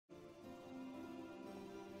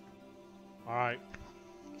Alright,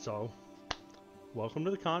 so, welcome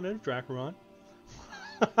to the continent of Dracaron.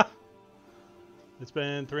 It's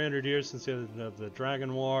been 300 years since the end of the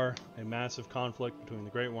Dragon War, a massive conflict between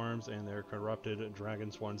the Great Worms and their corrupted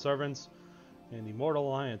dragon-sworn servants, and the mortal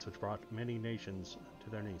alliance which brought many nations to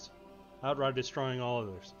their knees, outright destroying all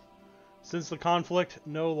others. Since the conflict,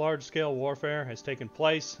 no large-scale warfare has taken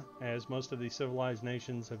place, as most of the civilized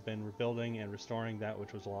nations have been rebuilding and restoring that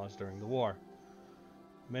which was lost during the war.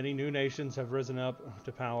 Many new nations have risen up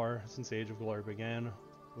to power since the Age of Glory began,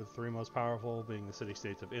 with the three most powerful being the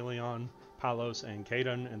city-states of Ilion, Palos, and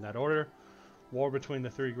Khaden in that order. War between the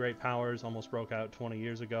three great powers almost broke out 20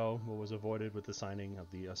 years ago, but was avoided with the signing of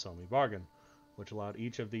the Asomi Bargain, which allowed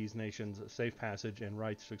each of these nations safe passage and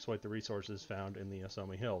rights to exploit the resources found in the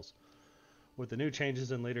Asomi Hills. With the new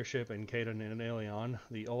changes in leadership in Khaden and Ilion,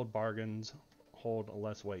 the old bargains hold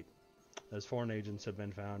less weight, as foreign agents have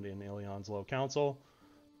been found in Ilion's low council,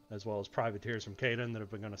 as well as privateers from Khaden that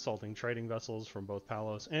have begun assaulting trading vessels from both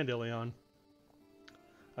Palos and Ilion,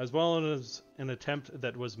 as well as an attempt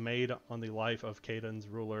that was made on the life of Khaden's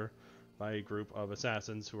ruler by a group of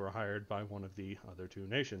assassins who were hired by one of the other two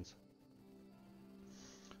nations.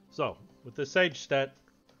 So, with the stage set,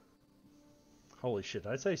 holy shit,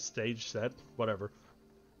 did I say stage set? Whatever.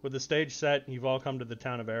 With the stage set, you've all come to the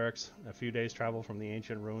town of Eryx, a few days' travel from the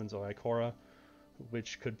ancient ruins of Ikora,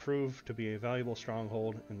 which could prove to be a valuable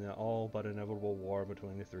stronghold in the all but inevitable war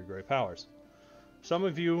between the three great powers. Some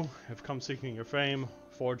of you have come seeking your fame,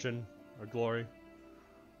 fortune, or glory,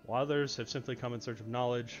 while others have simply come in search of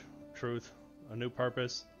knowledge, truth, a new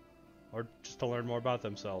purpose, or just to learn more about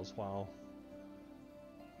themselves, while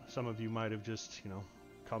some of you might have just,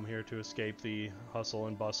 come here to escape the hustle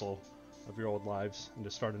and bustle of your old lives and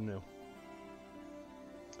to start anew.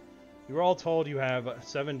 You are all told you have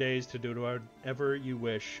 7 days to do whatever you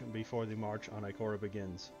wish before the march on Ikora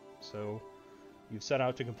begins. So, you've set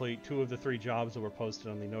out to complete 2 of the 3 jobs that were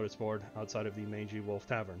posted on the notice board outside of the Mangy Wolf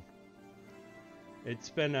Tavern. It's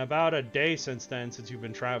been about a day since then since you've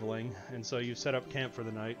been traveling, and so you've set up camp for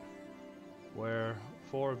the night, where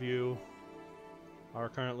 4 of you are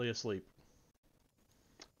currently asleep.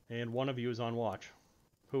 And 1 of you is on watch.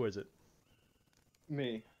 Who is it?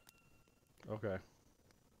 Me. Okay.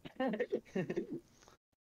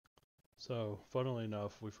 So, funnily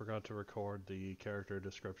enough, we forgot to record the character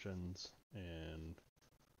descriptions, and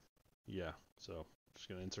yeah, so I'm just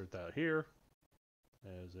going to insert that here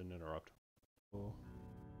as an interrupt. Cool.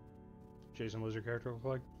 Jason, what does your character look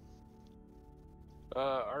like?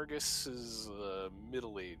 Argus is a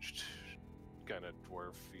middle-aged kind of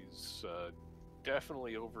dwarf. He's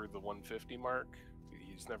definitely over the 150 mark.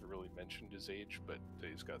 He's never really mentioned his age, but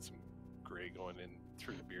he's got some gray going in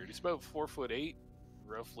through the beard. He's about 4'8",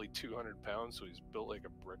 roughly 200 pounds, so he's built like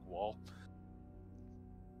a brick wall.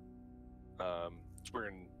 He's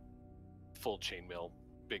wearing full chainmail,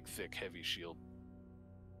 big, thick, heavy shield,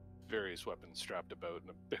 various weapons strapped about, and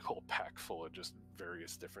a big old pack full of just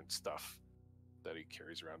various different stuff that he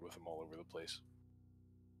carries around with him all over the place.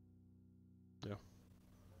 Yeah.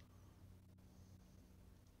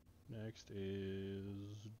 Next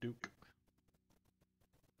is Duke.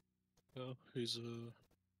 He's a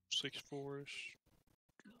 6'4"-ish,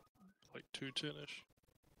 like 210-ish,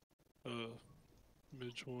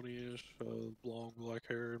 mid-20-ish, long black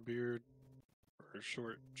hair and beard, or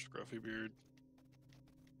short, scruffy beard,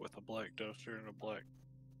 with a black duster and a black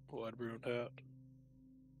wide-brimmed hat.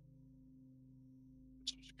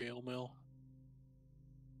 Some scale mail.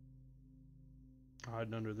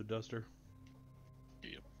 Hiding under the duster.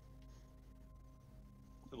 Yep.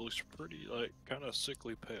 It looks pretty, kind of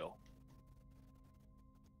sickly pale.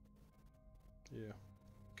 Yeah.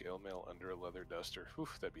 Gale mail under a leather duster. Whew,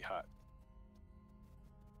 that'd be hot.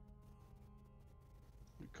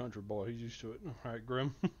 Country boy, he's used to it. Alright,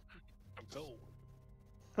 Grim. I'm cold.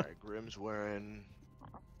 Alright, Grim's wearing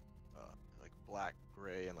like black,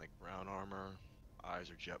 gray, and like brown armor. Eyes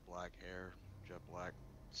are jet black, hair jet black.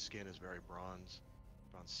 Skin is very bronze.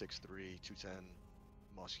 Around 6'3", 210,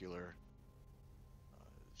 muscular.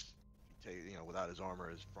 If you take, without his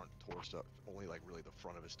armor, his front torso, only like really the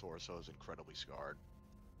front of his torso is incredibly scarred.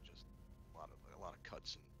 Just a lot of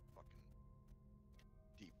cuts and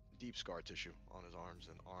fucking deep scar tissue on his arms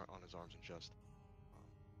and chest.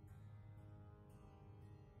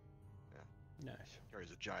 Yeah. Nice.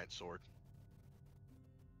 Carries a giant sword.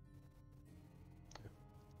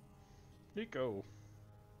 Nico.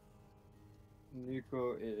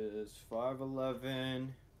 Nico is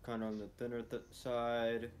 5'11", kind of on the thinner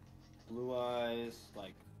side, blue eyes,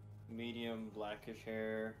 like medium blackish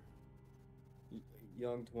hair,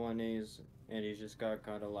 young 20s, and he's just got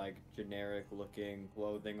kind of like generic looking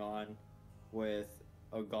clothing on. with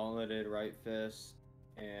a gauntleted right fist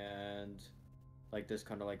and like this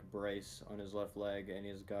kind of like brace on his left leg, and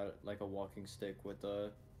he's got like a walking stick with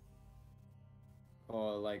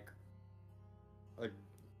like a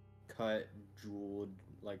cut jeweled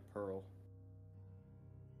like pearl.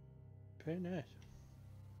 Very nice.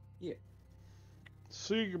 Yeah.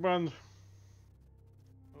 Sigmund.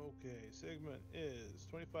 Okay, Sigmund is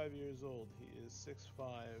 25 years old. He is 6'5",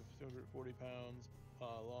 240 pounds,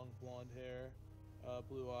 long blonde hair,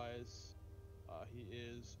 blue eyes. He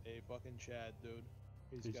is a fucking Chad, dude.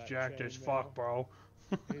 He's got jacked as chainmail. fuck, bro.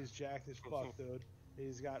 He's jacked as fuck, dude.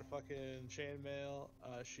 He's got fucking chainmail,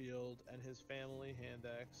 shield, and his family hand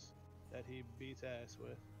axe that he beats ass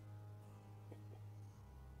with.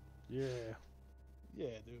 Yeah.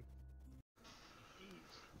 Yeah, dude.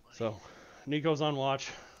 So, Nico's on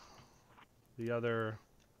watch. The other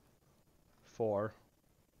 4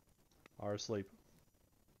 are asleep.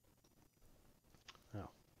 Now,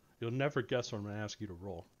 you'll never guess what I'm going to ask you to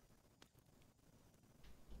roll.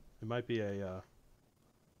 It might be a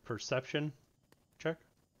perception check.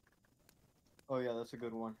 Oh yeah, that's a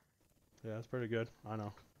good one. Yeah, that's pretty good. I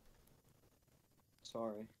know.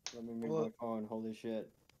 Sorry. Let me move Well, my phone. Holy shit.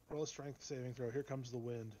 Roll a strength saving throw. Here comes the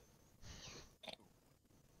wind.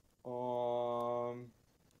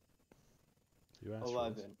 You asked for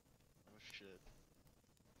 11. this. Oh shit.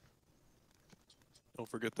 Don't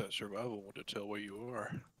forget that survival one to tell where you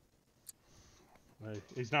are.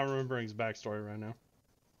 He's not remembering his backstory right now.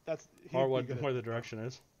 That's Or where the direction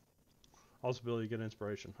is. Also, ability to get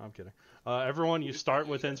inspiration. I'm kidding. Everyone, you start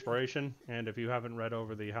with inspiration, and if you haven't read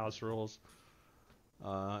over the house rules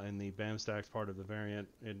and the BAM stacks part of the variant,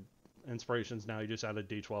 inspirations now you just add a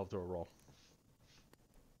d12 to a roll.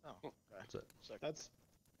 Oh, okay. That's it. Second. That's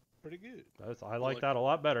pretty good. I like that a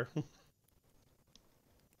lot better.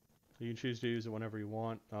 You can choose to use it whenever you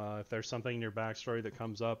want. If there's something in your backstory that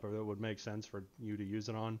comes up or that would make sense for you to use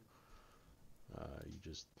it on, you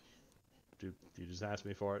just ask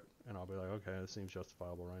me for it, and I'll be like, okay, this seems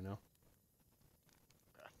justifiable right now.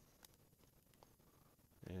 Okay.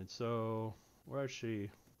 And so, where is she?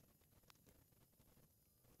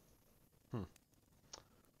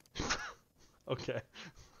 Okay.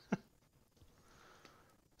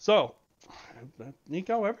 So,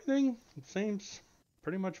 Nico, everything seems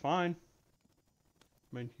pretty much fine.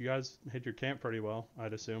 I mean, you guys hit your camp pretty well,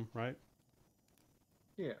 I'd assume, right?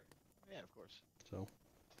 Yeah. Yeah, of course. So,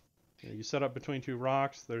 yeah, you set up between 2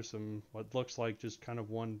 rocks. There's some, what looks like just kind of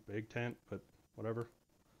one big tent, but whatever.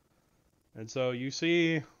 And so you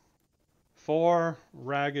see 4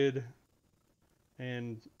 ragged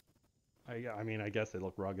and, I mean, I guess they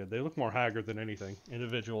look rugged. They look more haggard than anything.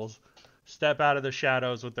 Individuals step out of the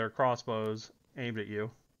shadows with their crossbows aimed at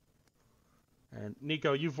you. And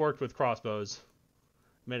Nico, you've worked with crossbows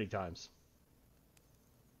many times.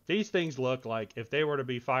 These things look like if they were to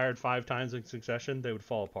be fired 5 times in succession, they would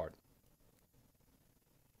fall apart.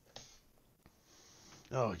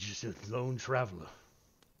 Oh, just a lone traveler.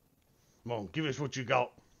 Come on, give us what you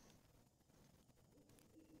got.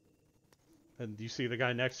 And you see the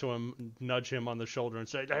guy next to him nudge him on the shoulder and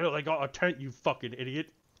say, "Hey, they got a tent, you fucking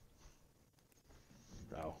idiot."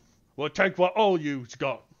 No. Well, take what all you've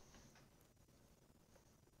got.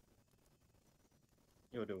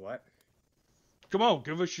 You'll do what? Come on,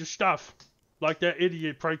 give us your stuff. Like that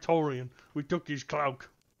idiot Praetorian. We took his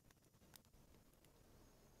cloak.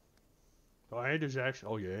 Oh, and his axe.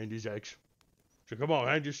 Oh, yeah, and his axe. So come on,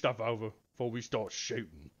 hand your stuff over before we start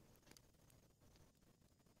shooting.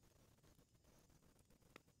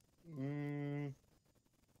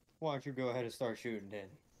 Why don't you go ahead and start shooting then?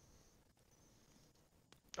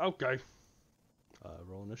 Okay.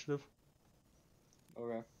 Roll initiative.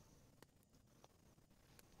 Okay.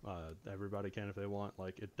 Everybody can if they want.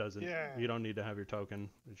 Like, it doesn't... Yeah. You don't need to have your token.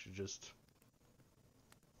 It should just...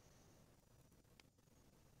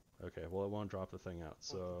 Okay, well, it won't drop the thing out,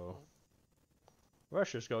 so...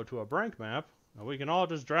 Let's just go to a blank map, and we can all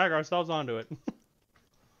just drag ourselves onto it.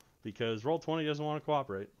 Because Roll20 doesn't want to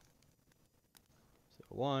cooperate. So,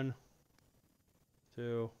 1,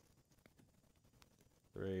 2,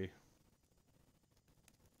 3,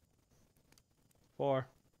 4.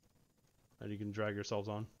 And you can drag yourselves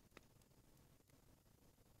on.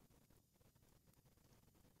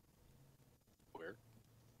 Where?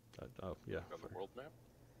 Oh, yeah. On the world map?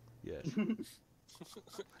 Yes.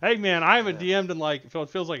 Hey, man, I haven't DM'd in like, it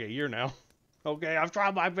feels like a year now. Okay, I've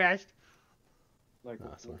tried my best. Like,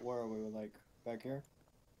 Nah, sorry. where are we? Like, back here?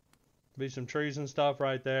 Be some trees and stuff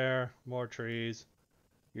right there. More trees.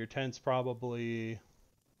 Your tent's probably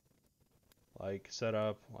like set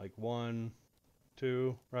up like 1,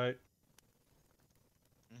 2, right?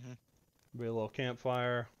 Mm-hmm. Be a little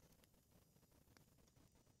campfire.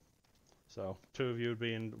 So 2 of you would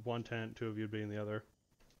be in one tent, 2 of you would be in the other.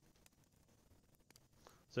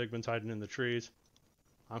 Sigmund's hiding in the trees.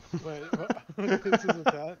 Wait, what? This is a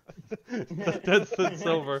tent? That's the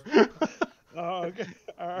silver. Oh, okay.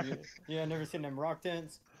 Alright. Yeah, never seen them rock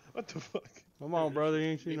tents. What the fuck? Come on, brother, you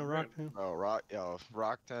ain't seen a rock tent. Oh,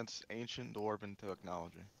 rock tents, ancient dwarven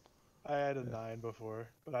technology. I had a 9 before,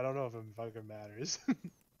 but I don't know if it fucking matters.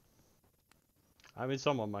 I mean,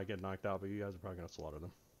 someone might get knocked out, but you guys are probably gonna slaughter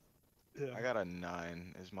them. Yeah. I got a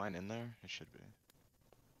 9. Is mine in there? It should be.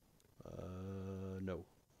 No.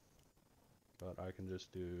 But I can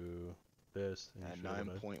just do this. And At you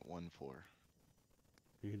should 9.14.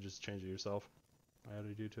 You can just change it yourself. I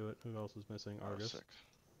added you to it. Who else is missing? Argus. 6.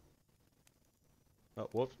 Oh,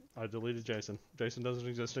 whoops. I deleted Jason. Jason doesn't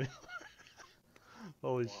exist anymore.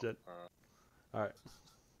 Holy shit. Alright.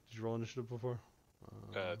 Did you roll initiative before?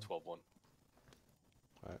 12-1.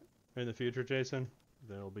 In the future, Jason,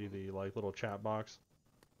 there'll be the like little chat box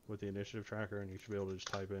with the initiative tracker, and you should be able to just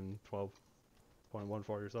type in 12.14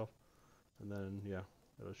 yourself. And then, yeah,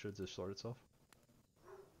 it should just sort itself.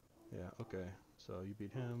 Yeah, okay. So you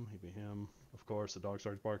beat him, he beat him. Of course, the dog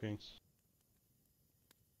starts barking.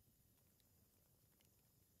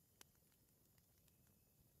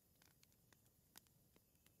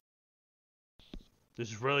 This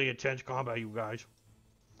is really intense combat, you guys.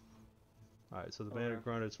 Alright, so the bandit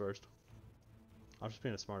grunted first. I'm just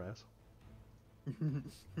being a smartass.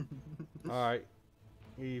 Alright.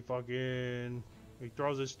 He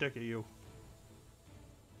throws his stick at you.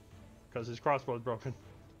 Because his crossbow's broken.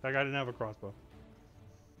 That guy didn't have a crossbow.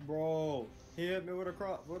 Bro, he hit me with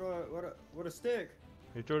a stick.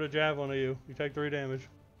 He threw the javelin at you. You take 3 damage.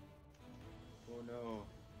 Oh no.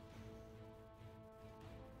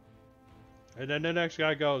 And then the next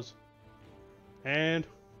guy goes. And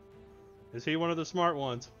is he one of the smart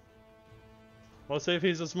ones? Let's see if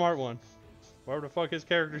he's a smart one. Whatever the fuck his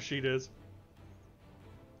character sheet is.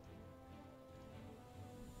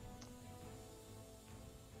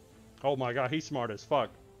 Oh my god, he's smart as fuck.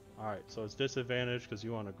 Alright, so it's disadvantage because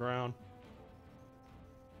you on the ground.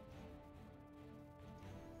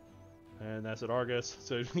 And that's at Argus.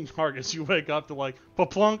 So Argus, you wake up to like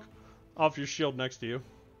plunk off your shield next to you.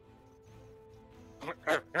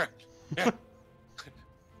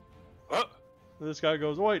 And this guy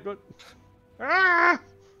goes, wait, what? Ah!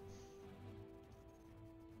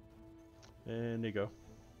 And you go.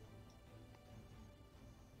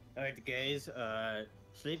 Alright, guys,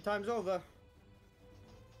 sleep time's over.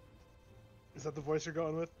 Is that the voice you're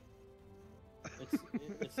going with?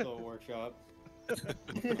 It's still a workshop.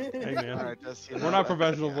 Hey man, Alright, we're not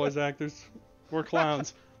professional voice actors. We're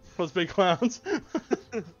clowns. Let's be clowns.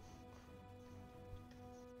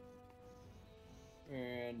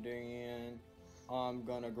 And then I'm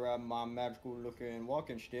gonna grab my magical looking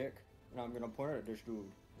walking stick and I'm gonna point it at this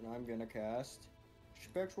dude. And I'm gonna cast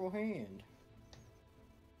Spectral Hand.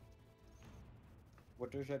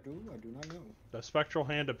 What does that do? I do not know. The spectral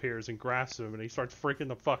hand appears and grasps him, and he starts freaking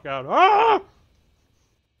the fuck out. Ah!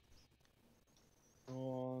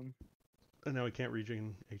 And now he can't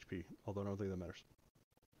regain HP, although I don't think that matters.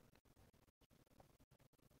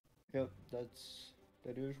 Yep,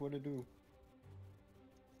 that is what it do.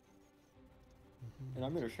 And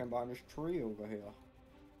I'm gonna stand behind this tree over here.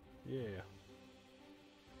 Yeah.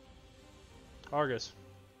 Argus,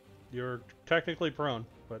 you're technically prone,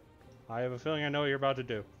 but I have a feeling I know what you're about to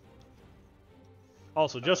do.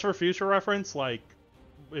 Also, just for future reference, like,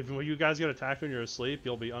 if you guys get attacked when you're asleep,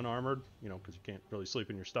 you'll be unarmored, you know, because you can't really sleep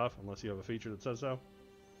in your stuff unless you have a feature that says so.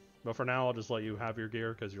 But for now, I'll just let you have your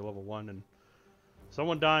gear because you're level 1, and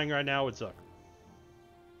someone dying right now would suck.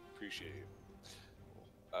 Appreciate you.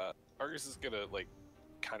 Argus is gonna, like,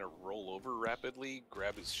 kind of roll over rapidly,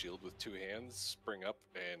 grab his shield with 2 hands, spring up,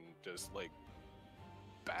 and just, like,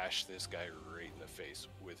 bash this guy right in the face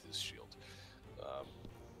with his shield.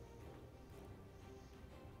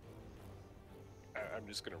 I'm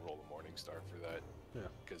just gonna roll the Morning Star for that. Yeah.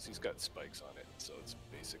 Because he's got spikes on it, so it's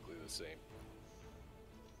basically the same.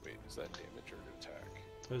 Wait, is that damage or attack?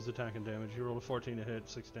 It was attack and damage. You rolled a 14 to hit,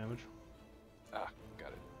 6 damage. Ah, got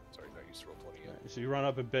it. Sorry, I used to roll 20 in. So you run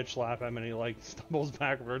up and bitch slap him, and he like stumbles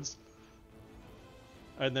backwards.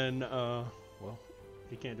 And then, well,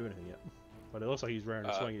 he can't do anything yet. But it looks like he's raring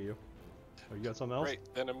to swing at you. Oh, you got something else? Right,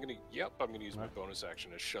 then I'm gonna use my bonus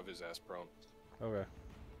action to shove his ass prone. Okay.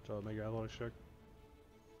 So make your athletics check.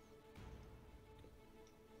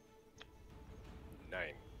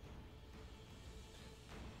 9.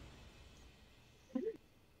 Do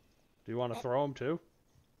you want to throw him too?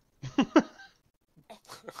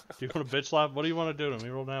 Do you want to bitch slap? What do you want to do to me?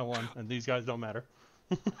 Roll down one, and these guys don't matter.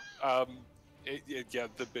 Yeah,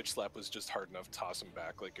 the bitch slap was just hard enough to toss him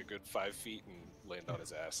back like a good 5 feet and land on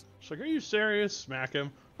his ass. It's like, are you serious? Smack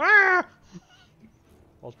him. Ah!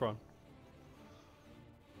 Falls prone.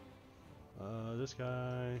 This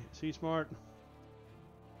guy, is he smart?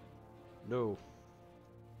 No.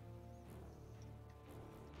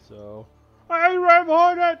 So, I ain't right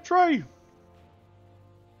behind that tree!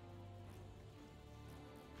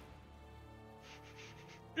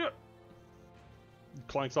 Yeah.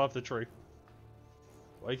 Clanks off the tree.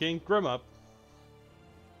 Waking Grim up.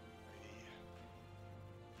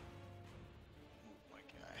 My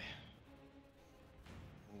guy.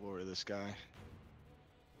 Move over to this guy.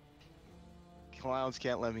 Clowns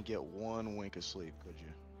can't let me get one wink of sleep, could you?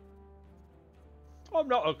 I'm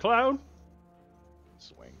not a clown.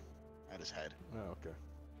 Swing at his head. Oh, okay.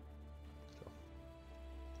 So,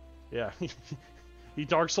 yeah, he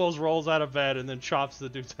Dark Souls rolls out of bed and then chops the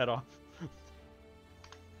dude's head off,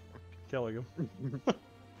 killing him.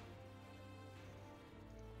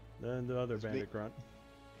 Then the other bandit grunt.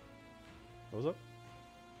 What was up?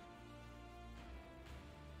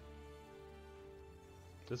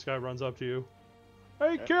 This guy runs up to you.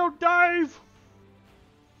 Hey, killed Dave!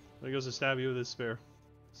 And he goes to stab you with his spear.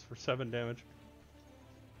 It's for 7 damage.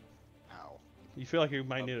 Ow. You feel like you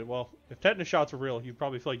might need it. Well, if tetanus shots were real, you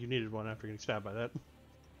probably feel like you needed one after getting stabbed by that.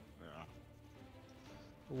 Yeah.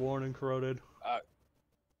 Worn and corroded.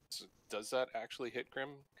 So does that actually hit Grim?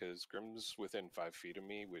 Because Grim's within 5 feet of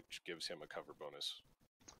me, which gives him a cover bonus.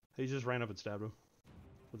 He just ran up and stabbed him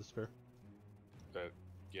with a spear.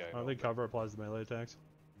 Yeah, I don't think cover applies to melee attacks.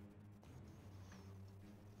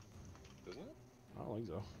 Doesn't it? I don't think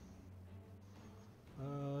so.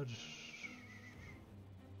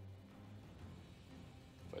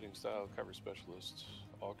 Fighting style cover specialist.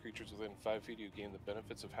 All creatures within 5 feet of you gain the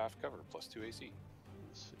benefits of half cover plus 2 AC.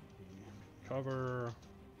 Let's see. Cover.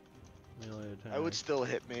 Melee attack. That would still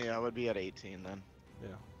hit me. I would be at 18 then. Yeah.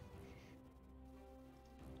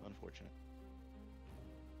 Unfortunate.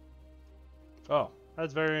 Oh,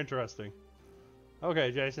 that's very interesting.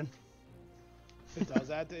 Okay, Jason. It does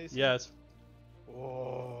that, Daisy? Yes.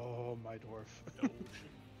 Oh, my dwarf.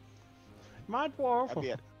 My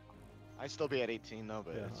dwarf. I'd still be at 18 though,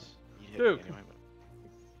 but Yeah. you'd hit Duke. me anyway.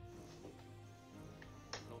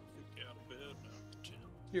 Don't get out of bed now. Jim.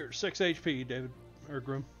 You're 6 HP, David. Or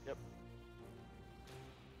Grim. Yep.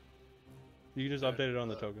 You just Yeah, updated on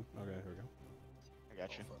the token. Okay, here we go. I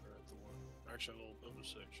got you. I'll find her at the one. Actually, I'll bonus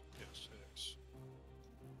section. Yes, 6.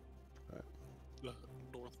 Alright. The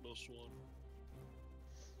northmost one.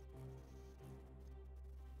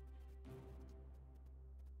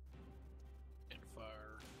 And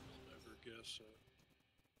fire. I'll never guess it.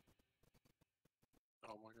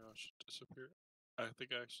 Oh my gosh, it disappeared. I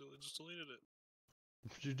think I accidentally just deleted it.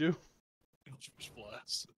 What'd you do? Eldritch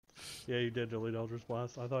Blast. Yeah, you did delete Eldritch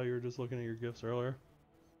Blast. I thought you were just looking at your gifts earlier.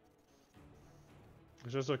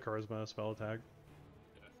 It's just a charisma spell attack.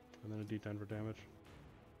 Yeah. And then a d10 for damage.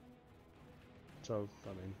 So, I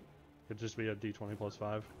mean, it'd just be a d20 plus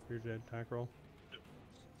 5 for your attack roll. Yep.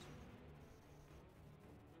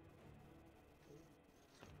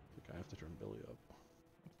 I think I have to turn Billy up.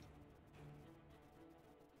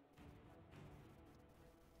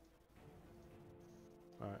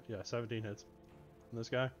 Alright, yeah, 17 hits. And this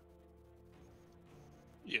guy?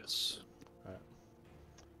 Yes.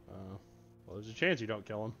 Well, there's a chance you don't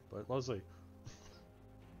kill him, but let's see.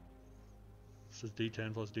 This is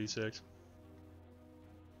d10 plus d6.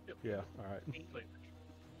 Yep. Yeah, alright. Later.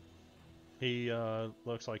 He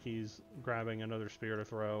looks like he's grabbing another spear to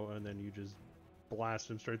throw, and then you just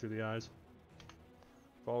blast him straight through the eyes.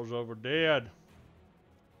 Falls over dead.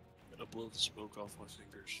 Gonna blow the smoke off my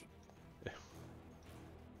fingers.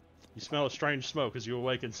 You smell a strange smoke as you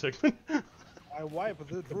awaken, Sigmund. I wipe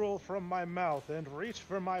the drool from my mouth and reach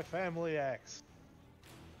for my family axe.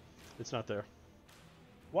 It's not there.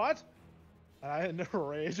 What? And I, in a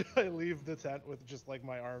rage, I leave the tent with just like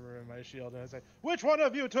my armor and my shield, and I say, "Which one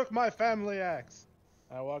of you took my family axe?"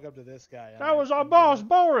 And I walk up to this guy. And That was our boss,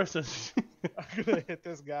 Boris! I'm gonna hit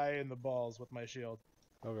this guy in the balls with my shield.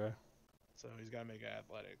 Okay. So he's gotta make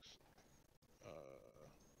athletics.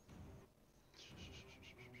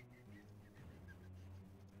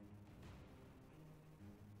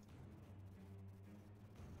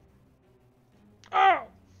 Ow! How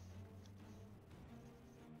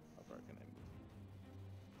far can I move?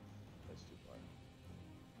 That's too far.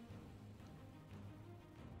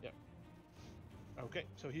 Yep. Okay,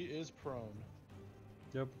 so he is prone.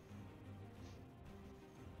 Yep.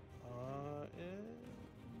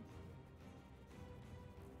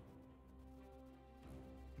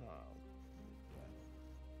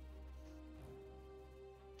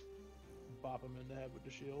 pop him in the head with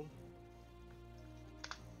the shield.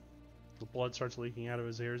 The blood starts leaking out of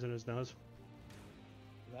his ears and his nose.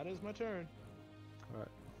 That is my turn. Alright.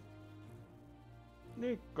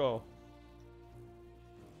 Nico.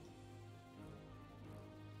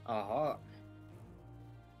 Aha.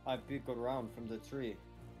 I peek around from the tree.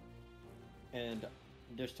 And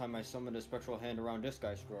this time I summon a spectral hand around this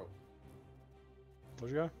guy's throat.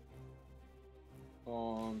 What's your guy?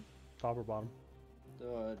 Top or bottom?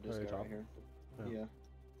 This Very guy top. right here. Yeah. Yeah.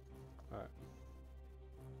 Alright.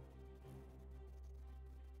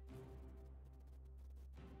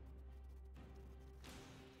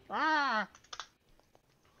 Ah!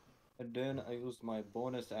 And then I use my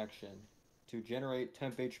bonus action to generate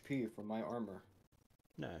temp HP from my armor.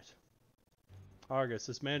 Nice. Argus,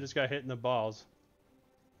 this man just got hit in the balls.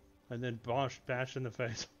 And then bashed in the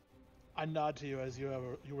face. I nod to you as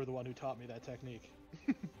you were the one who taught me that technique.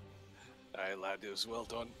 Aye, lad, it was well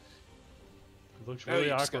done. It looks Now really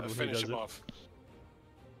you just awkward gotta when he finish does him it. off.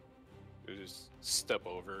 You just step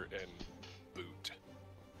over and boot.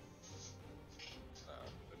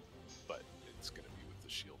 But it's gonna be with the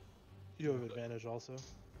shield. You have advantage also.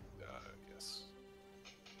 Yes.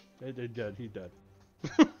 He dead. He dead.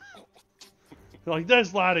 Like,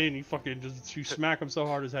 there's laddie, and you smack him so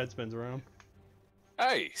hard his head spins around.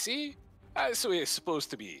 Hey, see? That's the way it's supposed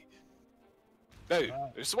to be. Now,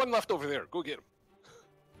 Right. there's one left over there. Go get him.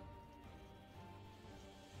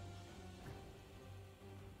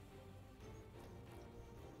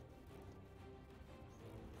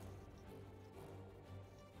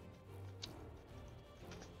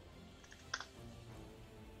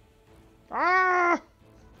 Ah!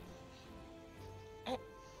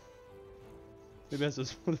 He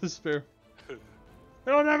misses with his spear.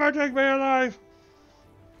 It'll never take me alive!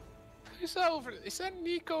 Is that over? Is that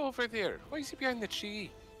Nico over there? Why is he behind the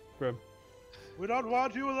tree? Grim. We don't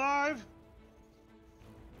want you alive!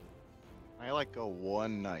 I like go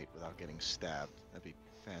one night without getting stabbed. That'd be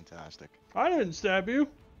fantastic. I didn't stab you.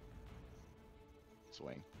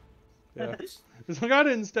 Swing. Yeah. It's like, I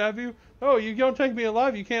didn't stab you. Oh, you don't take me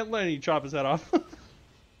alive, you can't let me chop his head off.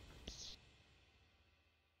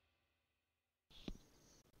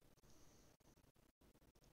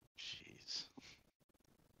 Jeez.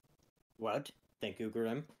 What? Thank you,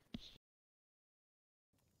 Grim.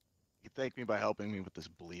 You thank me by helping me with this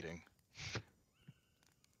bleeding.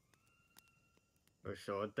 A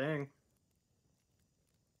sure thing.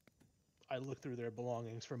 I look through their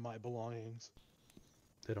belongings for my belongings.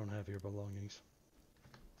 They don't have your belongings.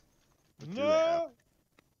 What do they have? No!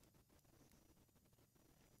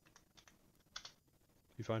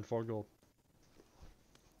 You find 4 gold.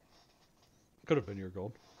 Could have been your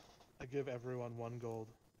gold. I give everyone 1 gold.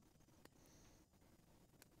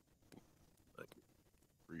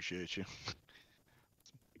 Appreciate you.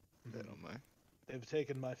 That on my. They've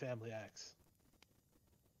taken my family axe.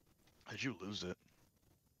 How'd you lose it?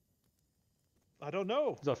 I don't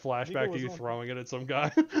know. It's a flashback to was you on- throwing it at some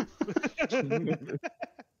guy. Well,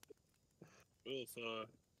 if the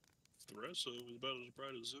rest of it was about as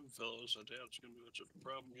bright as Zoom fellows, I doubt it's gonna be much of a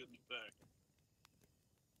problem getting it back.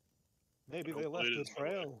 Maybe I they hope left they the didn't.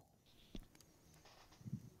 trail.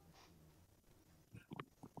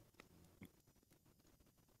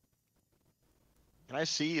 Can I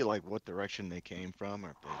see like what direction they came from,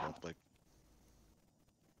 or if they left like?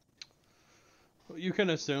 You can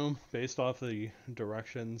assume, based off the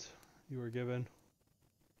directions you were given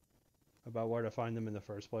about where to find them in the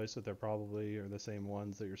first place, that they're probably are the same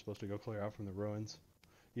ones that you're supposed to go clear out from the ruins.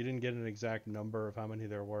 You didn't get an exact number of how many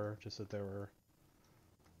there were, just that there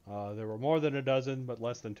were more than a dozen, but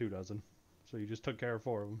less than 2 dozen. So you just took care of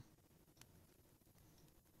 4 of them.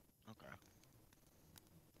 Okay.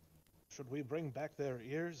 Should we bring back their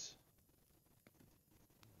ears?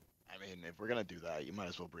 I mean, if we're gonna do that, you might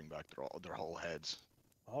as well bring back their whole heads.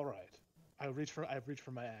 All right. I reach for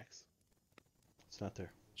my axe. It's not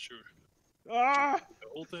there. Sure. Ah! The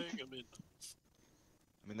whole thing, I mean,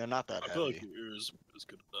 I mean, they're not that I heavy. feel like your ears is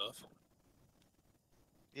good enough.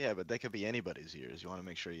 Yeah, but they could be anybody's ears. You want to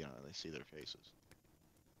make sure they see their faces.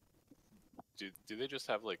 Do they just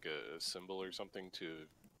have like a symbol or something to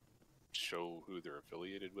show who they're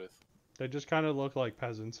affiliated with? They just kind of look like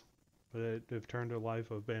peasants, but they've turned a life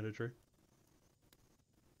of banditry.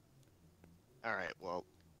 All right. Well,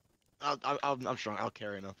 I'm strong. I'll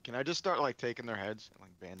carry enough. Can I just start like taking their heads and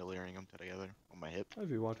like bandoliering them together on my hip? If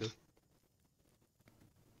you want to. I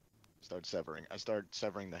start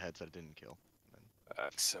severing the heads that I didn't kill.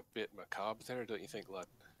 That's a bit macabre there, don't you think, lad?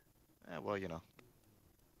 Well, you know.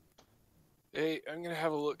 Hey, I'm gonna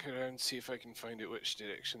have a look around, see if I can find out which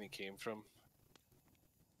direction he came from.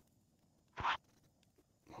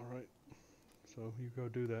 All right. So you go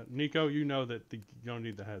do that. Nico, you know that you don't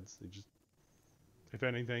need the heads. They just, if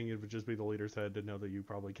anything, it would just be the leader's head to know that you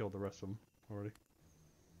probably killed the rest of them already.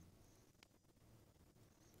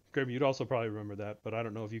 Grim, you'd also probably remember that, but I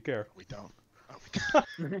don't know if you care. We don't. Oh,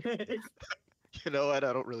 we don't. You know what?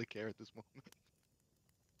 I don't really care at this moment.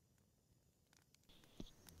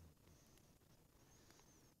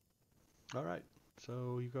 All right.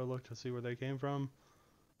 So you go look to see where they came from.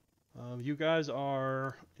 You guys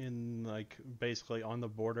are in, like, basically on the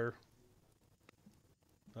border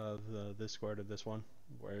of this square to this one,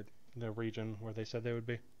 where the region where they said they would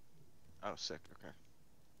be. Oh, sick. Okay.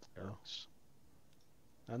 Yeah. Arrows.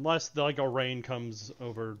 Unless, like, a rain comes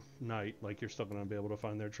overnight, like, you're still going to be able to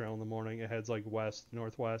find their trail in the morning. It heads, like, west,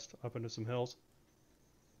 northwest, up into some hills.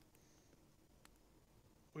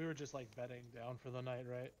 We were just like bedding down for the night,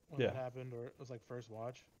 right? When Yeah. that happened, or it was like first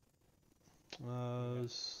watch.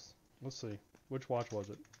 Let's see. Which watch was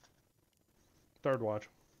it? Third watch.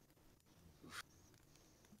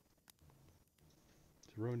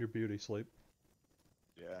 To ruin your beauty sleep.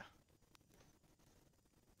 Yeah.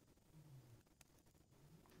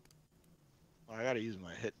 Well, I gotta use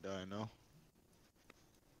my hit die, no?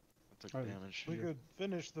 I took Alright. damage. We could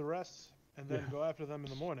finish the rest and then Yeah. go after them in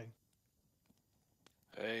the morning.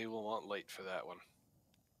 Hey, we'll want light for that one.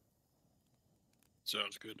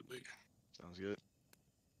 Sounds good to me. Sounds good.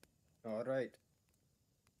 All right.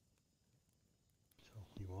 So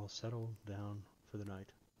you all settle down for the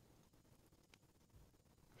night.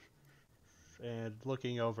 And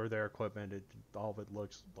looking over their equipment, all of it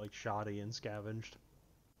looks like shoddy and scavenged.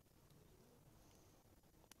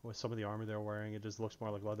 With some of the armor they're wearing, it just looks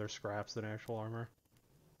more like leather scraps than actual armor.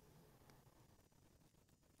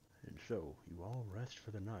 And so, you all rest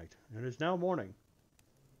for the night. It is now morning.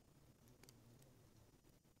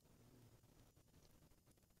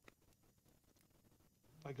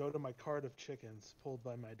 I go to my cart of chickens pulled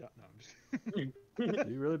by my dog. No, I'm just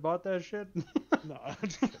kidding. You really bought that shit? No, I'm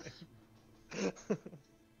just kidding.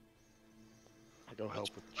 I go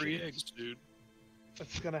help with Free chickens. eggs, dude.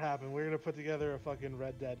 It's gonna happen. We're gonna put together a fucking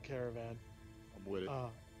Red Dead caravan. I'm with it.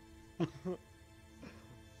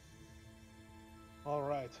 All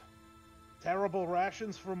right. Terrible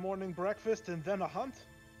rations for morning breakfast and then a hunt?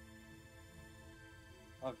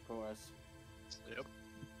 Of course. Yep.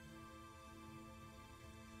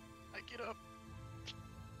 I get up.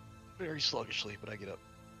 Very sluggishly, but I get up.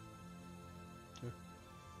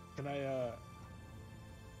 Can I,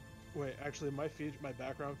 wait, actually, my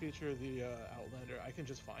background feature, the, Outlander, I can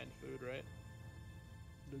just find food, right?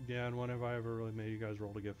 Yeah, and when have I ever really made you guys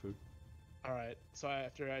roll to get food? Alright, so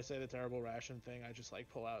after I say the terrible ration thing, I just, like,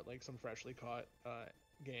 pull out, like, some freshly caught,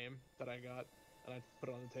 game that I got, and I put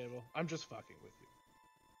it on the table. I'm just fucking with you.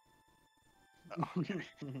 Okay.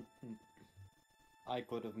 I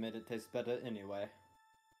could have made it taste better anyway.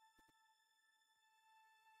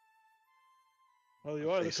 Well, you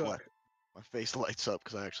My are the face cook. My face lights up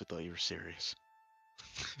because I actually thought you were serious.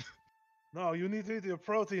 No, you need to eat your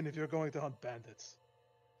protein if you're going to hunt bandits.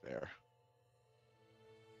 There.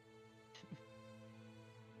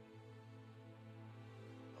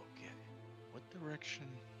 Okay. What direction?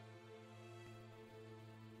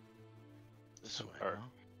 This way, Ar- huh?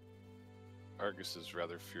 Argus is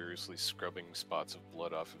rather furiously scrubbing spots of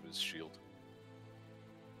blood off of his shield.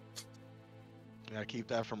 Gotta keep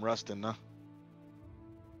that from rusting, huh?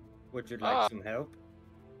 Would you like some help?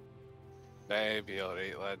 Maybe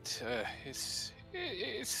alright, lad. It's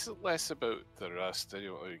less about the rust.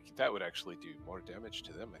 That would actually do more damage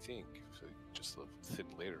to them, I think. So just a thin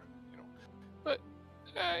layer, you know. But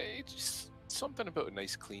it's just something about a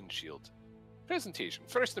nice clean shield. Presentation,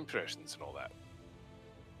 first impressions, and all that.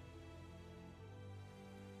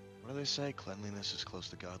 What do they say? Cleanliness is close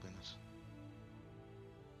to godliness.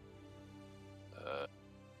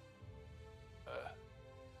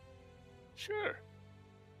 Sure.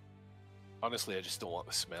 Honestly, I just don't want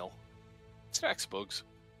the smell. It attracts bugs.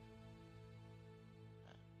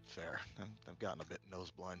 Fair. I've gotten a bit nose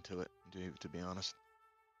blind to it, to be honest.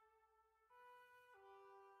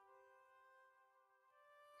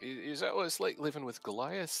 Is that what it's like living with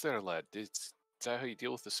Goliaths there, lad? Is that how you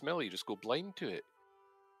deal with the smell? You just go blind to it?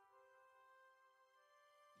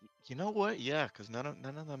 You know what? Yeah, because none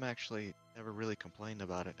of them actually ever really complained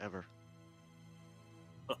about it, ever.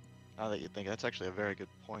 Now that you think, that's actually a very good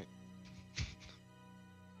point.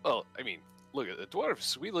 Well, I mean, look at the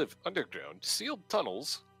dwarves. We live underground, sealed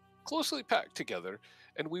tunnels, closely packed together,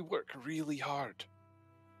 and we work really hard.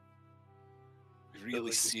 We really like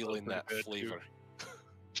you seal smell in that pretty bad, too. flavor.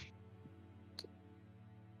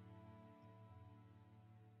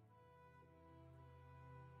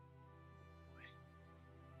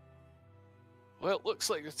 Well, it looks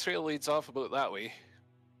like the trail leads off about that way.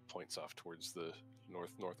 Points off towards the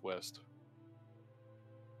north-northwest.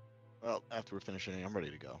 Well, after we're finishing, I'm ready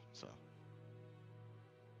to go. So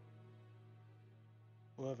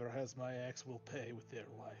Whoever has my axe will pay with their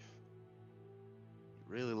life.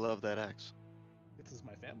 you really love that axe. This is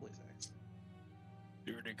my family's axe.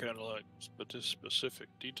 Do any kind of like specific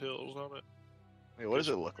details on it? Wait, what does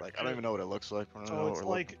it look like? I don't even know what it looks like. I don't know So what it's we're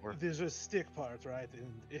like looking for. there's a stick part, right?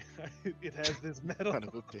 And it has this metal. Kind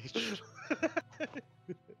of a bitch.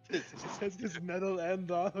 It has this metal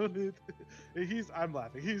end on it. I'm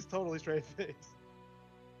laughing. He's totally straight faced.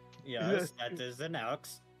 Yes, that is an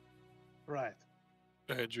axe. Right.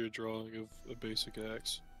 I had you a drawing of a basic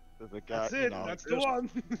axe. There's a guy, That's you it. know, That's the one.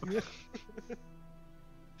 you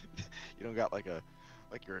don't got like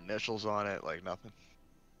your initials on it, like nothing.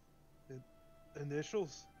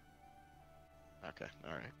 Initials. Okay,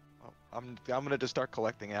 all right. Well, I'm gonna just start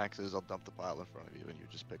collecting axes. I'll dump the pile in front of you, and you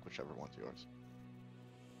just pick whichever one's yours.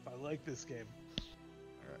 I like this game.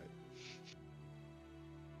 All right,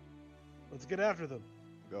 Let's get after them.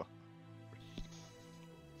 go.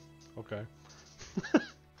 Okay.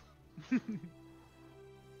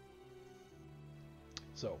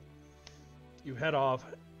 So, you head off,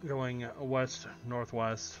 going west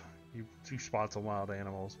northwest. You see spots of wild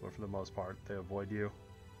animals, but for the most part, they avoid you.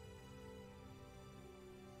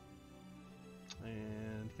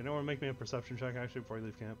 And can anyone make me a perception check actually before you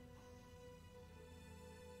leave camp?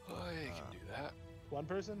 I can do that. One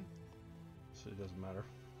person. So it doesn't matter.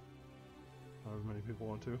 However many people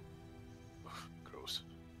want to. Gross.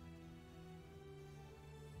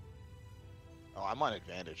 Oh, I'm on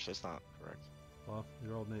advantage. That's not correct. Well,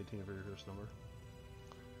 you rolled an 18 for your first number.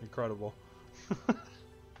 Incredible.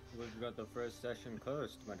 We've got the first session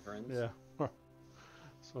closed, my friends. Yeah.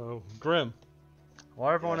 So, Grim,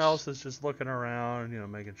 while everyone Yes. else is just looking around,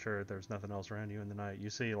 making sure there's nothing else around you in the night, you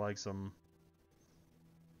see like some.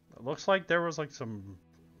 It looks like there was like some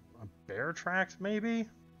bear tracks, maybe,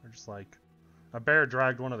 or just like a bear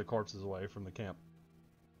dragged one of the corpses away from the camp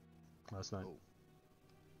last night. Oh.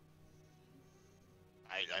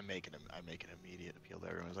 I make an immediate appeal to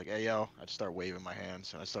everyone. It's like, hey yo, I just start waving my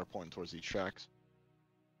hands and I start pointing towards these tracks.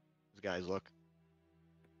 These guys, look.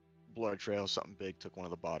 Blood trail, something big took one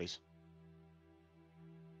of the bodies.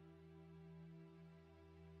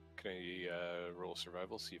 Can I roll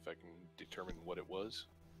survival, see if I can determine what it was?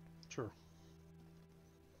 Sure.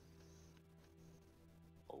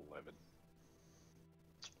 11.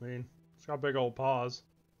 I mean, it's got big old paws.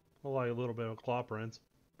 Look like a little bit of claw prints.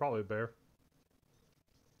 Probably a bear.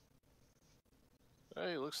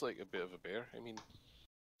 It looks like a bit of a bear. I mean,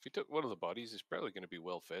 if he took one of the bodies, he's probably going to be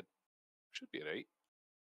well fed. Should be right.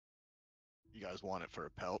 You guys want it for a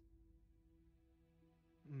pelt?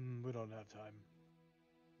 We don't have time.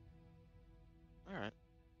 Alright.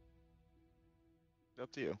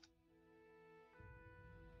 Up to you.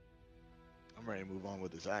 I'm ready to move on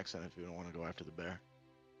with this accent if you don't want to go after the bear.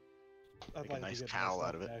 I'd Make a like nice to get cowl my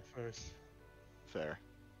out of stuff it. back first. Fair.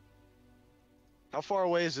 How far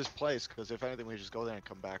away is this place? Because if anything, we just go there and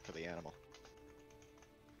come back for the animal.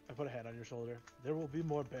 I put a hand on your shoulder. There will be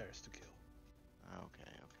more bears to kill.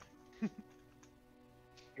 Okay.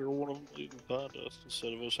 You're one of them leaving behind us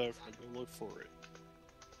instead of us having to go look for it.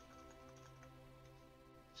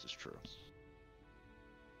 This is true.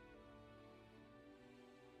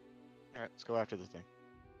 Alright, let's go after the thing.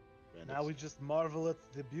 Now we just marvel at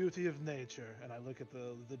the beauty of nature, and I look at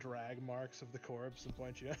the drag marks of the corpse and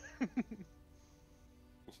point you.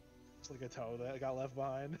 It's like a toe that got left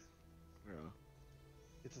behind. Yeah.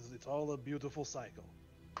 It's all a beautiful cycle.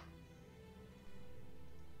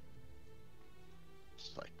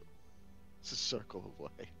 Cycle. It's a circle of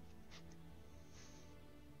life.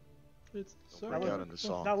 It's Don't break out in the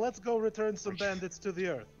song. Now let's go return some bandits to the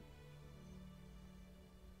earth.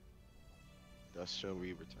 Thus shall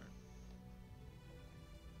we return.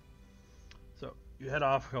 So you head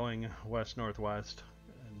off going west-northwest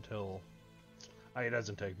until it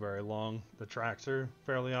doesn't take very long. The tracks are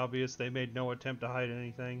fairly obvious. They made no attempt to hide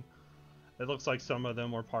anything. It looks like some of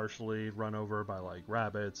them were partially run over by like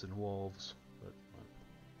rabbits and wolves, but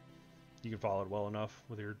you can follow it well enough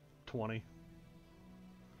with your 20.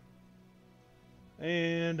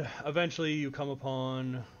 And eventually you come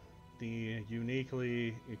upon the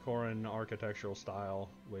uniquely Ikoran architectural style,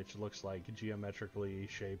 which looks like geometrically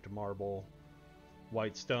shaped marble,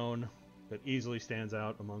 white stone that easily stands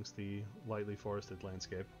out amongst the lightly forested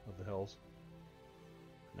landscape of the hills.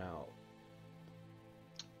 Now,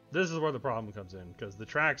 this is where the problem comes in, because the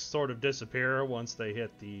tracks sort of disappear once they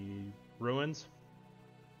hit the ruins.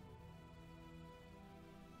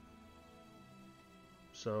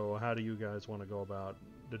 So how do you guys want to go about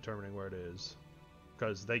determining where it is?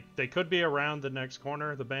 Because they could be around the next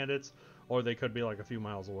corner, the bandits, or they could be like a few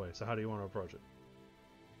miles away. So how do you want to approach it?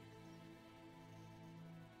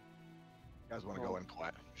 You guys want to go in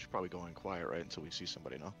quiet? We should probably go in quiet, right, until we see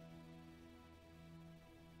somebody, no?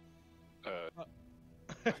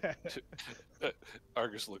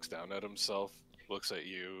 Argus looks down at himself, looks at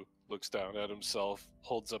you, looks down at himself,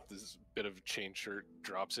 holds up this bit of chain shirt,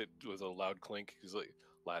 drops it with a loud clink. He's like,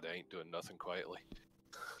 "Lad, I ain't doing nothing quietly."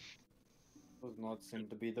 Does not seem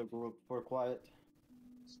to be the group for quiet.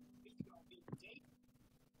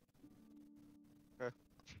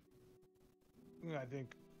 I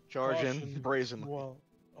think Charge in caution- brazenly. Well,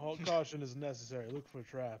 all caution is necessary. Look for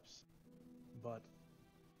traps, but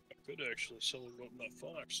I could actually sell him up my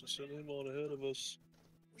fox and send him on ahead of us,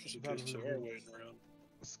 just in That case they would are be- waiting around.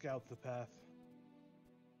 scout the path.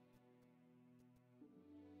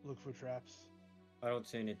 Look for traps. I don't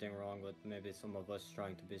see anything wrong with maybe some of us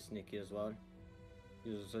trying to be sneaky as well.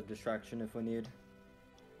 Use as a distraction if we need.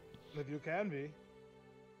 If you can be.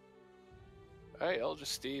 Alright, I'll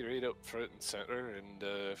just stay right up front and center, and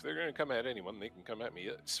if they're gonna come at anyone, they can come at me.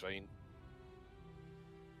 It's fine.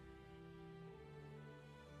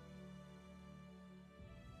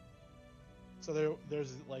 So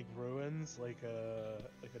there's like ruins, like a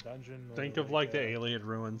dungeon. or Think of like the a- alien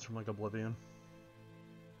ruins from like Oblivion,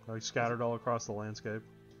 like scattered all across the landscape.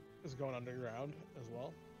 Is going underground as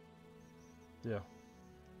well. Yeah.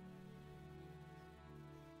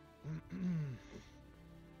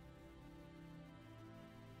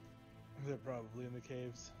 They're probably in the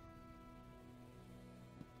caves.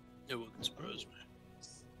 It wouldn't surprise me.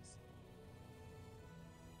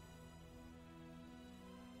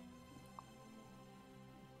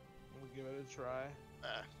 We'll give it a try.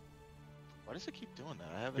 Why does it keep doing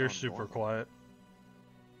that? I have it You're on super normal. quiet.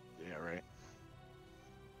 Yeah, right.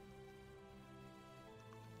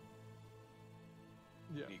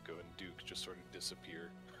 Yeah. Nico and Duke just sort of disappear.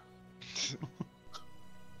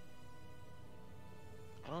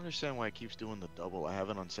 I don't understand why it keeps doing the double. I have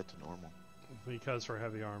it on set to normal. Because for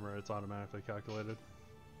heavy armor, it's automatically calculated,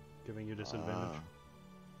 giving you disadvantage. Ah.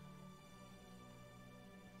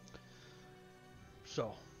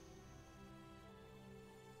 So,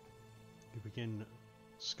 you begin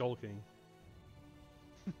skulking,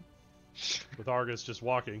 with Argus just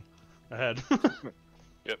walking ahead.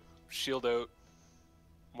 Yep, shield out,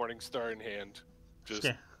 morning star in hand, just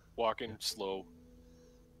Yeah. walking slow,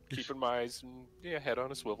 keeping my eyes and head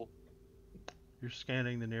on a swivel. You're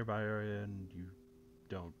scanning the nearby area and you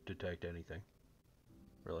don't detect anything.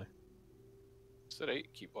 Really? Sit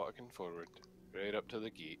eight, keep walking forward, right up to the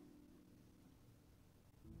gate.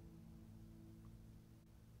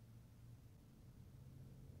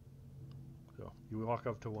 So, you walk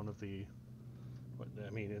up to one of the... I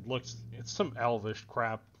mean, it's some elvish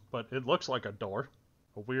crap, but it looks like a door.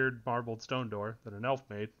 A weird marbled stone door that an elf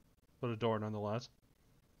made, but a door nonetheless.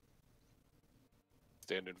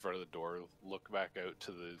 Stand in front of the door, look back out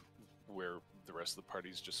to where the rest of the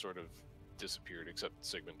party's just sort of disappeared, except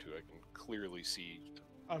Sigmund, who I can clearly see.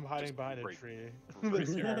 I'm hiding Just behind a right- tree. Right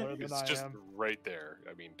That's there. smaller than It's I just am. right there.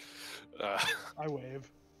 I mean, I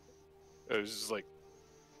wave. it was just like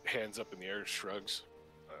hands up in the air, shrugs,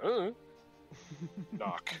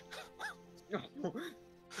 knock. No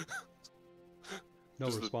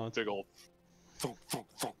Just the response. Big old thunk, thunk,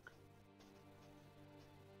 thunk.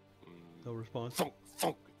 No response. Thunk,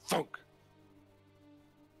 thunk, thunk.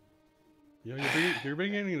 You know, you're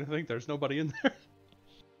beginning to think there's nobody in there.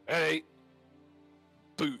 Hey,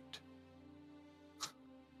 boot.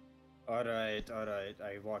 All right.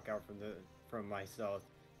 I walk out from myself.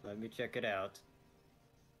 Let me check it out.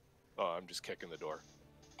 Oh, I'm just kicking the door,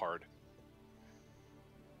 hard.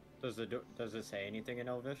 Does it say anything in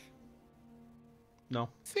Elvish? No. I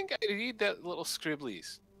think I read that little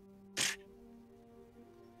scribblies.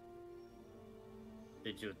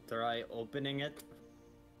 Did you try opening it?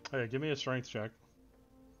 Hey, give me a strength check.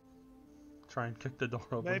 Try and kick the door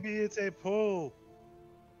open. Maybe it's a pull.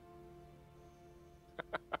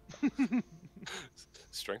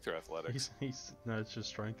 Strength or athletics? No, it's just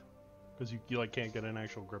strength, because you like can't get an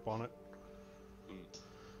actual grip on it. Mm.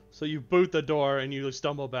 So you boot the door and you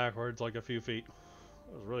stumble backwards like a few feet.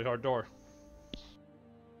 It was a really hard door.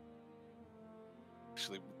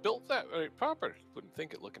 Actually, built that right proper. Wouldn't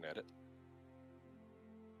think it looking at it.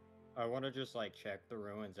 I want to just like check the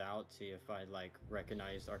ruins out, see if I like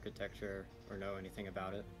recognize architecture or know anything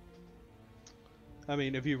about it. I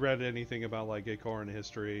mean, if you read anything about like Acorn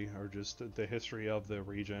history or just the history of the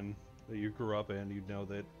region that you grew up in, you'd know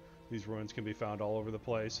that these ruins can be found all over the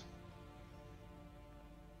place.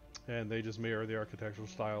 And they just mirror the architectural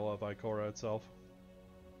style of Ikora itself.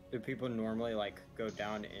 Do people normally like go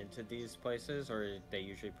down into these places, or are they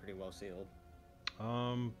usually pretty well sealed?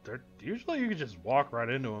 They're usually you can just walk right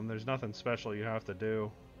into them. There's nothing special you have to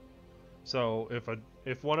do. So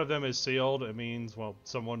if one of them is sealed, it means well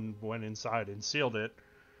someone went inside and sealed it,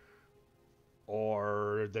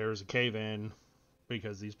 or there's a cave-in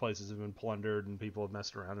because these places have been plundered and people have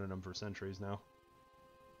messed around in them for centuries now.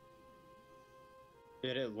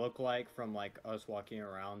 Did it look like from like us walking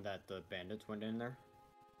around that the bandits went in there?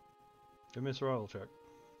 Give me a survival check.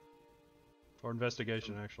 Or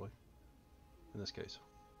investigation, actually. In this case.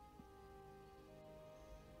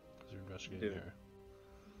 Because you're investigating Dude. the area.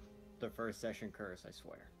 The first session curse, I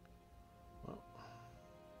swear. Well.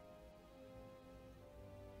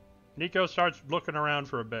 Nico starts looking around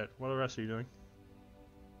for a bit. What are the rest of you doing?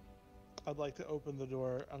 I'd like to open the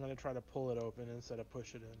door. I'm gonna try to pull it open instead of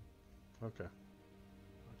push it in. Okay.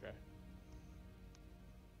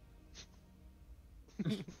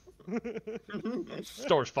 This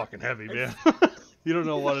door's fucking heavy, man. You don't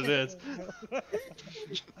know what it is.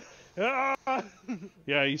 Ah!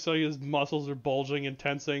 Yeah, you saw his muscles are bulging and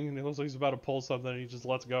tensing, and it looks like he's about to pull something, and he just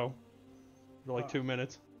lets go. For like 2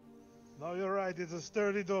 minutes. No, you're right. It's a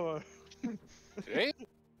sturdy door. Hey?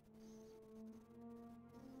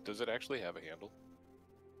 Does it actually have a handle?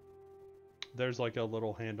 There's like a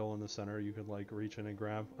little handle in the center you could like reach in and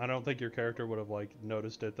grab. I don't think your character would have like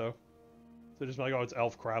noticed it though. So just like, oh, it's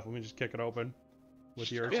elf crap. Let me just kick it open.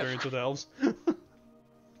 With your experience with elves.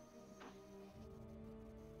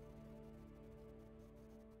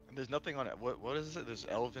 There's nothing on it. What is it? There's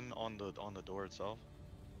elven on the door itself.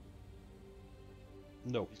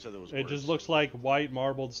 Nope. You said there was. It just looks like white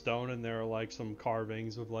marbled stone, and there are like some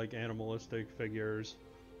carvings of like animalistic figures.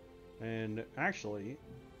 And actually,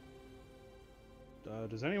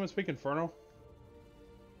 does anyone speak Infernal?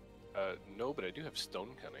 No, but I do have stone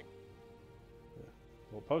cunning.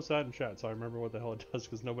 Well, post that in chat so I remember what the hell it does,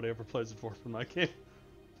 because nobody ever plays it for from my game.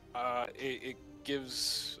 It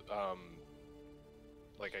gives,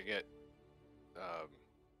 like I get,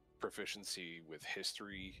 proficiency with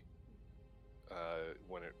history,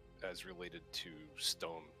 when it, as related to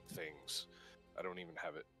stone things. I don't even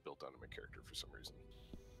have it built onto my character for some reason.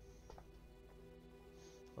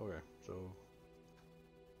 Okay, so...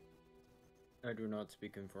 I do not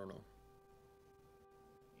speak Infernal.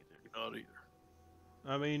 Not either.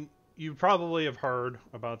 I mean, you probably have heard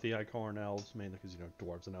about the Icorn elves, mainly because, you know,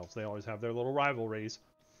 dwarves and elves, they always have their little rivalries.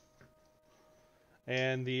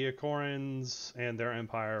 And the Icorans and their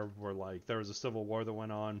empire were like, there was a civil war that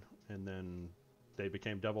went on, and then they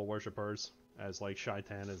became devil worshippers, as like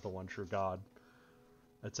Shaitan is the one true god,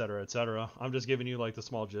 etc., etc. I'm just giving you like the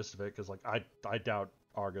small gist of it, because like I doubt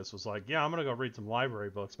Argus was like, yeah, I'm gonna go read some library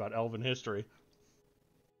books about elven history.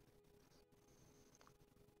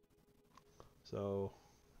 So,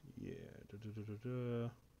 yeah.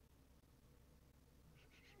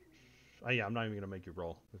 Yeah, I'm not even going to make you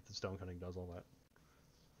roll if the stone cutting does all that.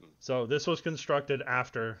 So, this was constructed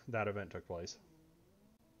after that event took place.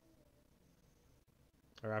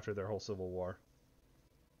 Or after their whole civil war.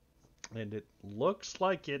 And it looks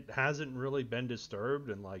like it hasn't really been disturbed,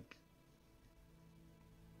 and like...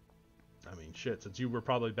 I mean, shit, since you were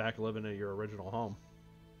probably back living at your original home.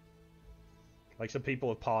 Like, some people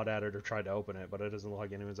have pawed at it or tried to open it, but it doesn't look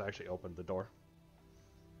like anyone's actually opened the door.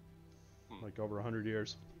 Like, over 100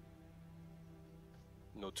 years.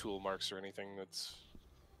 No tool marks or anything that's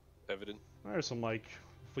evident? There's some, like,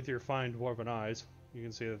 with your fine dwarven eyes, you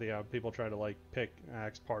can see that the people try to, like, pick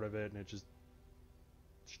axe part of it, and it just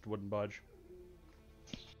wouldn't budge.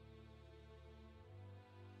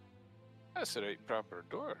 That's a right proper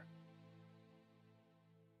door.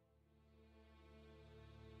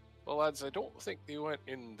 Well, lads, I don't think they went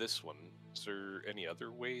in this one. Is there any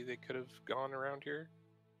other way they could have gone around here?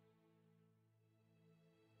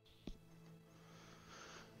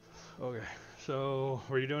 Okay, so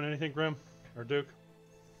were you doing anything, Grim or Duke?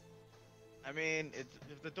 I mean,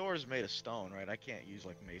 if the door is made of stone, right? I can't use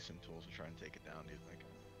like mason tools to try and take it down, dude. Like,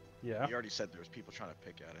 Yeah. you already said there was people trying to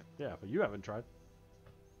pick at it. Yeah, but you haven't tried.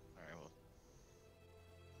 All right, well,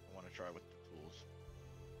 I want to try with the tools.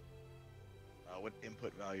 What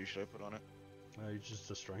input value should I put on it? It's just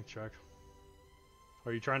a strength check.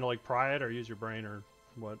 Are you trying to like pry it or use your brain or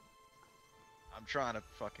what? I'm trying to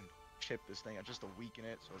fucking chip this thing just to weaken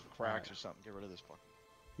it so it cracks or something. Get rid of this fucking.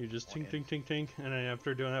 You just One tink, tink, tink, tink, and then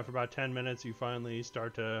after doing that for about 10 minutes, you finally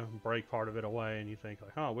start to break part of it away, and you think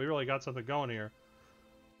like, huh, we really got something going here.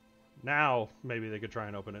 Now, maybe they could try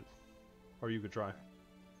and open it. Or you could try.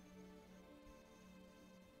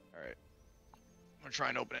 Alright. I'm gonna try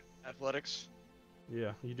and open it. Athletics.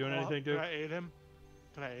 Yeah. You doing anything, Can Duke? I aid him?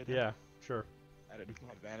 Can I aid him? Yeah, sure. At an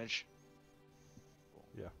advantage.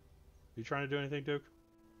 You trying to do anything, Duke?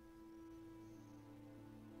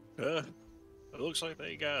 It looks like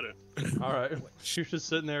they got it. All right. You're just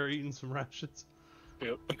sitting there eating some rations.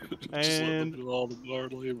 Yep. Just let them And do all the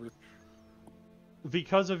hard labor.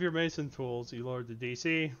 because of your mason tools, you lowered the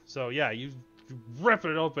DC. So yeah, you rip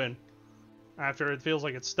it open after it feels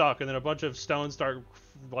like it's stuck, and then a bunch of stones start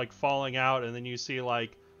like falling out, and then you see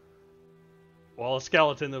like, well, a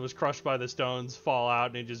skeleton that was crushed by the stones fall out,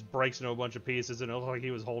 and it just breaks into a bunch of pieces, and it looks like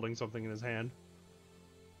he was holding something in his hand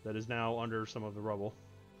that is now under some of the rubble.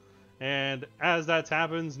 And as that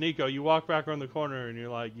happens, Nico, you walk back around the corner, and you're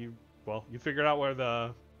like, you figured out where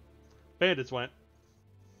the bandits went.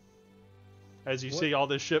 As you see all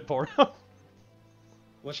this shit poured up.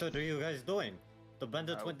 What are you guys doing? The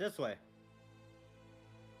bandits went this way.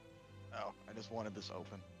 Oh, I just wanted this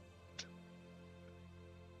open.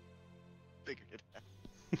 Figured it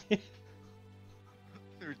out.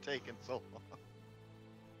 They were taking so long.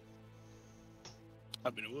 I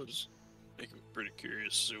mean, it was making me pretty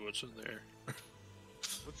curious to see what's in there.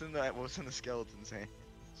 What's in that? What's in the skeleton's hand?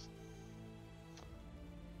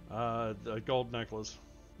 The gold necklace.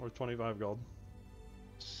 Worth 25 gold.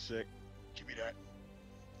 Sick. Give me that.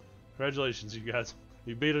 Congratulations, you guys.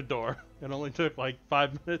 You beat a door. It only took like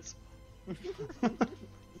 5 minutes.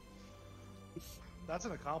 That's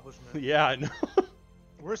an accomplishment. Yeah, I know.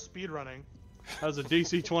 We're speedrunning. That was a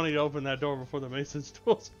DC 20 to open that door before the mason's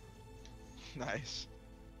tools. Nice.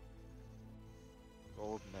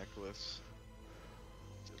 Gold necklace.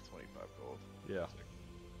 25 gold. Yeah.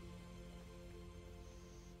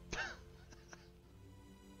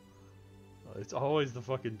 It's always the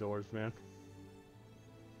fucking doors, man.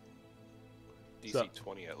 DC So-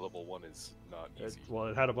 20 at level 1 is not easy.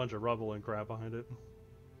 It had a bunch of rubble and crap behind it.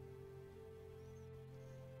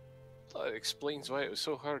 That explains why it was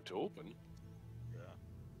so hard to open.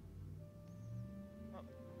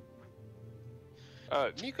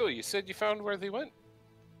 Nico, you said you found where they went?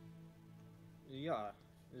 Yeah,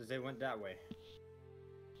 they went that way.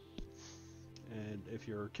 And if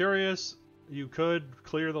you're curious, you could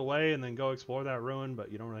clear the way and then go explore that ruin,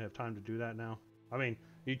 but you don't really have time to do that now. I mean,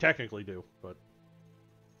 you technically do, but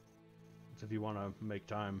if you want to make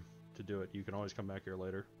time to do it, you can always come back here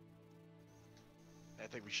later. I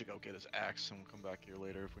think we should go get his axe and we'll come back here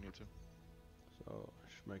later if we need to. So I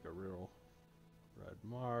should make a real red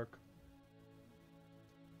mark.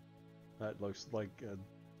 That looks like a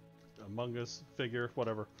Among Us figure,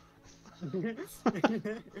 whatever. And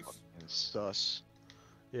sus.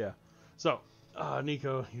 Yeah. So,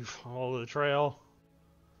 Nico, you follow the trail,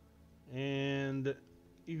 and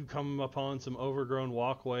you come upon some overgrown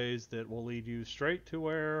walkways that will lead you straight to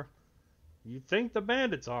where you think the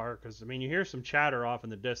bandits are, because, I mean, you hear some chatter off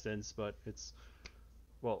in the distance, but it's,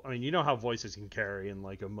 well, I mean, you know how voices can carry in,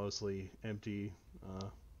 like, a mostly empty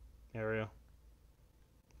area.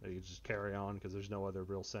 You just carry on, because there's no other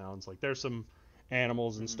real sounds. Like, there's some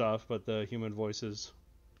animals and stuff, but the human voices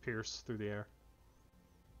pierce through the air.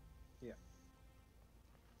 Yeah.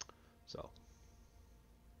 So.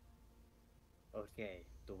 Okay,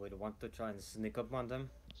 do we want to try and sneak up on them?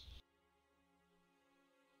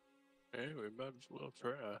 Hey, we might as well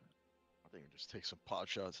try. I think we just take some pot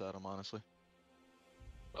shots at him, honestly.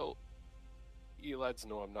 Well, you lads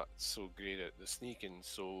know I'm not so great at the sneaking,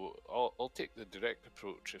 so I'll take the direct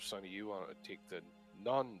approach if some of you want to take the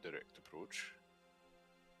non-direct approach.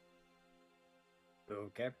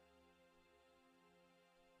 Okay.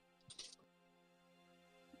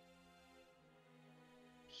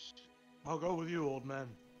 I'll go with you, old man.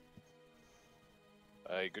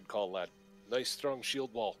 Aye, good call, lad. Nice strong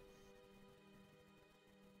shield wall.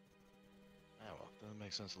 Ah, well, doesn't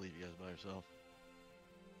make sense to leave you guys by yourself.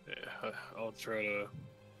 Yeah, I'll try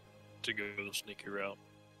to go the sneaky route.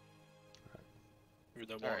 Even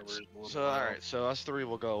though Alright, Oliver is more so than alright, so us three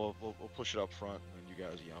will go. We'll push it up front, and you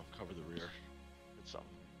guys, you know, cover the rear. Get something.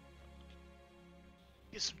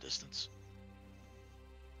 Get some distance.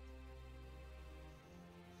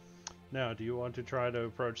 Now, do you want to try to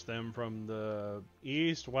approach them from the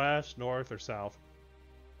east, west, north, or south?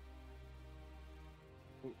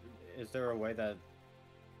 Is there a way that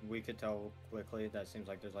we could tell quickly that seems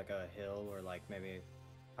like there's like a hill or like maybe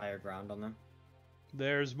higher ground on them?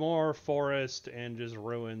 There's more forest and just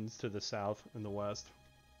ruins to the south and the west.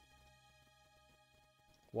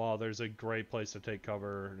 While there's a great place to take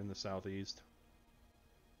cover in the southeast.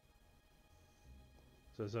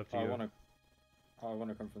 So it's up to you. I want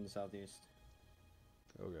to come from the southeast.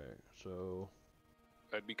 Okay, so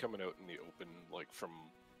I'd be coming out in the open, like from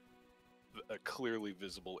a clearly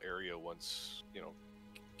visible area once, you know,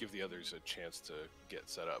 give the others a chance to get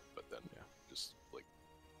set up, but then Yeah. just like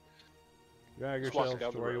Drag Just walk yourself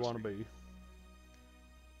down to the where you road. want to be.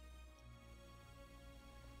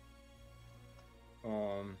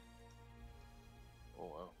 oh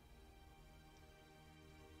wow.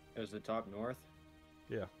 Is the top north?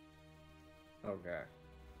 Yeah. Okay.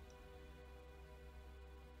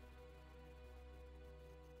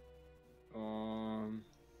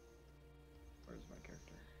 Where's my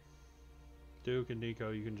character? Duke and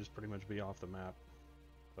Nico, you can just pretty much be off the map.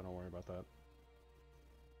 So don't worry about that.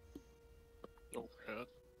 Oh, yeah.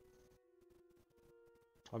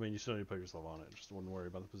 I mean, you still need to put yourself on it. Just wouldn't worry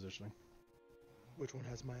about the positioning. Which one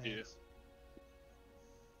has my Yeah. axe?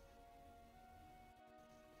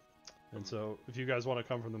 And so, if you guys want to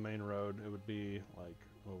come from the main road, it would be like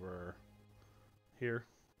over here,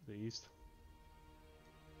 the east,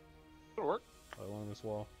 It'll work. along this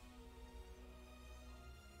wall.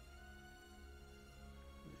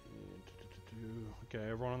 Okay,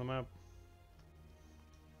 everyone on the map?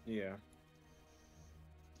 Yeah.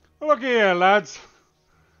 Look here, lads.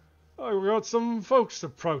 I've got some folks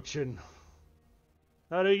approaching.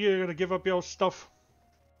 How are you gonna give up your stuff?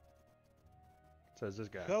 Says this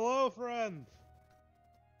guy. Hello, friend.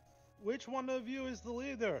 Which one of you is the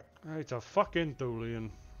leader? It's a fucking Thulian.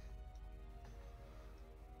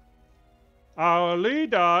 Our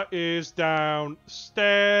leader is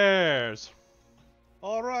downstairs.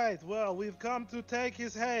 All right. Well, we've come to take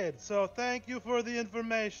his head, so thank you for the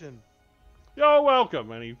information. You're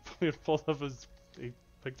welcome. And he pulled up he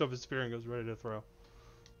picked up his spear and goes ready to throw.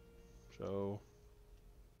 So,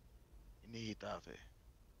 Niitavi.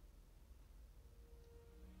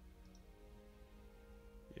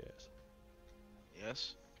 yes.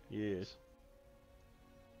 Yes? Yes.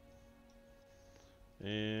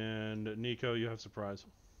 And Nico, you have surprise.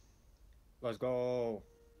 Let's go.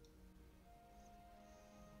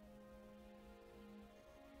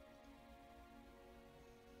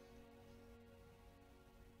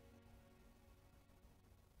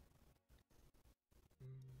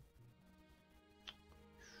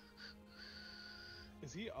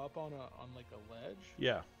 Is he up on like a ledge?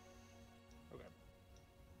 Yeah. Okay.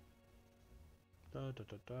 Da, da,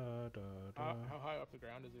 da, da, da, da. How high off the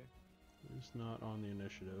ground is he? He's not on the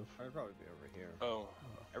initiative. I'd probably be over here. Oh,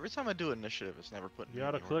 Every time I do initiative, it's never putting You me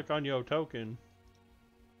gotta in the click on your token.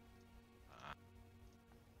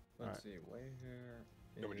 Let's see, way here.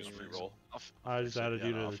 can we just is- re-roll? I just added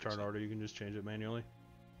you to the fix turn it. order. You can just change it manually.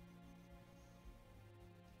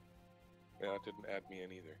 Yeah, it didn't add me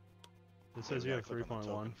in either. It says you have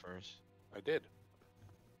 3.1. First. I did.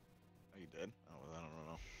 Oh, you did? Oh, well, I don't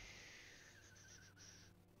know.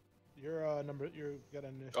 You're you got an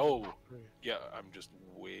initiative. Oh. 3. Yeah, I'm just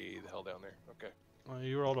way the hell down there. Okay.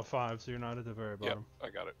 You rolled a 5, so you're not at the very Yep, bottom. I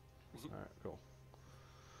got it. Alright, cool.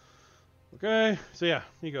 Okay, so yeah,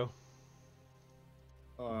 Nico.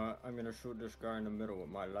 I'm gonna shoot this guy in the middle with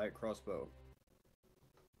my light crossbow.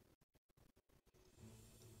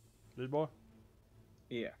 This boy?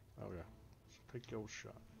 Yeah. Okay. Take your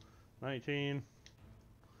shot. 19.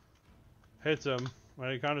 Hits him. When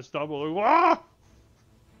he kind of stumbles. Ah!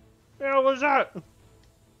 The hell was that?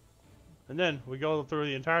 And then we go through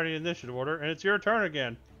the entirety of the initiative order, and it's your turn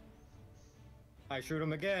again. I shoot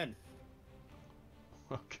him again.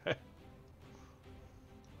 Okay.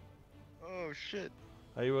 Oh, shit.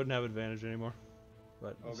 You wouldn't have advantage anymore.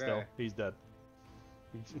 But still, Okay. he's dead.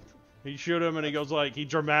 He shoot him, and he goes like, he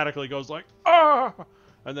dramatically goes like, ah!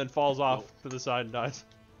 And then falls off to the side and dies.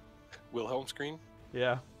 Wilhelm scream?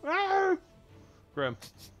 Yeah. Ah! Grim.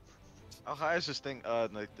 How high is this thing?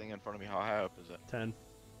 The thing in front of me, how high up is it? 10.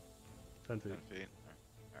 10 feet. 10 feet.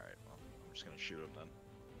 Alright, well, I'm just gonna shoot him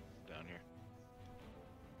then. Down here.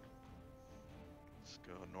 Let's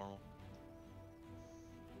go normal.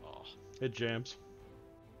 Oh, It jams.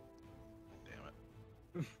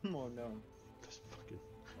 damn it. Oh no. This fucking...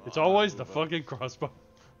 It's Oh, always the move up. fucking crossbow.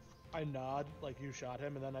 I nod like you shot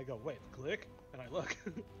him, and then I go, wait, click, and I look.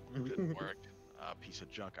 Didn't work. Piece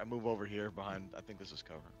of junk. I move over here behind. I think this is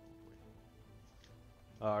cover.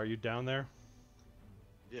 Are you down there?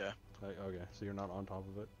 Yeah. Okay, so you're not on top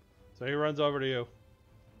of it. So he runs over to you.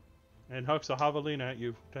 And hucks a javelin at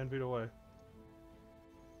you, 10 feet away.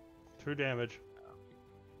 2 damage.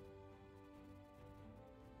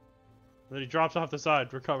 Then he drops off the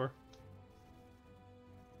side, recover.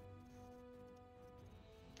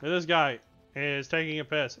 And this guy is taking a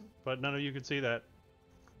piss, but none of you can see that.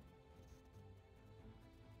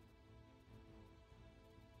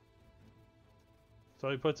 So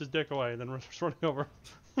he puts his dick away and then runs running over.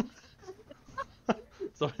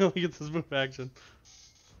 So he only gets his move action.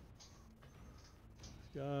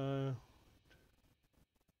 guy.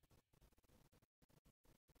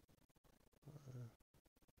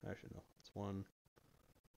 Actually, no. It's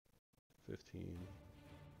 115.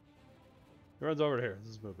 He runs over to here.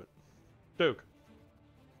 This is movement. Duke.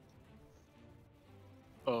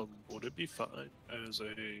 Would it be fine as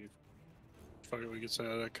a finally gets out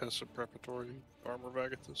of that custom preparatory armor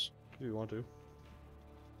Vagathus? If you want to.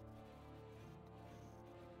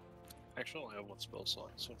 Actually, I only have one spell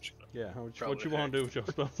slot, so I'm just gonna. Yeah, what Probably you want to do with your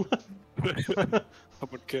spell? I'm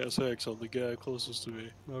gonna cast Hex on the guy closest to me.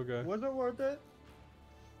 Okay. Was it worth it?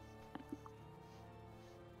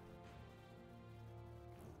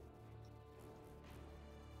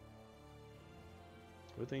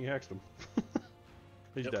 Good thing you hexed him.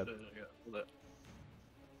 He's Yep, dead. yeah, that.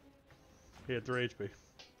 He had 3 HP.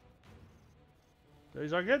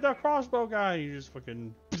 He's like, get the crossbow guy! You just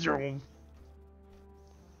fucking... Kill him.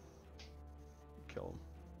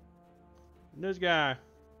 And this guy.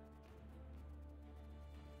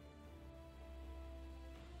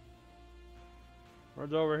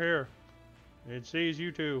 Runs over here. It sees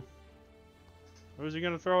you two. Who's he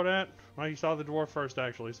gonna throw it at? Well, he saw the dwarf first,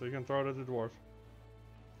 actually, so he can throw it at the dwarf.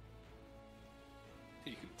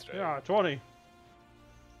 You can throw. Yeah, 20.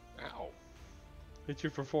 Ow. Hits you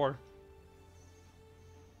for 4.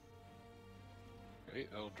 Right,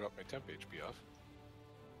 that'll drop my temp HP off.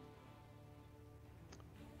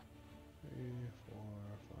 3, 4,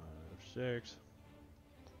 5, 6.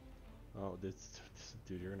 Oh, this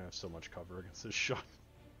dude, you're gonna have so much cover against this shot.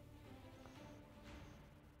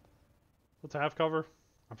 What's half cover?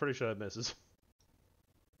 I'm pretty sure that misses.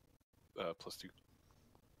 +2.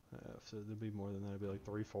 So it'd be more than that. It'd be like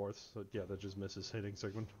 3/4. So yeah, that just misses hitting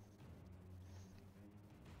Sigmund.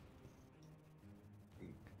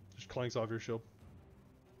 Just clanks off your shield.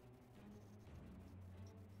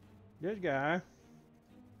 This guy.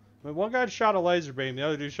 I mean, one guy shot a laser beam, the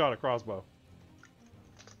other dude shot a crossbow.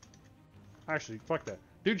 Actually, fuck that.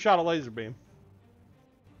 Dude shot a laser beam.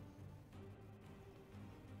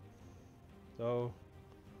 So,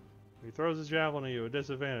 he throws his javelin at you at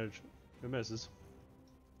disadvantage. It misses.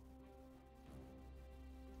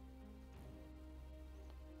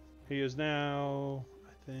 He is now,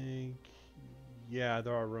 I think, yeah,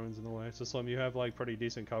 there are ruins in the way. So Slim, you have like pretty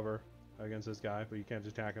decent cover against this guy, but you can't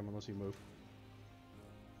attack him unless you move.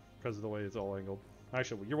 Because of the way it's all angled.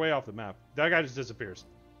 Actually, you're way off the map. That guy just disappears.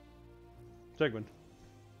 Sigmund.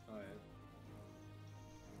 Oh, yeah.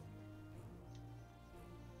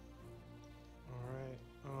 Alright,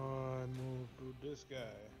 I move to this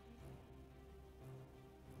guy.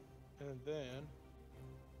 And then,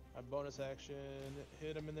 I bonus action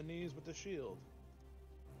hit him in the knees with the shield.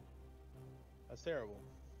 That's terrible.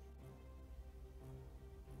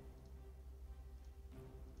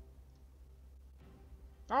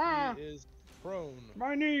 Ah! He is prone.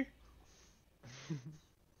 My knee!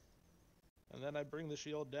 And then I bring the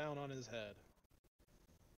shield down on his head.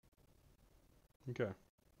 Okay.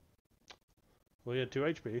 Well, he had 2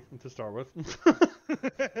 HP to start with.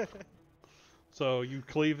 So you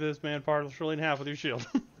cleave this man partially in half with your shield.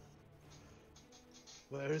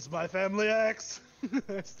 Where's my family axe?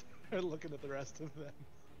 I start looking at the rest of them.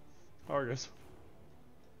 Argus.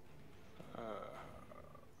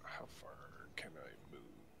 How far can I move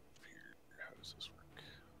here? How does this work?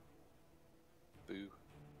 Boo.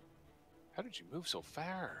 How did you move so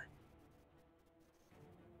far?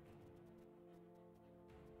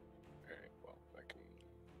 Alright, well, I can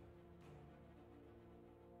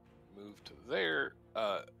move to there.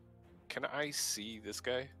 Can I see this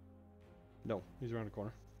guy? No, he's around the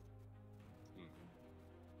corner. Hmm.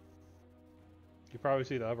 You probably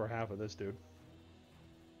see the upper half of this dude.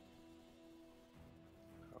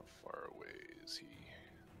 How far away is he?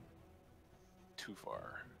 Too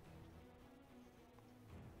far.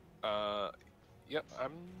 Yep,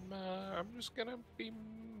 I'm just gonna be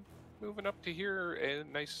moving up to here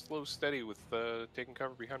and nice, slow, steady with taking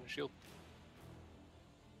cover behind the shield.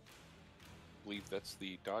 Believe that's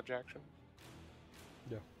the dodge action.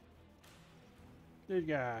 Yeah. This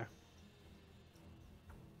guy.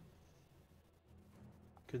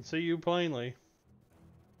 Can see you plainly.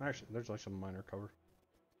 Actually, there's like some minor cover.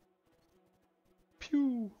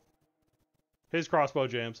 Pew! His crossbow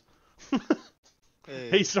jams.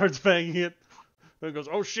 Hey. He starts banging it. Then goes,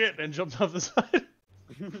 oh shit, and jumps off the side.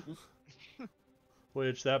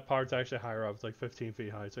 Which, that part's actually higher up. It's like 15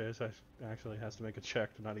 feet high, so he actually has to make a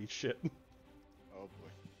check to not eat shit. Oh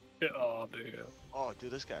boy. Yeah, oh, damn. Oh,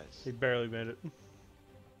 dude, this guy's. He barely made it.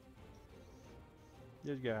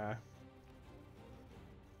 This guy.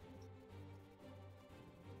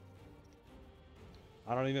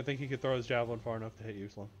 I don't even think he could throw his javelin far enough to hit you,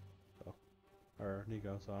 Slim. So, or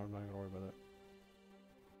Nico, so I'm not gonna worry about it.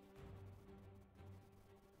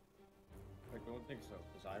 I don't think so,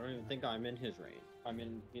 because I don't even think I'm in his range.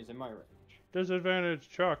 He's in my range. Disadvantage,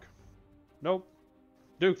 Chuck. Nope.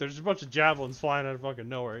 Duke, there's a bunch of javelins flying out of fucking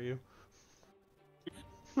nowhere at you.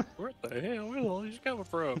 Where the hell? Where the hell is he coming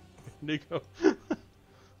from? Nico.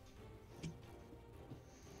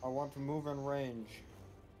 I want to move in range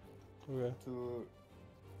Okay. to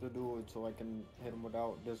do it so I can hit him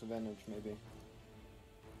without disadvantage, maybe.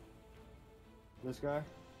 This guy?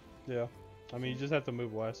 Yeah. I mean, you just have to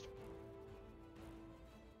move west.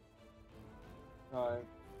 Alright.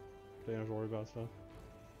 Don't have to worry about stuff.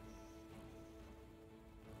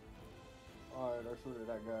 Alright, I shoot at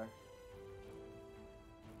that guy.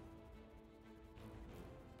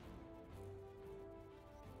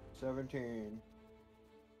 $17.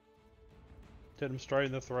 Hit him straight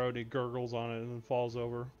in the throat, he gurgles on it and then falls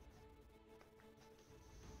over.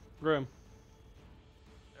 Grim.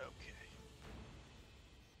 Okay.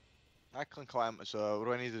 I can climb. So what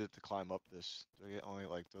do I need to climb up this? Do I get only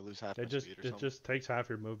like do I lose half my speed or It something? just takes half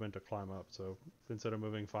your movement to climb up, so instead of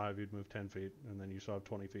moving 5, you'd move 10 feet, and then you still have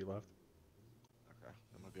 20 feet left. Okay,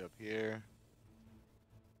 I'm gonna be up here.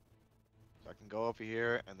 So I can go up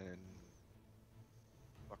here and then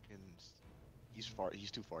fucking he's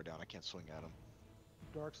too far down. I can't swing at him.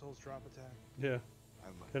 Dark Souls drop attack. Yeah.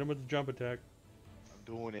 I'm Hit him with the jump attack.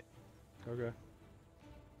 doing it. Okay.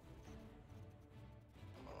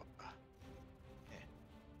 Oh,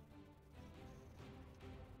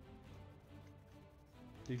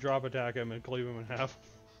 You drop attack him and cleave him in half.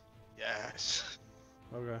 yes.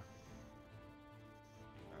 Okay. Alright,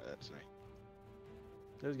 that's me.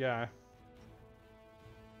 This guy.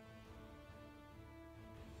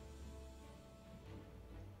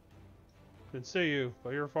 Can see you, but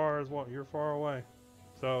you're far away.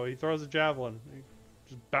 So he throws a javelin. He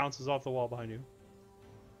just bounces off the wall behind you.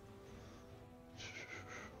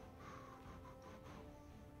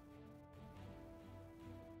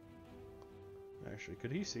 Actually,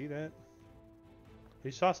 could he see that?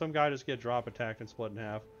 He saw some guy just get drop attacked and split in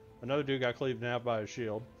half. Another dude got cleaved in half by a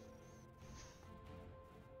shield.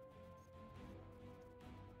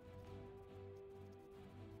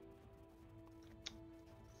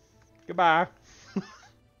 Goodbye.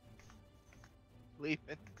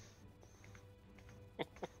 Leaving.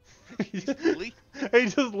 He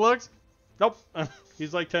just looks. Nope.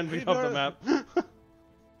 He's like 10 feet off the map.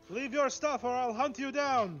 Leave your stuff or I'll hunt you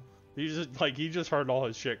down. He just heard all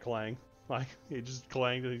his shit clang. Like he just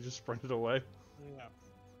clanged and he just sprinted away. Yeah.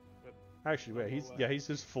 Actually, wait, he's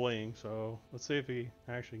just fleeing. So let's see if he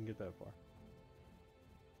actually can get that far.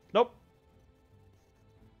 Nope.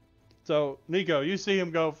 So Nico, you see him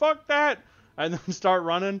go fuck that, and then start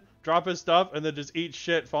running, drop his stuff, and then just eat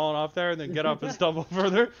shit falling off there, and then get up and stumble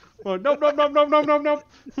further. Well, nope, nope, nope, nope, nope, nope,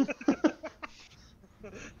 nope.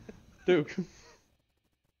 Duke,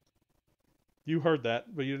 you heard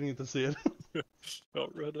that, but you didn't get to see it. I'll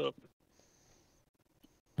run up.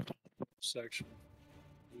 Section.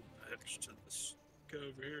 Next to this guy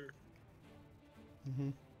over here. Mm-hmm.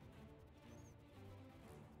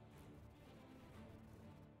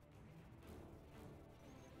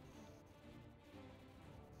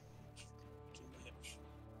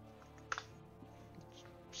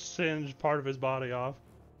 Singe part of his body off.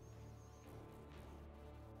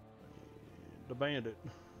 The bandit.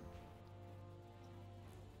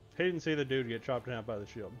 He didn't see the dude get chopped in half by the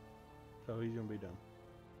shield, so he's gonna be done.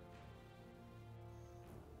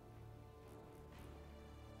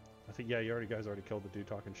 I think, yeah, you guys already killed the dude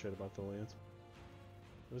talking shit about the aliens.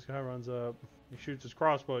 This guy runs up. He shoots his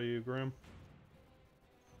crossbow at you, Grim.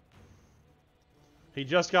 He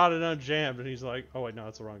just got it unjammed, and he's like, oh wait, no,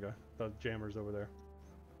 that's the wrong guy. The jammer's over there.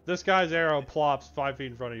 This guy's arrow plops 5 feet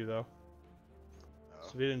in front of you, though. Oh.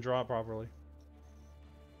 So he didn't draw it properly.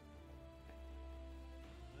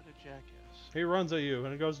 What a jackass. He runs at you,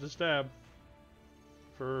 and it goes to stab.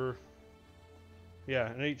 For... yeah,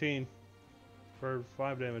 an 18. For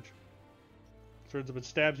 5 damage. Turns up and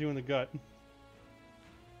stabs you in the gut.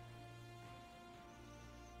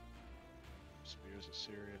 Spears are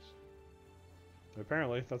serious.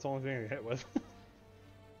 Apparently, that's the only thing I get hit with.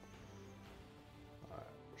 Alright,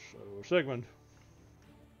 so Sigmund.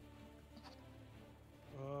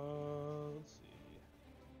 Let's see.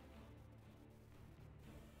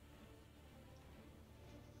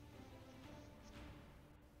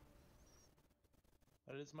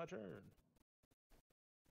 That is my turn.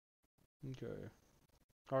 Okay.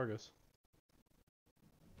 Argus.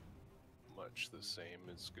 Much the same.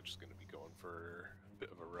 It's just going to be going for a bit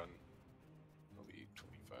of a run. I'll be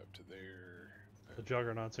 25 to there. The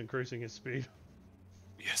Juggernaut's increasing his speed.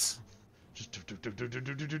 Yes. Just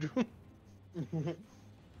do.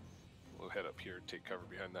 We'll head up here and take cover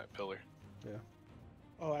behind that pillar. Yeah.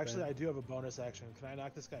 Oh, actually, I do have a bonus action. Can I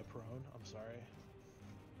knock this guy prone? I'm sorry.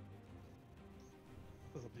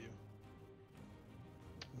 What's up to you?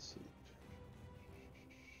 Let's see.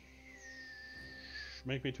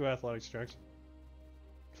 Make me 2 athletics checks.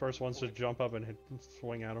 First one's to jump up and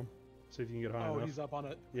swing at him. See if you can get high enough. Oh, he's up on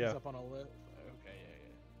it. Yeah. He's up on a lift. Okay,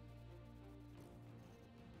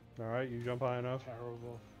 yeah. All right, you jump high enough,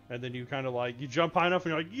 Terrible. and then you kind of like you jump high enough,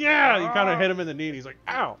 and you're like, yeah! You kind of hit him in the knee, and he's like,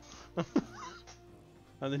 ow!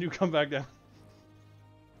 And then you come back down.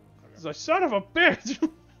 He's like, son of a bitch!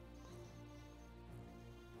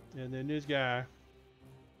 And then this guy.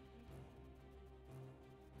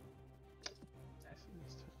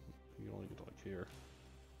 You only get to like here.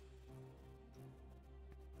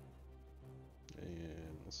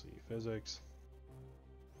 And let's see, physics.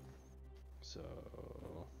 So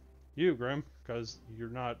you, Grim, because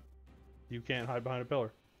you can't hide behind a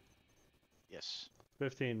pillar. Yes.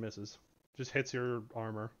 15 misses. Just hits your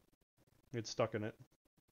armor. Gets stuck in it.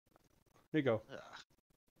 There you go. Ugh.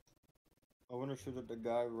 I want to shoot at the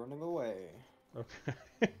guy running away. Okay.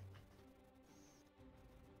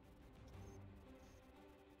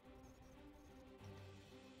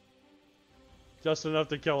 Just enough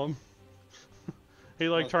to kill him. He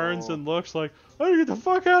like Let's turns go. and looks like, I need to get the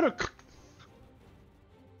fuck out of.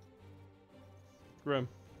 Grim.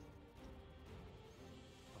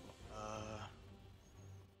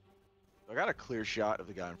 I got a clear shot of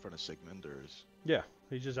the guy in front of Sigmund, or is... Yeah,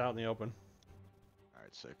 he's just out in the open.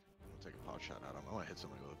 Alright, sick. I'm gonna take a pot shot at him. I want to hit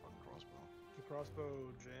somebody with a fucking crossbow. The crossbow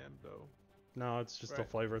jammed though. No, it's just a Right.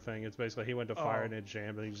 flavor thing. It's basically he went to fire Oh. and it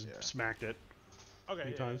jammed and he just Yeah. smacked it a Okay.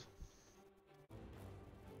 few Yeah, times.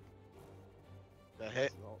 That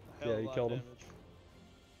hit? Well, Yeah, hell of a you lot killed of him. damage.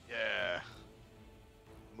 Yeah.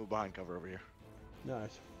 Move behind cover over here.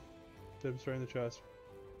 Nice. Hit him straight in the chest.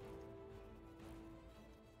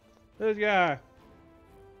 This guy.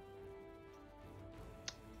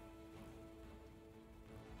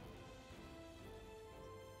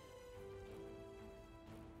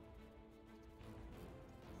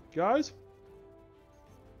 Guys?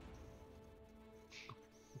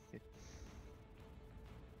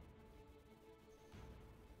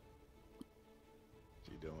 What's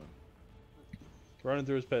he doing? Running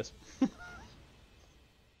through his piss. He's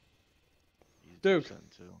Duke.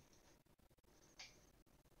 percent too.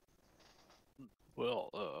 Well,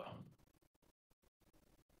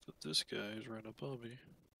 but this guy's right up on me.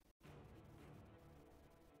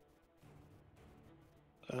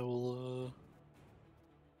 I will,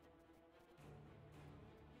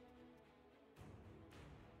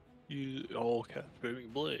 use all captivating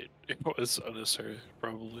blade. It was unnecessary,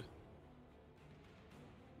 probably.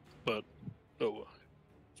 But, oh well.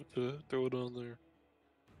 Just, throw it on there.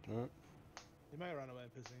 Alright. He might run away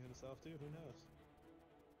pissing himself too. Who knows?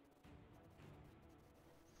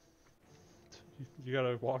 You got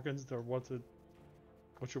a walk-ins or what's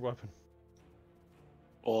your weapon?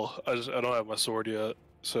 Well, I don't have my sword yet,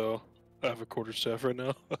 so I have a quarterstaff right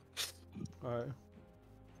now. Alright,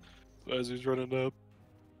 As he's running up,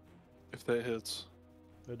 if that hits,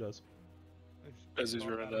 it does. as he's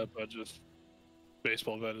running up, I just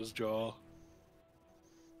baseball bat his jaw.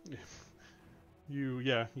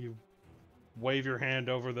 You wave your hand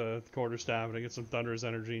over the quarterstaff and it gets some thunderous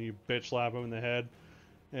energy and you bitch slap him in the head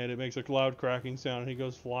and it makes a loud cracking sound and he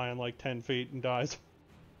goes flying like 10 feet and dies.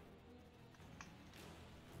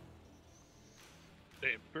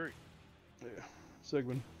 Damn, Bert. Yeah.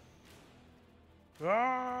 Sigmund.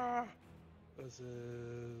 Ah! This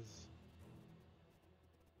is.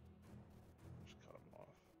 Just cut him off.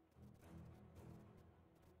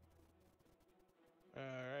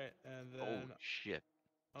 Alright, and Oh then shit.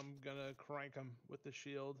 I'm gonna crank him with the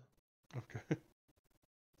shield. Okay.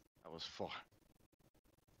 That was far.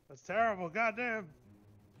 That's terrible, goddamn!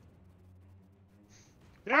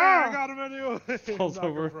 Yeah, Ah! I got him anyway! Falls Knock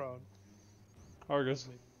him over. prone. Argus.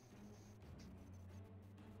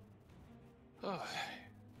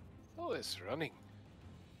 Oh, it's running.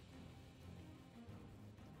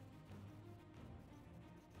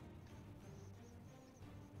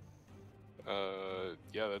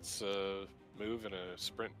 Yeah, that's a move and a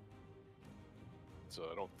sprint. So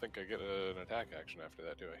I don't think I get an attack action after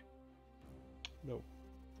that, do I? Nope.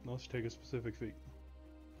 Unless you take a specific feat.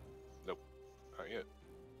 Not yet.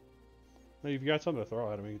 No, you've got something to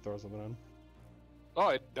throw at him, you can throw something at him. Oh,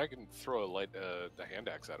 I can throw the hand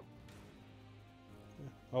axe at him.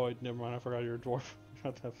 Oh wait, never mind, I forgot you're a dwarf.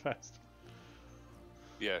 Not that fast.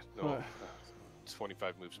 Yeah, no. Alright.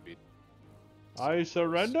 25 move speed. I it's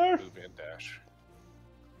surrender? Move and dash.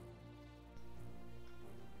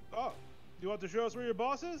 You want to show us where your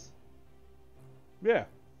boss is? Yeah,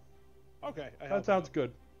 Okay. that sounds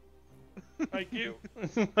good. Thank you.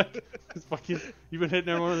 Like, it's fucking, you've been hitting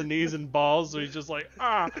everyone on the knees and balls, so he's just like,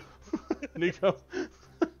 ah. Nico.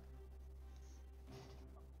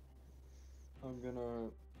 I'm gonna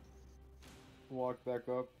walk back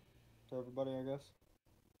up to everybody, I guess.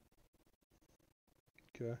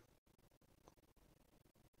 Okay.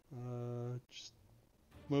 Just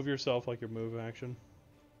move yourself like your move action.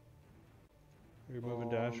 Your move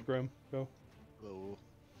and dash, Grim. Go. Hello.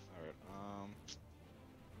 Alright,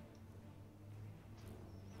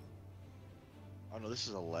 oh no, this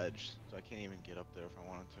is a ledge, so I can't even get up there if I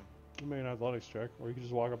wanted to. You make an athletics check, or you can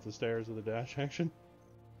just walk up the stairs with a dash action.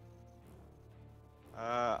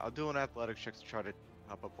 I'll do an athletics check to try to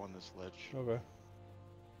hop up on this ledge. Okay.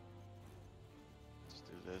 Let's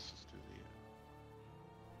do this, let's do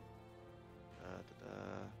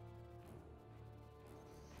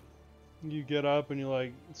the... You get up and you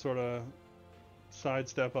like sort of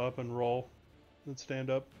sidestep up and roll and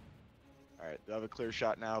stand up. Alright, do I have a clear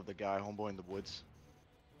shot now of the guy homeboy in the woods?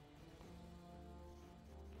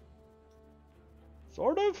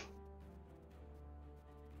 Sort of?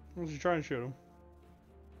 Was you trying to shoot him?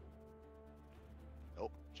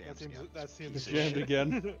 Nope, jams again. That seems It's Piece of jammed shit.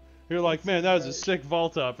 again. You're like, man, that was a sick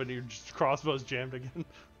vault up, and your crossbow's jammed again.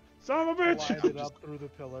 Son of a bitch! Wind it up through the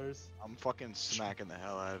pillars. I'm fucking smacking the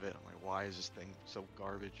hell out of it. I'm like, why is this thing so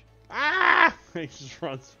garbage? Ah! He just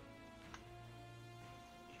runs.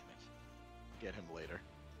 Damn it. Get him later.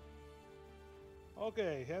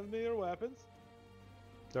 Okay, hand me your weapons.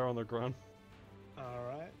 They're on the ground.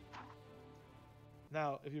 Alright.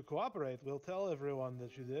 Now, if you cooperate, we'll tell everyone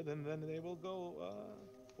that you did, and then they will go,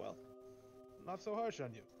 well, not so harsh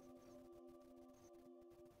on you.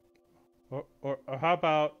 Or how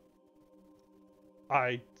about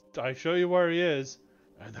I show you where he is,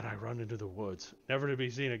 and then I run into the woods, never to be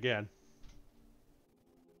seen again.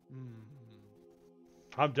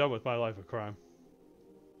 I'm done with my life of crime.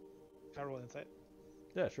 Can I roll insight?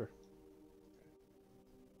 Yeah, sure.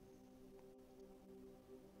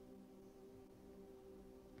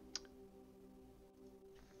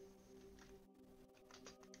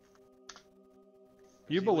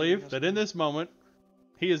 You he believe leading us that in this moment,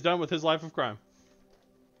 he is done with his life of crime.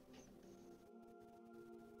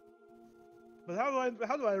 But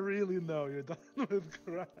how do I really know you're done with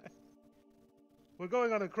crime? We're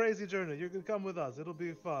going on a crazy journey. You can come with us. It'll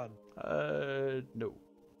be fun. No.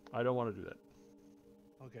 I don't want to do that.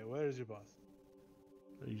 Okay, where is your boss?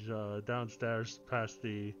 He's downstairs past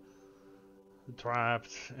the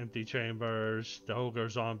trapped, empty chambers, the ogre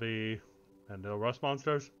zombie, and the rust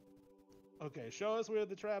monsters. Okay, show us where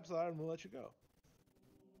the traps are and we'll let you go.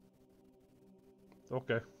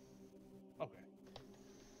 Okay. Okay.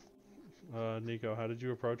 Nico, how did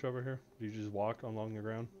you approach over here? Did you just walk along the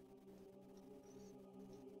ground?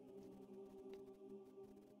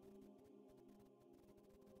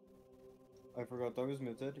 I forgot I was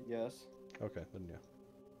muted. Yes. Okay, then yeah.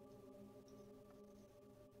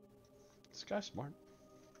 This guy's smart.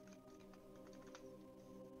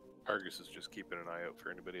 Argus is just keeping an eye out for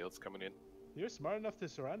anybody else coming in. You're smart enough to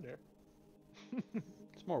surrender.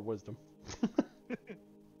 It's more wisdom.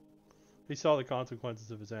 He saw the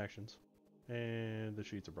consequences of his actions. And the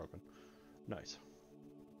sheets are broken. Nice.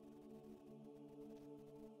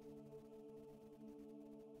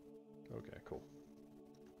 Okay, cool.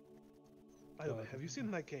 By the way, have you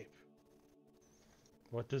seen my cape?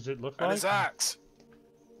 What does it look And like? his axe!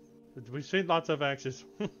 We've seen lots of axes.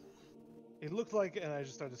 It looked like, and I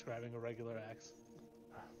just start describing a regular axe.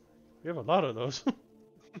 We have a lot of those. Does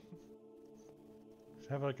it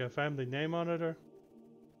have like a family name on it or?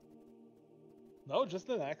 No, just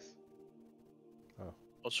an axe.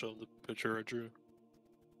 I'll show him the picture I drew.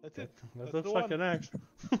 That's it. That That's looks the like one. an axe.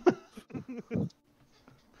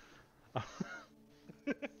 I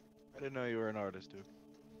didn't know you were an artist, dude.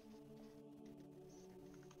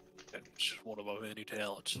 It's just one of my many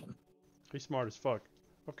talents. He's smart as fuck.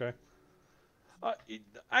 Okay.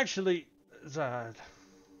 Actually, Zad,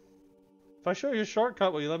 if I show you a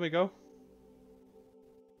shortcut, will you let me go?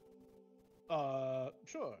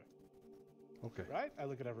 Sure. Okay. Right? I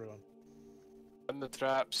look at everyone. And the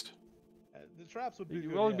traps. The traps would be You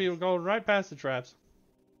good, will be yes. going right past the traps.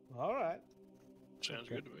 All right. Sounds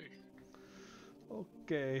Okay. good to me.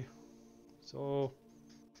 Okay. So,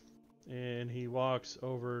 and he walks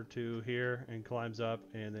over to here and climbs up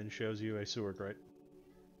and then shows you a sewer grate.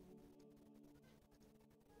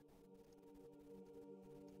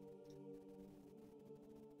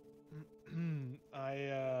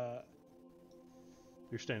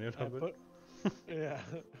 You're standing on top of it? Yeah,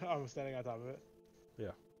 I'm standing on top of it.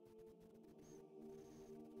 Yeah.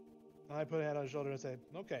 I put a hand on his shoulder and say,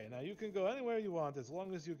 "Okay, now you can go anywhere you want as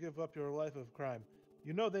long as you give up your life of crime.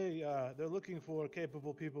 You know they're looking for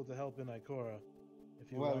capable people to help in Ikora.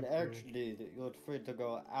 If you Well, want to." actually, you're free to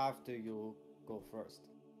go after you go first.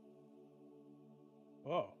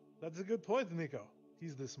 Oh, that's a good point, Nico.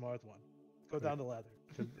 He's the smart one. Go down the ladder.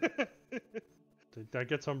 Did I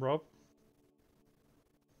get some rope?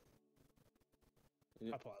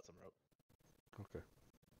 I pull out some rope. Okay.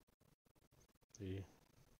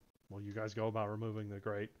 Well, you guys go about removing the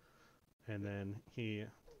grate, and then he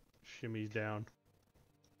shimmies down,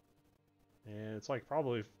 and it's like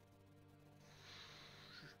probably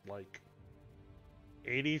like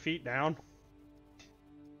 80 feet down.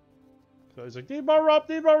 So he's like, need more rope,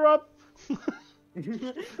 need more rope.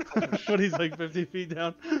 But he's like 50 feet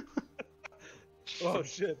down. Oh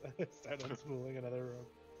shit! I start unspooling another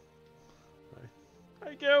rope.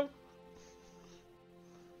 Thank you.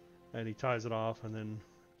 And he ties it off and then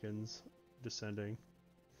begins descending.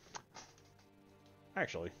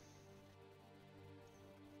 Actually,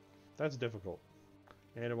 that's difficult.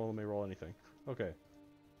 And it won't let me roll anything. Okay.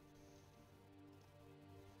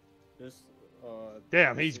 This,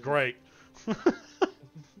 Damn, this he's is great. He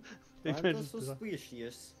kinda finishes-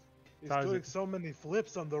 suspicious. He's Ties doing it. so many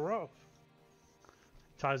flips on the rope.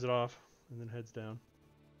 ties it off and then heads down.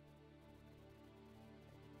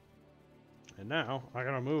 And now I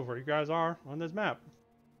gotta move where you guys are on this map.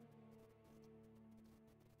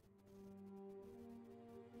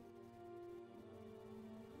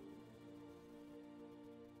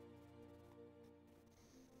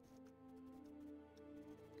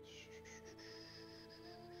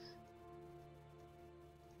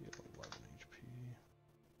 You have 11 HP.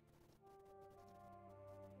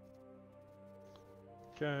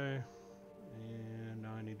 Okay. And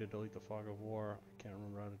now I need to delete the fog of war. I can't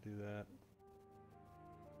remember how to do that.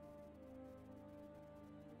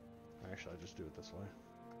 Actually, I just do it this way.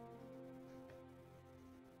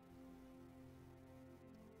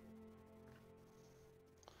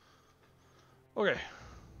 Okay.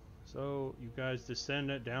 So you guys descend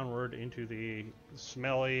it downward into the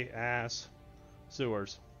smelly ass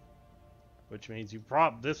sewers. Which means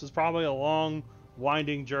this is probably a long,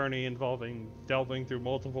 winding journey involving delving through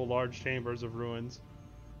multiple large chambers of ruins.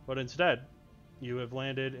 But instead, you have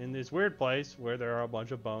landed in this weird place where there are a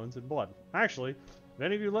bunch of bones and blood. Actually, have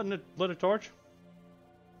any of you lit a torch?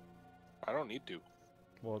 I don't need to.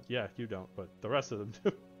 Well, yeah, you don't, but the rest of them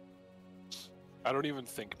do. I don't even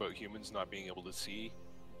think about humans not being able to see.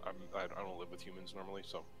 I don't live with humans normally,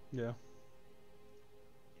 so. Yeah.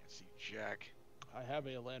 Can't see Jack. I have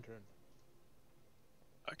a lantern.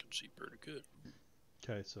 I can see pretty good.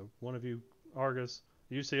 Okay, so one of you, Argus,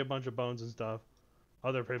 you see a bunch of bones and stuff.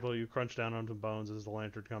 Other people, you crunch down onto bones as the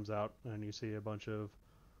lantern comes out, and you see a bunch of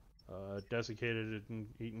desiccated and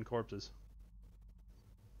eaten corpses.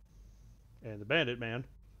 And the bandit man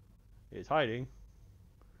is hiding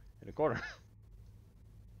in a corner.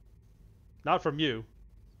 Not from you.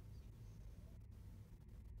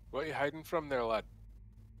 What are you hiding from there, lad?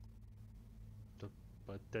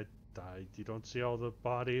 But you don't see all the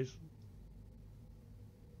bodies?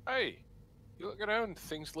 Hey, you look around.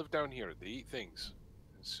 Things live down here. They eat things.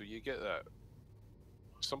 So you get that.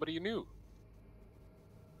 Somebody you knew.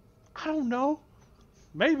 I don't know.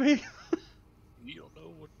 Maybe. You don't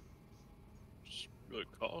know what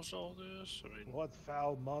caused all this? I mean, What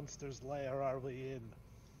foul monster's lair are we in?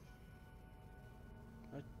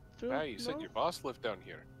 Ah, you said your boss lived down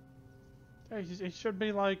here. Hey, it should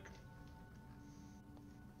be like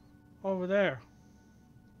over there.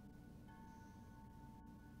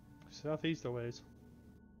 Southeast a ways.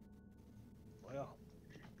 Well,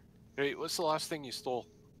 Hey, what's the last thing you stole?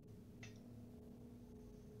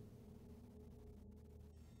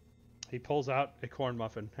 He pulls out a corn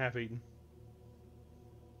muffin, half eaten.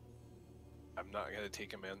 I'm not gonna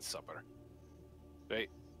take a man's supper. Right?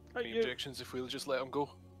 Hey, Any you- objections if we'll just let him go?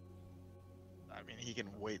 I mean, he can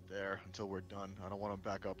wait there until we're done. I don't want him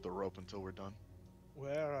back up the rope until we're done.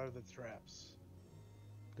 where are the traps?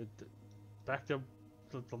 Back to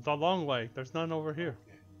the long way. There's none over here.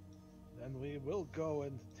 Okay. Then we will go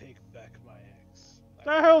and take back my eggs. What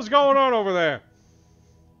the hell's going on over there?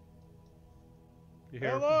 You hear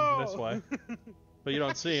it Hello! from this way, but you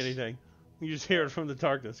don't see anything. You just hear it from the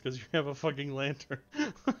darkness because you have a fucking lantern.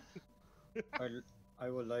 I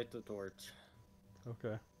will light the torch.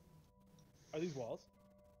 Okay. Are these walls?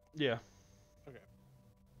 Yeah. Okay.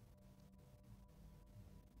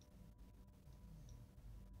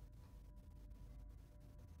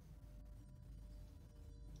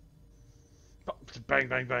 Bang,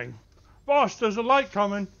 bang, bang. Boss, there's a light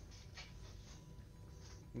coming.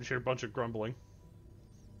 You just hear a bunch of grumbling.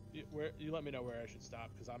 You let me know where I should stop,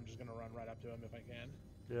 because I'm just gonna run right up to him if I can.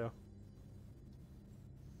 Yeah.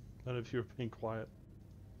 Not if you're being quiet.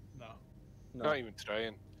 No. No. Not even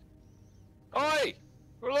trying. Oi!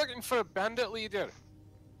 We're looking for a bandit leader.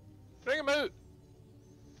 Bring him out.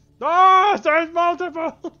 Ah, there's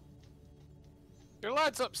multiple. Your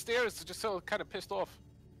lads upstairs are just so kind of pissed off.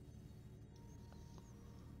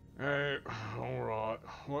 Hey, all right.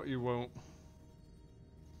 What you want?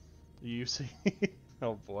 You see?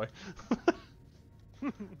 Oh boy.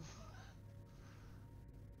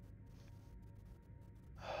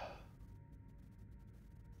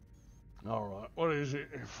 Alright, what is it?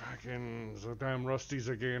 Fucking the damn Rusties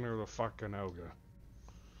again or the fucking ogre?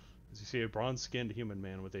 As you see a bronze-skinned human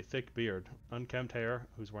man with a thick beard, unkempt hair,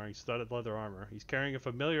 who's wearing studded leather armor. He's carrying a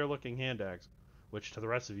familiar-looking hand axe, which to the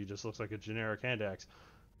rest of you just looks like a generic hand axe,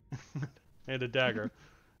 and a dagger.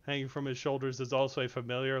 Hanging from his shoulders is also a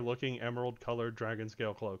familiar-looking emerald-colored dragon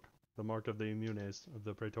scale cloak, the mark of the immunes of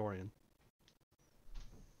the Praetorian.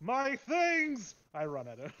 My things! I run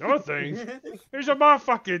at him. Your things? These are my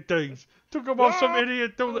fucking things! Took them off some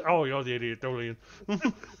idiot Dolian. Oh, you're the idiot Dolian.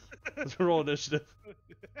 Let's roll initiative.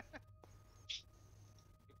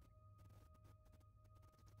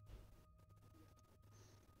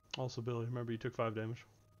 Also, Billy, remember you took 5 damage.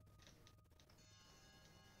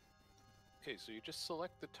 Okay, so you just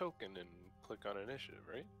select the token and click on initiative,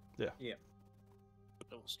 right?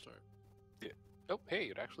 Don't start. Oh, hey,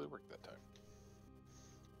 it actually worked that time.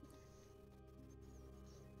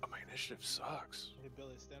 Oh, my initiative sucks. Hey,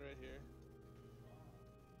 Billy, stand right here.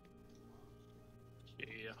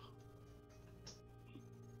 Yeah. Is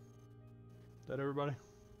that everybody?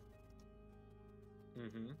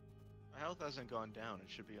 Mm-hmm. My health hasn't gone down. It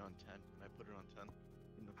should be on 10. I put it on 10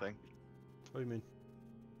 in the thing. What do you mean?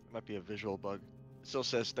 It might be a visual bug. It still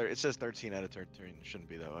says it says 13 out of 13. It shouldn't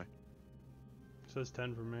be that way. It says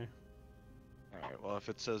 10 for me. All right. Well, if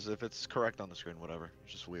it's correct on the screen, whatever.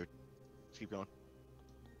 It's just weird. Let's keep going.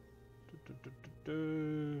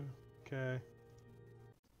 Okay.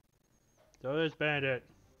 So this bandit.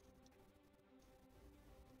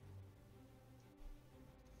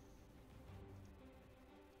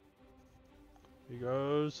 He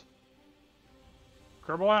goes.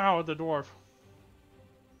 Kerbow at the dwarf.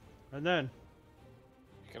 And then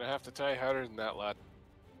You're gonna have to try harder than that, lad.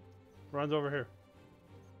 runs over here.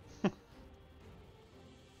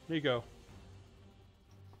 Nico.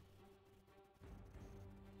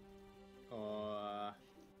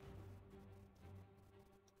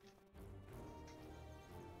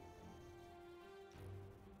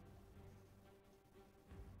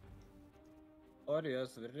 Oh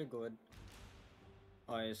yes, very good.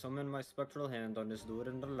 I summon my spectral hand on this dude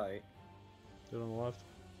in the light. Dude on the left.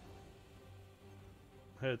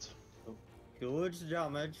 Hits. Huge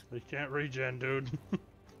damage. He can't regen, dude.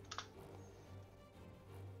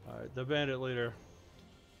 Alright, the bandit leader.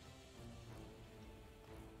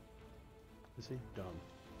 Is he dumb?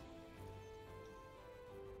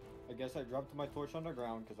 I guess I dropped my torch on the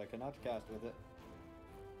ground because I cannot cast with it.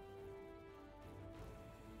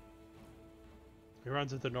 He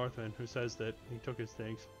runs at the Northman, who says that he took his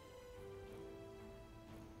things.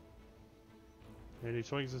 And he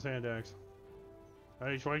swings his hand axe.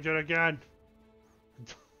 And he swings it again!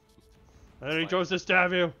 And then he goes to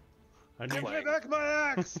stab you! And you... Clang. Give back my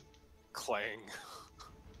axe! Clang.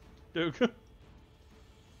 Duke.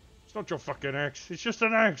 It's not your fucking axe, it's just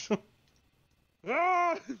an axe!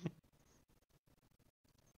 Ah! Okay.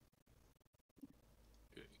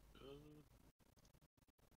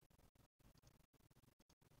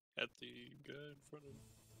 At the guy in front of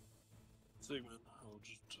Sigmund, I'll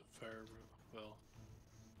just fire. Well,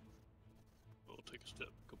 we'll take a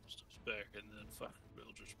couple steps back, and then fire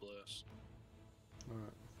Eldritch Blast.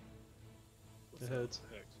 Alright. With It hits.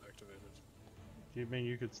 Hex activated. You mean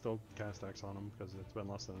you could still cast X on him because it's been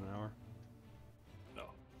less than an hour?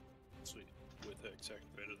 No. Sweet. With Hex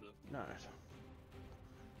activated, then. Nice.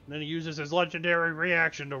 And then he uses his legendary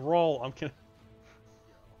reaction to roll. I'm kidding.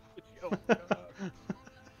 Oh, God.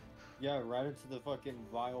 Yeah, right into the fucking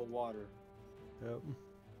vile water. Yep.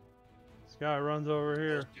 This guy runs over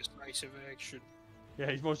here. Decisive action. Yeah,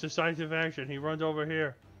 he's most decisive action. He runs over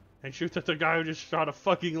here and shoots at the guy who just shot a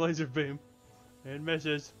fucking laser beam. And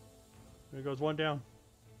misses. There goes one down.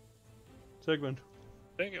 Sigmund.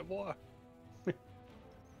 Dang it, boy. I'm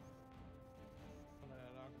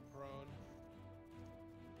gonna knock him prone.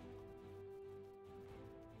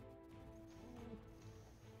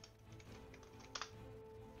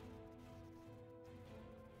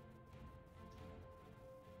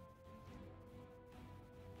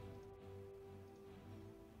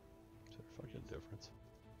 What's their fucking difference?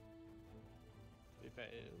 They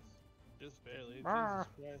fails. Just barely. Ah.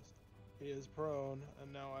 Jesus Christ. He is prone,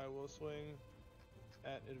 and now I will swing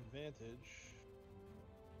at advantage.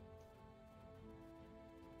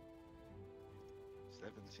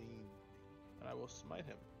 17. And I will smite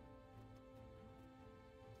him.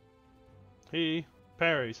 He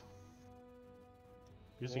parries.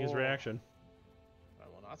 Using his Whoa. reaction. I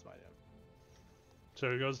will not smite him.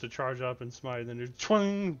 So he goes to charge up and smite, and then he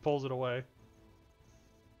twing, pulls it away.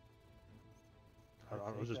 I was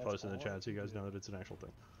think just that's posting in the all I chat so you can guys do. know that it's an actual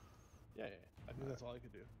thing. Yeah. I think that's all I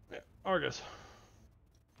could do. Yeah. Argus.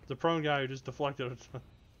 The prone guy who just deflected a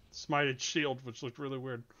smited shield, which looked really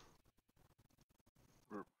weird.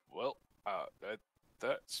 Well,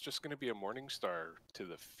 that's just going to be a morning star to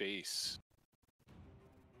the face.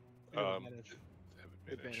 You have Um, advantage.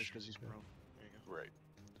 Advantage because he's prone. There you go. Right.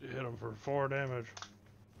 You hit him for 4 damage.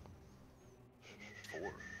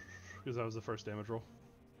 4. Because that was the first damage roll.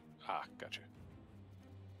 Ah, gotcha.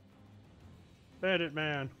 Bandit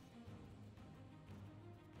man.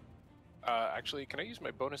 Actually, can I use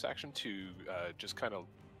my bonus action to just kind of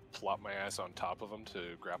plop my ass on top of him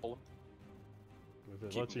to grapple him? If it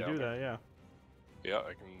Keep lets him you down do there. that, yeah. Yeah,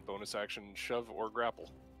 I can bonus action shove or grapple.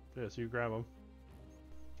 Yeah, so you grab him.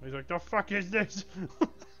 He's like, the fuck is this?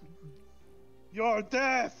 Your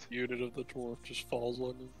death! Unit of the dwarf just falls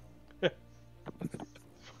on him.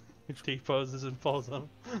 He T-poses and falls on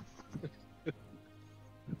him.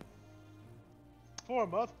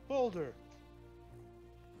 Formoth boulder.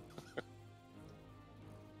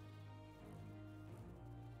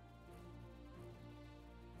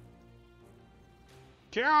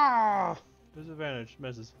 Kya! Disadvantage,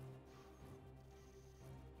 misses.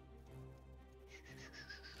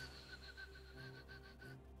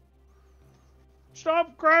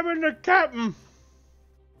 Stop grabbing the captain!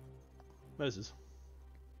 Misses.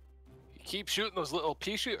 You keep shooting those little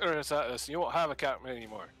pea shooters at us, and you won't have a captain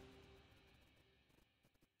anymore.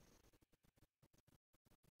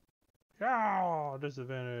 Yeah,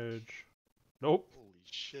 disadvantage. Nope. Holy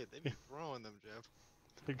shit, they be throwing them, Jeff.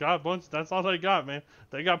 They got bunch. That's all they got, man.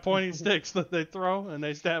 They got pointy sticks that they throw and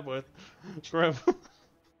they stab with. Grab. I'm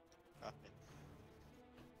gonna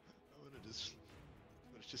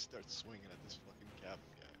just start swinging at this fucking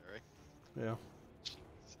captain guy, alright? Yeah.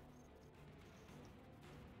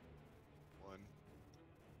 One.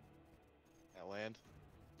 That land?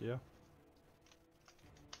 Yeah.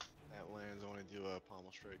 That lands, I want to do a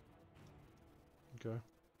pommel strike. Okay.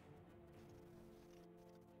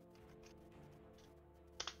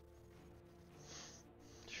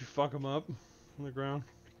 Did you fuck him up on the ground?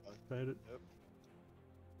 Bandit. Yep.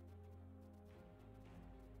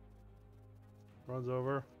 Runs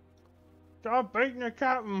over. Stop beating the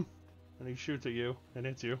captain! And he shoots at you and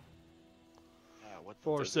hits you. Ah, what the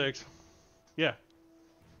 4 or Does he? 6. Yeah.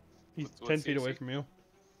 He's What's 10 the feet away AC? from you.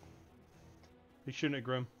 He's shooting at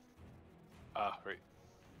Grim. Ah, right.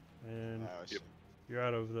 And Ah, I see. Yep. you're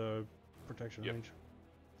out of the protection Yep. range.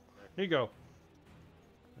 Here you go.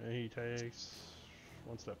 And he takes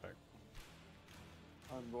 1 step back.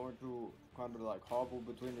 I'm going to kind of like hobble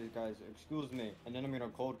between these guys. Excuse me, and then I'm gonna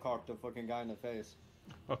cold cock the fucking guy in the face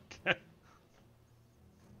Okay.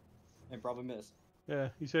 and probably miss. Yeah,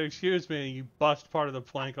 you say, excuse me, and you bust part of the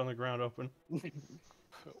plank on the ground open.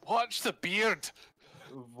 Watch the beard!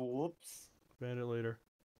 Whoops. Bandit leader.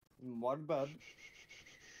 My bad.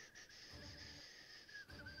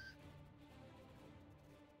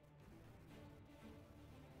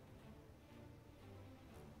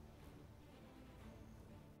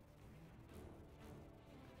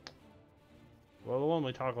 Well, the one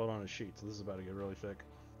we talk about on a sheet, so this is about to get really thick.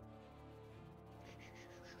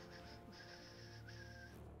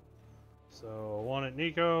 So, 1 at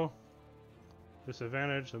Nico.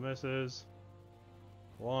 Disadvantage, the misses.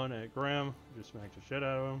 1 at Grim. Just smacked the shit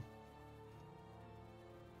out of him.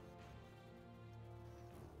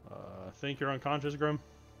 Think you're unconscious, Grim?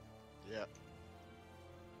 Yeah.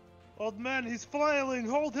 Old man, he's flailing.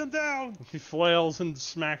 Hold him down. He flails and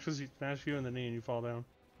smashes you in the knee and you fall down.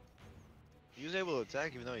 He was able to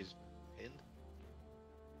attack even though he's pinned.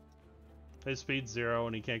 His speed's 0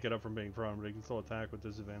 and he can't get up from being prone, but he can still attack with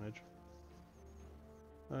disadvantage.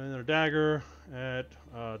 And then a dagger at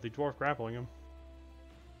the dwarf grappling him.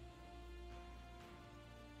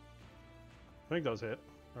 I think those hit.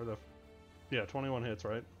 Or the... Yeah, 21 hits,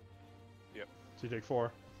 right? Yep. So you take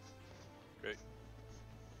 4. Great.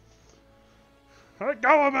 Let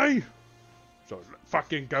go of me! So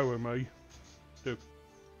fucking go with me. Dude.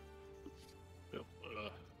 Yep.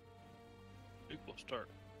 It will start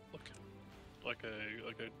looking like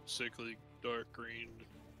a sickly dark green,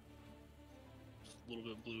 just a little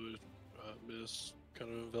bit bluish mist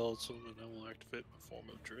kind of envelops him, and I will activate my form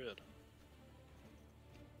of dread.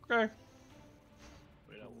 Okay.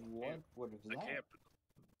 I mean, I will What? camp. What is I that? camp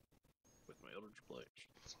with my Eldritch Blade.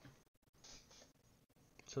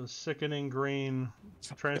 So sickening green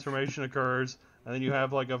transformation occurs, and then you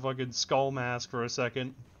have like a fucking skull mask for a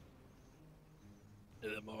second.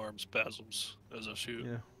 And then my arm spasms as I shoot.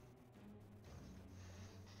 Yeah.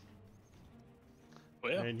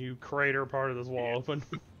 Well, yeah. And you crater part of this wall open.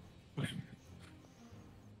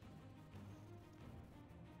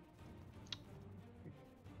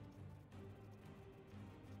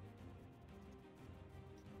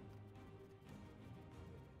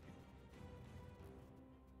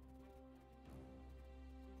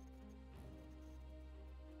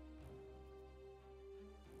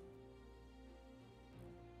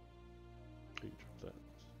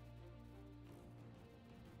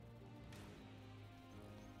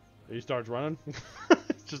 He starts running.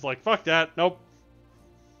 It's just like, fuck that. Nope.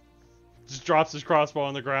 Just drops his crossbow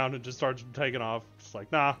on the ground and just starts taking off. Just like,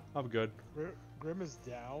 nah, I'm good. Grim is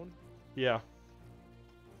down. Yeah.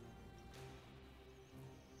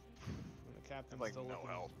 And the captain's Like still no looking,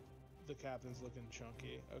 health. The captain's looking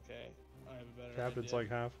chunky. Okay, I have a better Captain's idea. like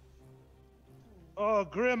half. Oh,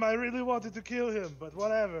 Grim, I really wanted to kill him, but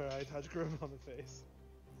whatever. I touch Grim on the face.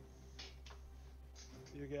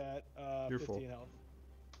 You get You're 15 full. health.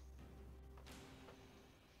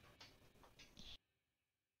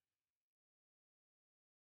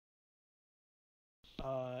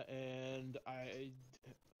 And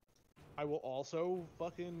I will also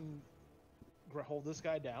fucking hold this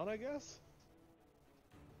guy down, I guess.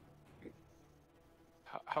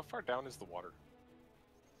 How far down is the water?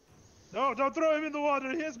 No, don't throw him in the water.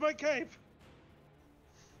 Here's my cape.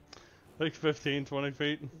 Like 15, 20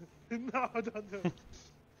 feet. No, don't do it.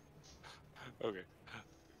 Okay.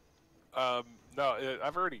 No,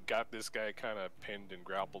 I've already got this guy kind of pinned and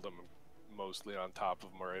grappled him mostly on top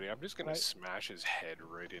of him already. I'm just gonna Right. smash his head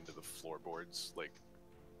right into the floorboards, like,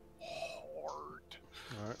 hard.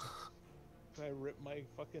 Alright. Can I rip my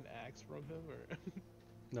fucking axe from him, or?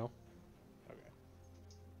 No. Okay.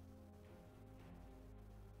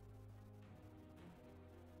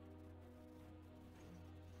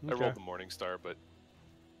 I rolled the Morning Star, but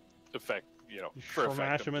effect, you know, You for effect,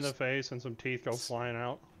 smash I'm him in the just- face and some teeth go flying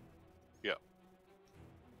out.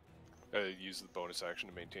 use the bonus action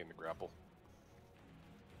to maintain the grapple.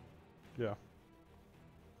 Yeah.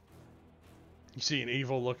 You see an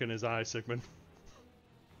evil look in his eye, Sigmund.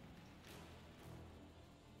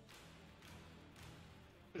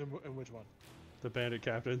 In which one? The bandit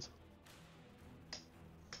captains.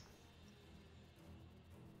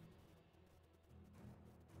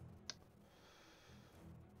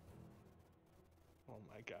 Oh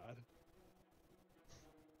my god.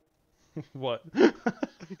 What?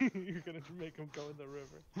 You're gonna make him go in the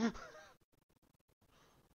river.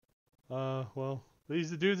 Well,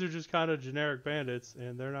 these dudes are just kind of generic bandits,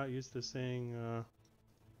 and they're not used to seeing,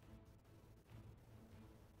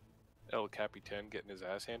 El Capitan getting his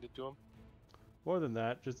ass handed to him. more than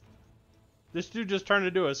that. Just this dude just turned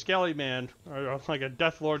into a skelly man, or like a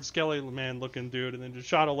Death Lord skelly man looking dude, and then just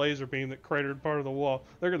shot a laser beam that cratered part of the wall.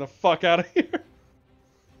 They're gonna fuck out of here.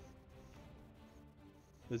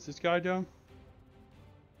 Is this guy dumb?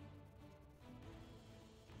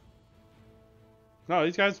 No,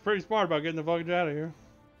 these guys are pretty smart about getting the fuck out of here.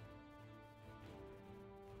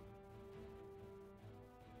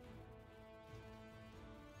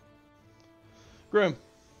 Grim,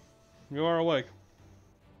 you are awake.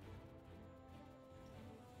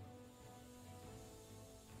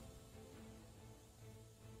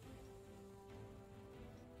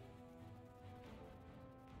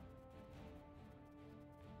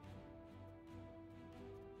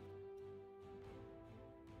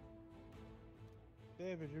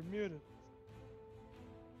 David, you're muted.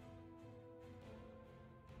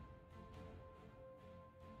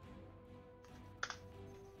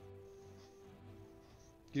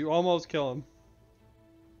 You almost kill him.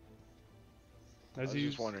 I As was you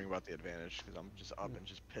just wondering about the advantage because I'm just up and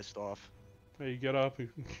just pissed off. you get up, you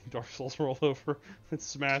Dark Souls roll over and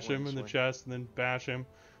smash him in the Swing. chest, and then bash him,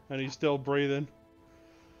 and he's still breathing.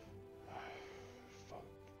 Fuck.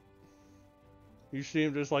 You see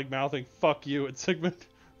him just like mouthing "fuck you" at Sigmund.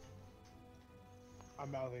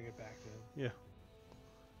 I'm mouthing it back to him.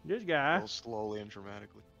 This guy. Real slowly and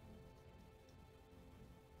dramatically.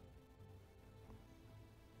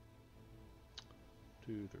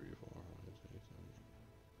 Two, three, four, five, six, seven.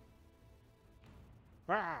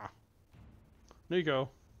 Ah! Nico.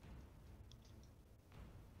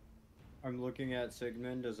 I'm looking at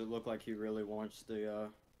Sigmund. Does it look like he really wants the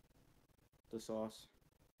sauce?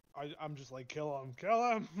 I'm just like, kill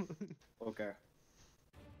him. Okay.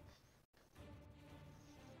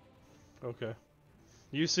 Okay.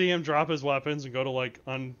 You see him drop his weapons and go to like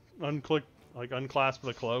unclasp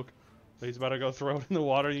the cloak. He's about to go throw it in the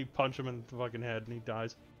water. You punch him in the fucking head and he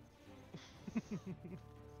dies.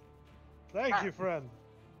 Thank you, friend.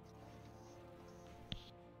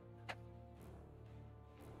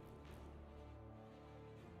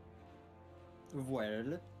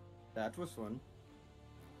 Well, that was fun.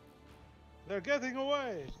 They're getting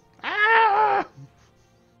away. Ah!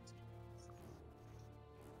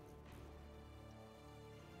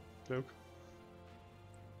 Duke.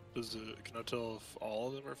 Can I tell if all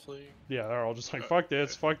of them are fleeing? Yeah, they're all just like, fuck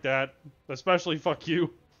this, fuck that. Especially fuck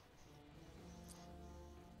you.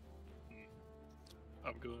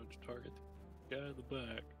 I'm going to target the guy in the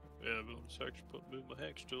back. Yeah, I'm going to actually move my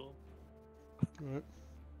hex to him. Alright.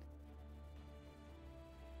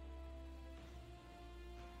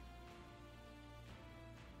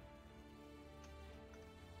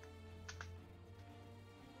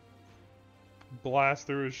 Blast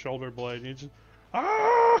through his shoulder blade and he just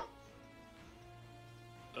ah!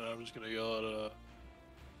 And I'm just gonna yell at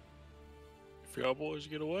if y'all boys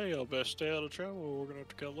get away, I'll best stay out of trouble. We're gonna have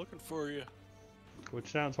to come looking for you. Which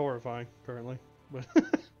sounds horrifying currently, but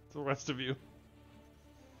the rest of you.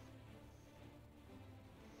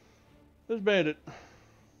 This bandit.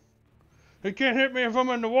 He can't hit me if I'm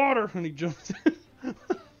in the water, and he jumps in.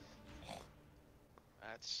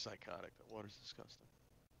 That's psychotic. That water's disgusting.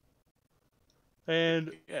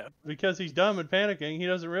 And Yeah. because he's dumb and panicking, he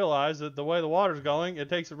doesn't realize that the way the water's going, it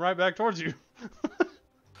takes him right back towards you.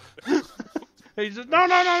 He's just,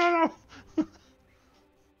 no.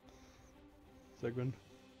 Sigmund.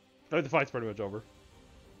 The fight's pretty much over.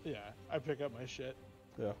 Yeah, I pick up my shit.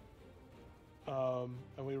 Yeah.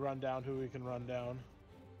 And we run down who we can run down.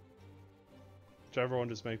 Whichever one,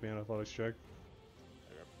 just make me an athletics check.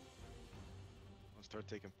 I'll start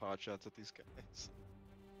taking pot shots at these guys.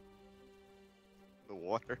 The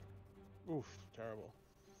water. Oof, terrible.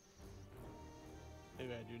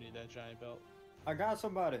 Maybe I do need that giant belt. I got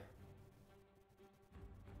somebody.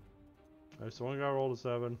 Alright, so one guy rolled a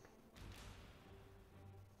 7.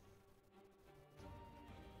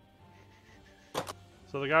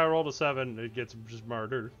 So the guy rolled a 7, it gets just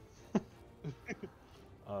murdered.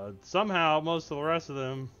 Somehow, most of the rest of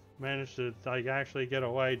them managed to like actually get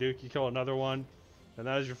away. Duke, you kill another one, and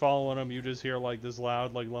as you're following them, you just hear like this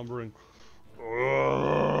loud, like lumbering,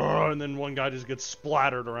 and then one guy just gets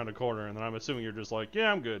splattered around a corner, and then I'm assuming you're just like,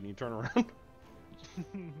 yeah, I'm good, and you turn around.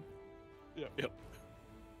 Yep.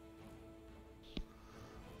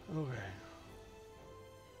 Okay.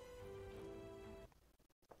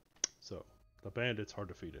 So, the bandits are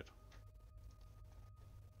defeated.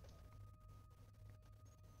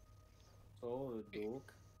 So,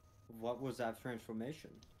 Duke, what was that transformation?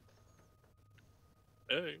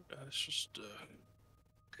 Hey, it's just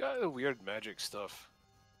Got the weird magic stuff.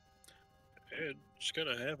 it just kind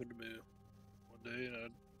of happened to me one day, and I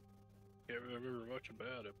can't remember much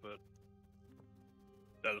about it, but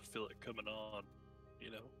I just feel it coming on, you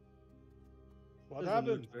know. What There's a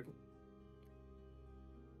happened? new trick.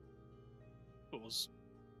 What was?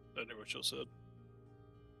 I didn't know what you said.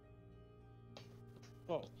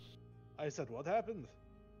 Oh, I said, what happened?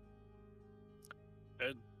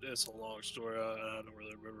 And it's a long story. I don't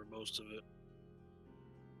really remember most of it.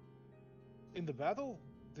 In the battle?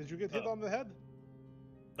 Did you get hit Oh. on the head?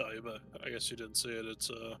 Oh, yeah, but I guess you didn't see it.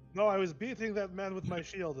 It's No, I was beating that man with my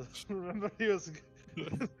shield. Remember, he was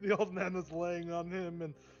the old man was laying on him,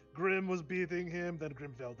 and Grim was beating him. Then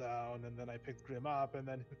Grim fell down, and then I picked Grim up, and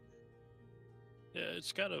then yeah,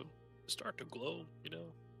 it's kind of start to glow, you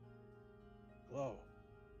know. whoa.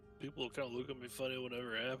 People kind of look at me funny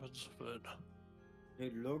whenever it happens, but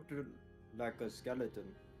It looked like a skeleton.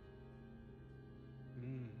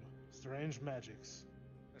 Strange magics.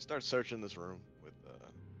 I start searching this room with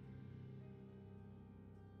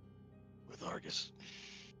Argus.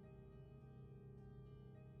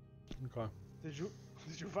 Okay. Did you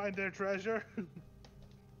find their treasure?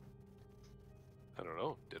 I don't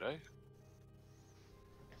know. Did I?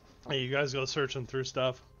 Hey, you guys go searching through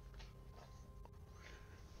stuff.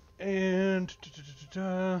 And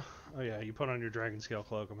oh yeah, you put on your dragon scale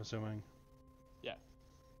cloak, I'm assuming. Yeah.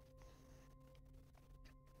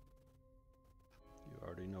 You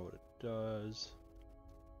already know what it does.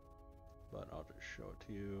 But I'll just show it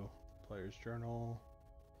to you. Player's journal.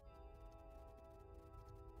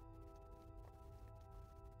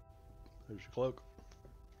 There's your cloak.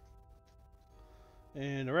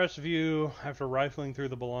 And the rest of you, after rifling through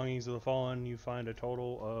the belongings of the fallen, you find a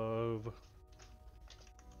total of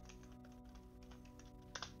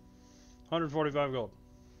 145 gold.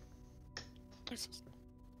 Jesus.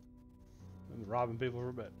 And robbing people for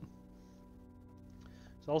a bit.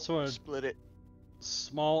 It's also a Split it.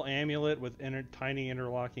 small amulet with tiny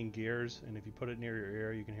interlocking gears, and if you put it near your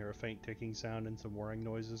ear, you can hear a faint ticking sound and some whirring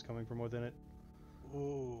noises coming from within it.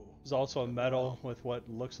 Ooh. There's also a medal with what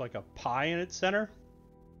looks like a pie in its center,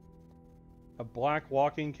 a black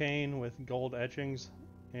walking cane with gold etchings,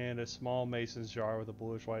 and a small mason's jar with a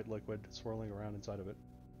bluish white liquid swirling around inside of it.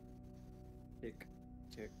 Tick,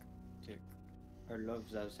 tick, tick. I love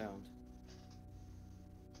that sound.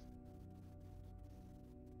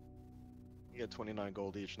 You get 29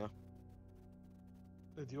 gold each now.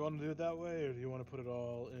 Do you want to do it that way, or do you want to put it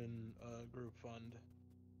all in a group fund?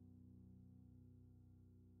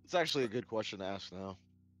 It's actually a good question to ask now.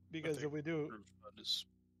 Because think if we do, Group fund is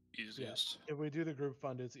easiest. if we do the group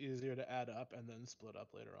fund, it's easier to add up and then split up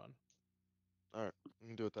later on. Alright, we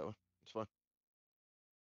can do it that way. It's fine.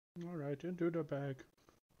 Alright, into the bag.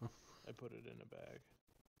 I put it in a bag.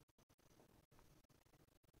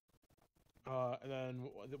 And then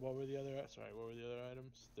what were the other? Sorry, what were the other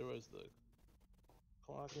items? There was the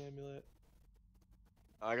clock amulet.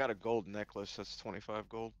 I got a gold necklace. That's 25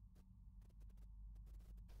 gold.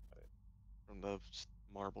 From the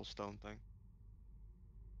marble stone thing.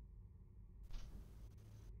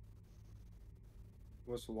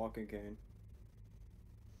 What's the walking cane?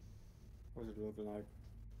 What's it looking like?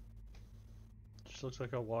 Just looks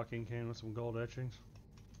like a walking cane with some gold etchings.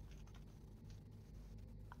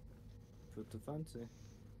 Pretty fancy.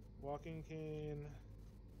 Walking cane.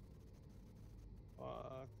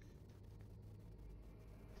 Clock.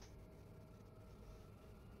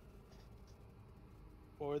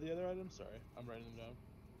 What were the other items? Sorry, I'm writing them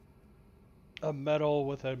down. A medal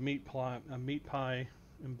with a meat pie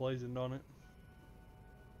emblazoned on it.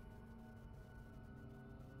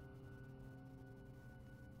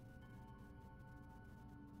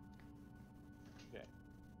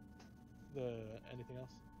 Okay. Anything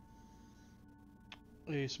else?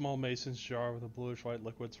 A small mason's jar with a bluish white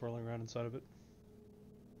liquid swirling around inside of it.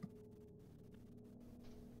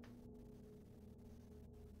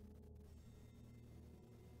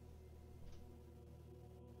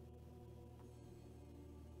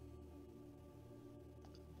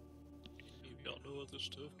 Y'all know what this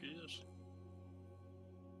stuff is?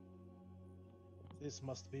 This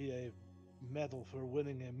must be a medal for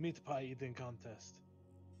winning a meat pie eating contest.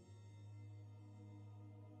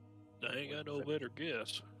 I ain't got no better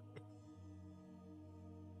guess.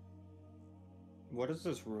 What does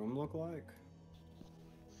this room look like?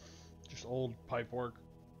 Just old pipe work.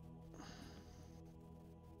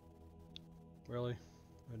 Really?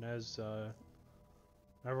 And as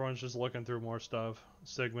everyone's just looking through more stuff,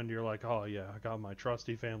 Sigmund, you're like, oh yeah, I got my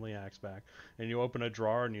trusty family axe back. And you open a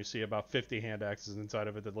drawer and you see about 50 hand axes inside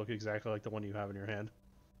of it that look exactly like the one you have in your hand.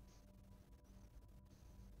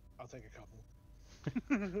 I'll take a couple.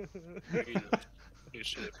 You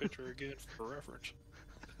see the picture again for reference.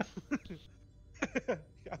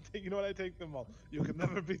 You know what? I take them all. You can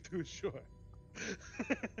never be too sure.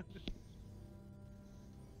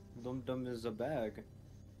 Dum Dum is a bag.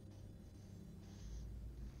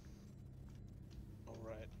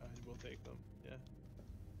 Alright, I will take them. Yeah.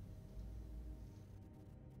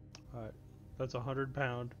 Alright. That's 100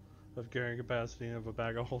 pound of carrying capacity of a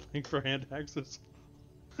bag of holding for hand axes.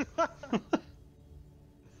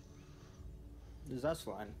 That's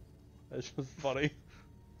fine. That's just funny.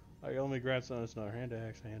 I only grab some. It's another hand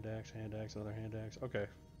axe, hand axe, hand axe, another hand axe. Okay.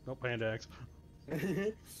 Nope, hand axe.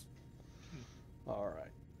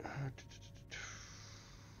 Alright.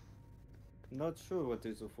 Not sure what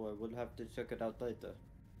these are for. We'll have to check it out later.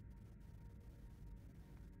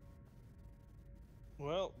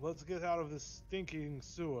 Well, let's get out of this stinking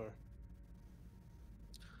sewer.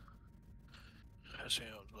 That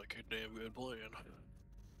sounds like a damn good plan.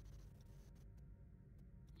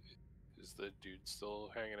 Is the dude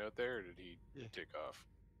still hanging out there, or did he Yeah. take off?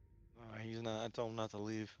 He's not. I told him not to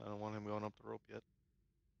leave. I don't want him going up the rope yet.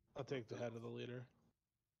 I'll take the head of the leader.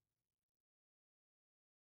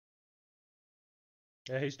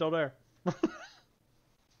 Yeah, he's still there.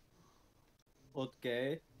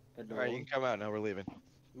 Okay. Hello. Alright, you can come out now. We're leaving.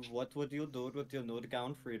 What would you do with your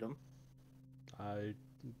newfound freedom? I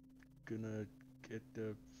gonna get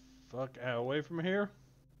the fuck away from here.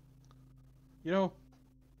 You know,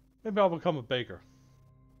 maybe I'll become a baker.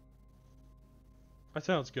 That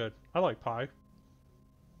sounds good. I like pie.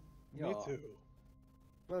 Me Yeah, too.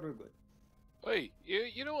 very good. Wait,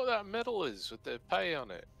 you know what that medal is with the pie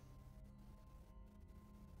on it?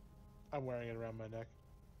 I'm wearing it around my neck.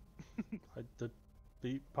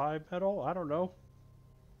 The pie medal? I don't know.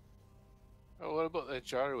 Oh, what about that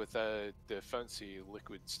jar with the fancy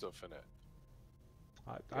liquid stuff in it?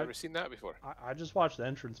 You ever seen that before? I just watched the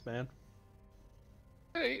entrance, man.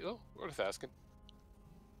 Hey, well, worth asking.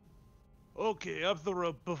 Okay, up the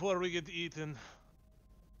rope before we get eaten.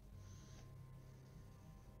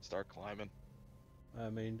 Start climbing. I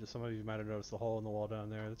mean, just some of you might have noticed the hole in the wall down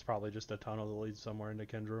there. That's probably just a tunnel that leads somewhere into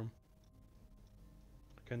Kendrum.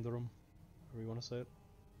 Kendrum, however you want to say it.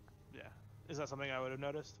 Yeah. Is that something I would have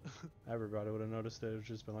noticed? Everybody would have noticed it. It's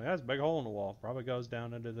just been like, that's a big hole in the wall. Probably goes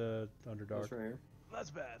down into the Underdark. That's right here. That's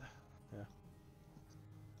bad. Yeah.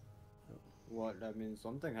 What? That means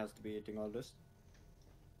something has to be eating all this.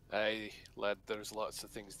 Aye, lad, there's lots of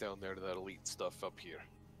things down there that'll eat stuff up here.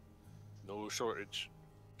 No shortage.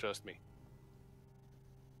 Trust me.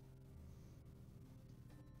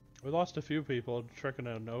 We lost a few people tricking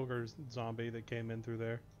an ogre zombie that came in through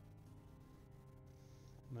there.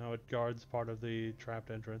 Now it guards part of the trapped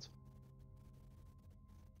entrance.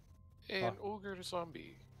 An ogre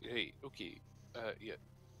zombie. Hey, okay. Yeah,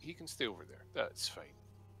 he can stay over there. That's fine.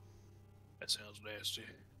 That sounds nasty.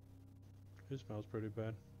 It smells pretty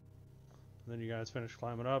bad. And then you guys finish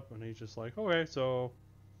climbing up, and he's just like, okay, so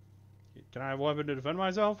can I have a weapon to defend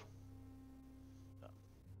myself?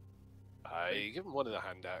 I give him one of the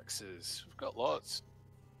hand axes. We've got lots.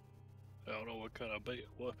 I don't know what kind of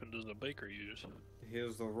weapon does a baker use.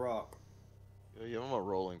 Here's the rock. Yeah, give him a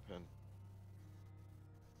rolling pin.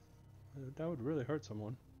 That would really hurt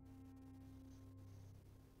someone.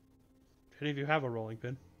 Any of you have a rolling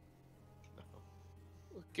pin?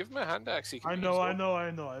 Give him a hand axe. He can I use know.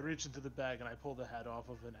 one. I reach into the bag and I pull the head off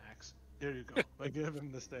of an axe. Here you go. I give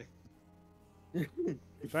him this thing.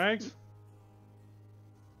 Thanks.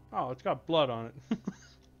 Oh, it's got blood on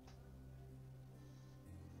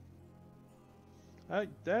it.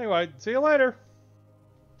 Anyway, see you later.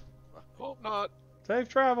 Hope not. Safe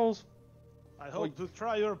travels. I hope to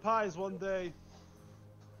try your pies one day.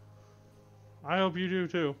 I hope you do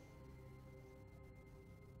too.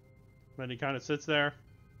 Then he kind of sits there.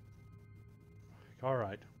 Like, all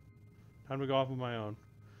right, time to go off on my own.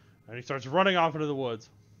 And he starts running off into the woods.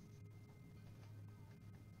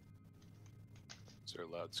 Is there a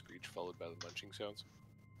loud screech followed by the munching sounds?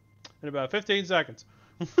 In about 15 seconds.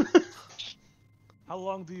 How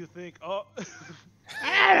long do you think? Oh.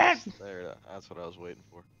 There, that's what I was waiting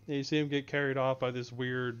for. Yeah, you see him get carried off by this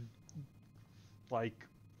weird, like,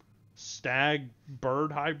 stag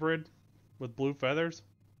bird hybrid with blue feathers.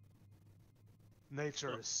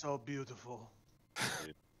 Nature is so beautiful.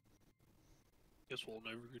 Guess we'll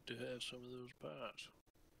never get to have some of those pies.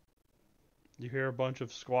 You hear a bunch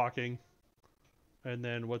of squawking, and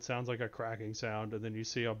then what sounds like a cracking sound, and then you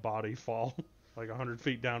see a body fall like 100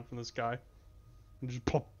 feet down from the sky, and just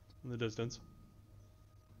pop in the distance.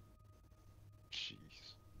 Jeez.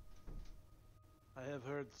 I have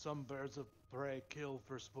heard some birds of prey kill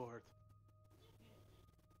for sport.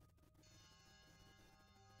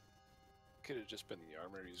 Could have just been the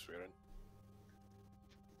armor he's wearing.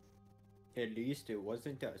 At least it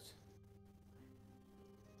wasn't us.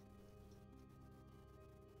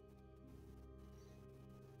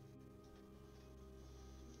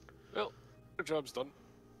 Well, our job's done.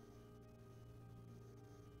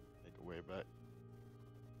 Make a way back.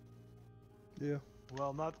 Yeah.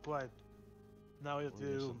 Well, not quite. Now we have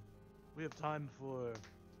We're missing. we have time for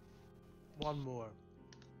one more.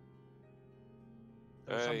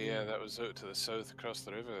 There was Yeah, something- that was out to the south across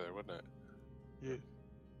the river there, wasn't it? Yeah.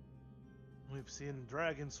 We've seen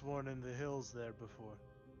dragons sworn in the hills there before.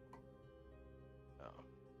 No,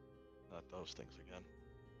 not those things again.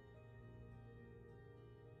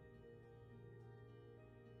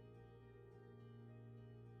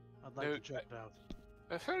 I'd like No, to check it out.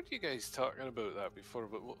 I've heard you guys talking about that before,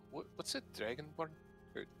 but what's it? Dragonborn?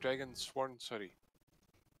 Or Dragon Sworn, sorry.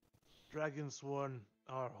 Dragons sworn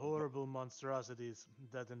are horrible monstrosities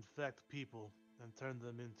that infect people and turn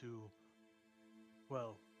them into,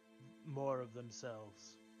 well, more of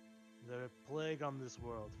themselves. They're a plague on this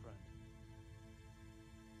world, friend.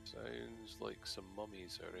 Sounds like some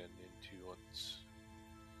mummies are into once.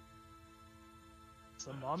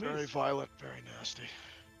 Some Very mummies? violent, very nasty.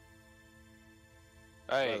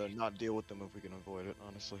 Aye, Rather not deal with them if we can avoid it,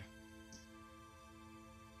 honestly.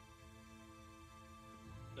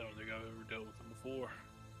 I don't think I've ever dealt with them before.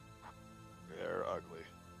 They're ugly.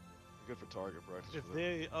 Good for target practice. If for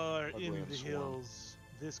they are ugly in and the sworn. hills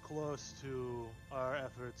this close to our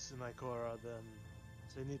efforts in Ikora, then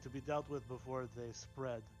they need to be dealt with before they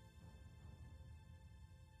spread.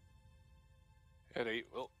 alright,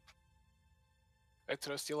 well. I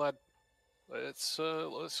trust you, lad. Let's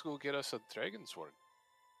go get us a Dragon Sworn.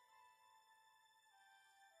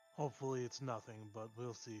 Hopefully it's nothing, but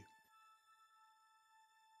we'll see.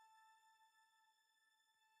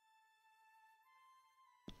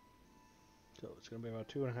 So it's going to be about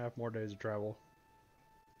 2.5 more days of travel.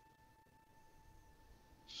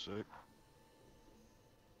 Sick.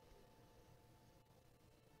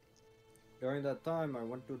 During that time, I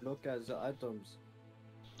want to look at the items.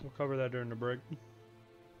 We'll cover that during the break.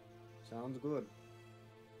 Sounds good.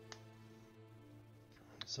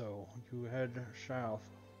 So you head south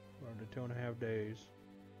for the 2.5 days.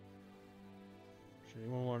 Does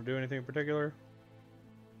anyone want to do anything in particular?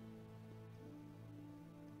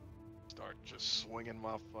 Start just swinging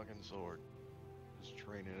my fucking sword. Just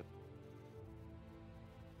training it.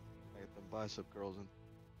 I get them bicep curls in.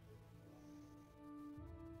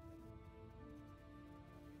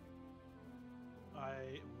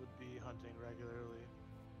 I would be hunting regularly,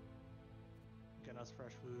 getting us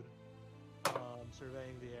fresh food,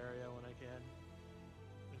 surveying the area when I can,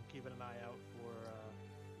 and keeping an eye out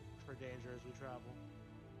for danger as we travel.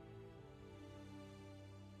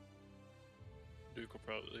 Duke will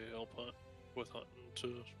probably help hunt with hunting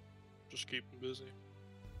to just keep him busy.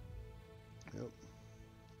 Yep.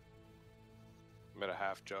 I'm at a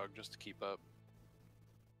half jog just to keep up.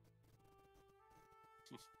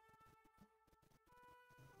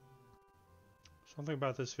 Something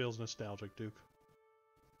about this feels nostalgic, Duke.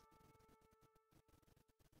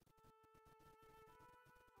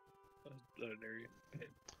 I didn't hear you.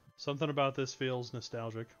 Something about this feels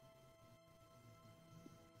nostalgic.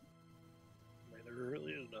 I mean, there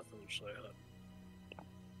really is nothing to say hunt.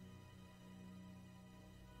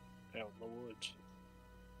 Out in the woods.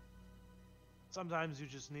 Sometimes you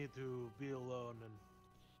just need to be alone and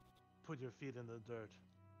put your feet in the dirt.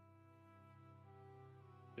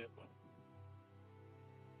 Yep.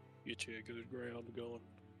 Get you a good ground going.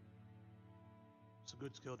 It's a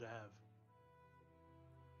good skill to have.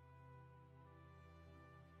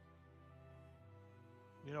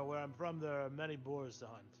 You know, where I'm from, there are many boars to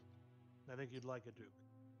hunt. I think you'd like it, Duke.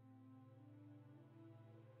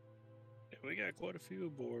 Yeah, we got quite a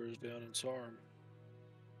few boars down in Sarm.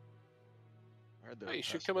 I heard they're Hey, you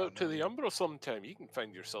should pest come down out to there. the Umbro sometime. You can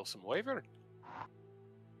find yourself some wyvern.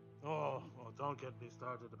 Oh, well, don't get me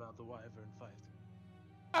started about the wyvern fight.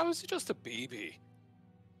 I was just a baby.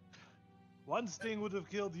 One sting would have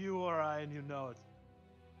killed you or I, and you know it.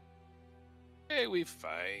 Hey, we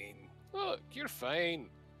fine. Look, you're fine.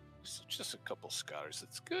 Just a couple scars.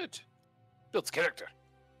 It's good. Builds character.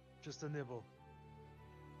 Just a nibble.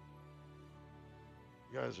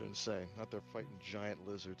 You guys are insane. Out there fighting giant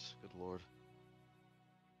lizards. Good lord.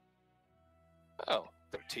 Oh,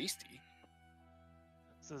 they're tasty.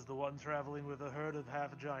 Says the one traveling with a herd of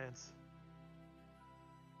half-giants.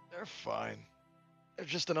 They're fine. They're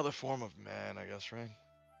just another form of man, I guess, right?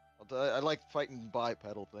 I like fighting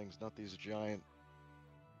bipedal things, not these giant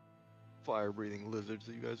fire-breathing lizards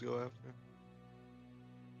that you guys go after.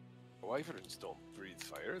 Wyverns don't breathe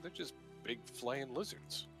fire. They're just big flying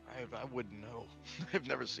lizards. I wouldn't know. I've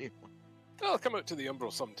never seen one. I'll come out to the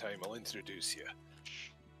Umbro sometime. I'll introduce you.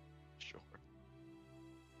 Sure.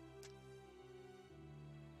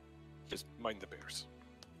 Just mind the bears.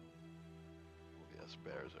 Well, yes,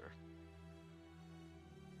 bears are.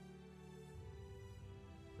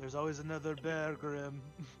 There's always another bear, Grim.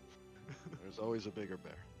 There's always a bigger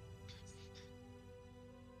bear.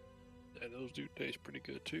 And those do taste pretty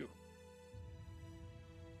good too.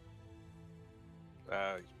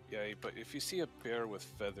 Yeah, but if you see a bear with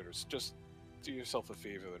feathers, just do yourself a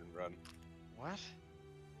favor and run. What?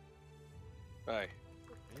 Aye.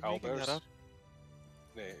 Are you making that Owlbears? up?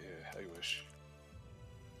 Nah, I wish.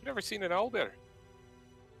 You never seen an owlbear?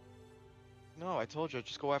 No, I told you I'd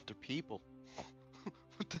just go after people.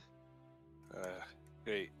 What the?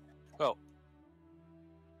 Great. Well,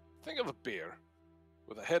 think of a bear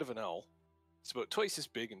with a head of an owl. It's about twice as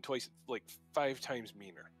big and twice, like 5 times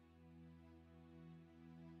meaner.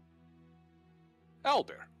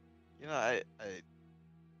 Owlbear. You know, it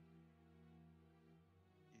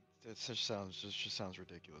just sounds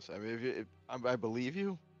ridiculous. I mean, I believe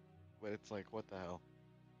you, but it's like, what the hell?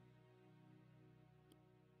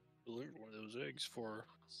 Delivered one of those eggs for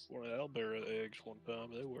one of the owlbear eggs one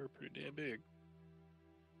time. They were pretty damn big.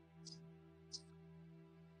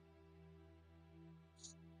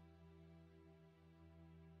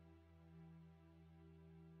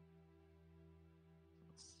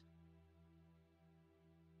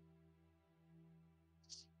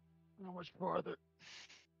 How much farther?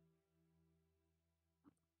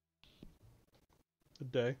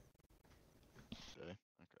 Good day. Okay.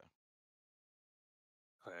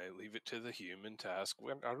 I leave it to the human to ask,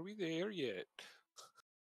 when are we there yet?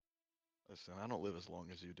 Listen, I don't live as long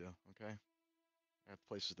as you do, okay? I have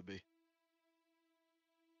places to be.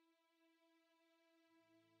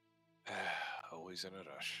 Always in a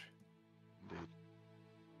rush. Indeed.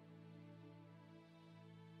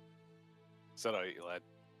 Is that alright, lad?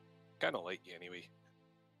 Kind of like you anyway.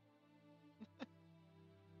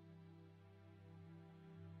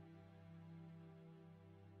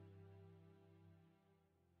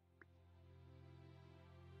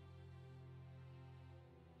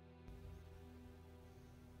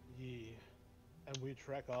 Ye. And we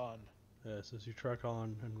trek on. Yes, as you trek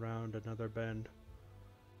on and round another bend.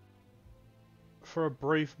 For a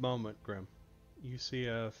brief moment, Grim, you see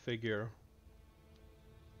a figure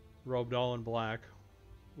robed all in black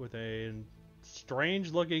with a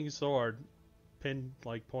strange looking sword pinned,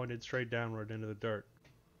 like, pointed straight downward into the dirt.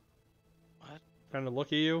 What? Kind of look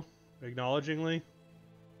at you, acknowledgingly,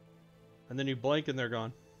 and then you blink and they're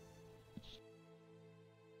gone.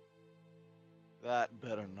 That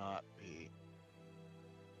better not be.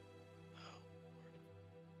 Oh,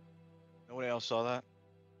 nobody else saw that?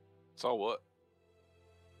 So what?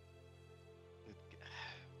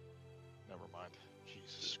 Never mind.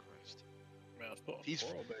 Jesus Christ. Mouse put a He's-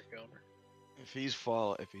 portal back on her. If he's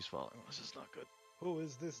following, this is not good. Who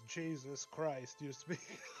is this Jesus Christ you speak?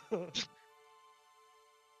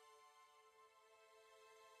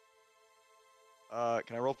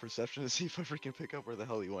 Can I roll perception to see if I freaking pick up where the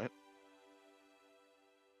hell he went?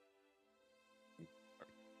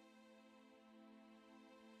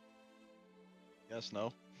 Yes,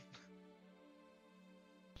 no.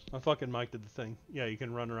 I fucking Mike did the thing. Yeah, you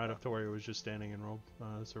can run right up to where he was just standing and roll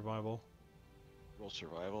survival. Roll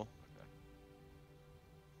survival. Okay.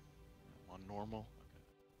 On normal.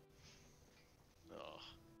 Okay. Ugh.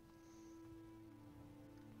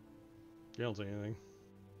 You don't see anything.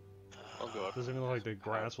 I'll go up. Doesn't even look like the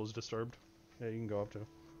grass was disturbed. Yeah, you can go up to.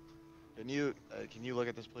 Can you look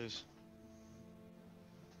at this, please?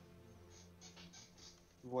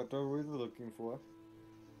 What are we looking for?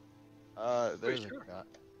 There's sure. a guy.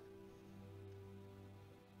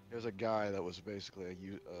 There's a guy that was basically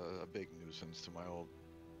a big nuisance to my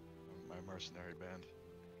mercenary band,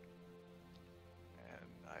 and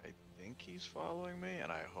I think he's following me,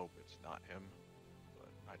 and I hope it's not him. But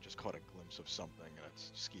I just caught a glimpse of something, and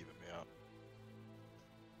it's skeeving me out.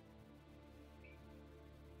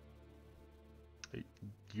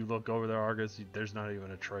 You look over there, Argus. There's not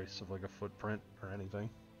even a trace of like a footprint or anything.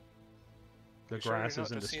 The You sure grass you're not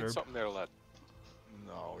isn't just seeing disturbed. something there, lad?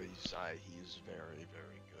 No, he's very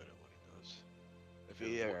good at what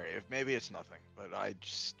he does. If maybe it's nothing, but I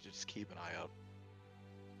just keep an eye out.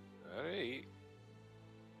 Alright.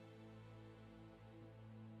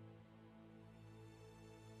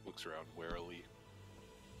 Looks around warily.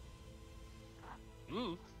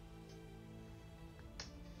 Hmm.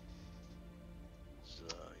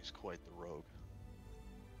 He's quite the rogue.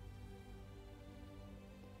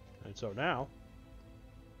 And so now,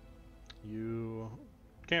 you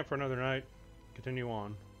camp for another night, continue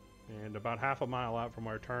on, and about half a mile out from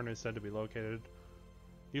where Turn is said to be located,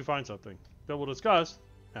 you find something that we'll discuss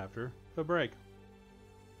after the break.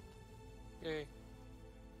 Yay.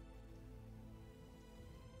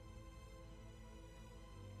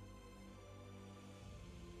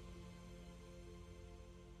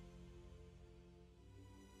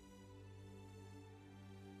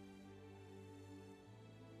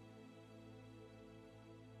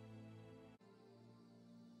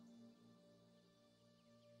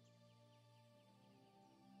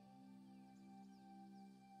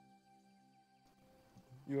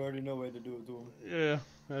 You already know where to do it to him. Yeah,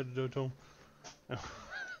 I had to do it to him.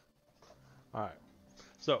 Alright,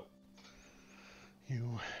 so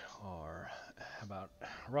you are about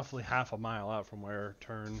roughly half a mile out from where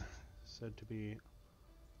Turn said to be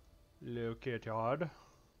located.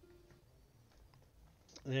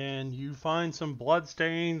 And you find some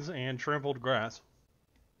bloodstains and trampled grass.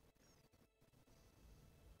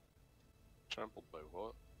 Trampled by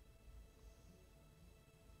what?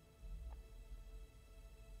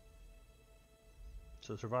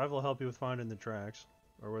 So survival will help you with finding the tracks,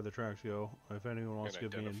 or where the tracks go. If anyone wants And to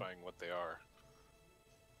give me identifying what they are.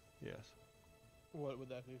 yes, What would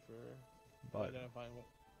that be for but identifying what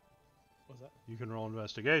was that? you can roll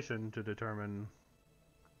investigation to determine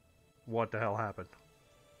what the hell happened.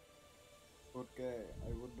 Okay,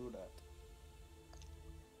 I would do that.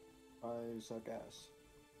 I suck ass.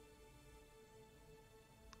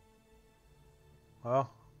 Well,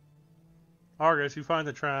 Argus, you find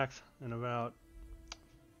the tracks, and about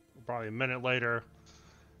probably a minute later,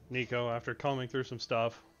 Nico, after combing through some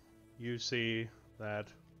stuff, you see that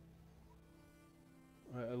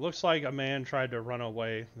It looks like a man tried to run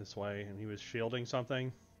away this way, and he was shielding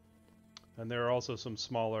something. And there are also some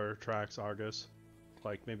smaller tracks, Argus,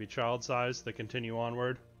 like maybe child size, that continue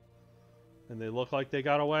onward. And they look like they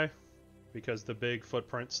got away because the big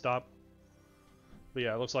footprint stopped. But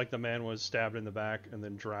yeah, it looks like the man was stabbed in the back and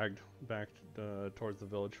then dragged back towards the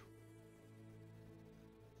village.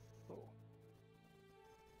 Well,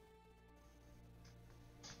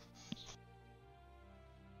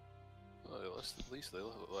 at least they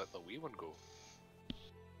let the wee one go.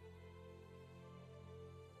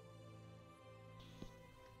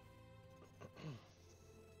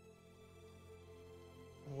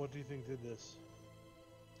 What do you think did this?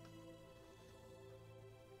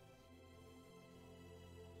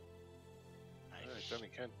 Alright, done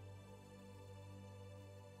again.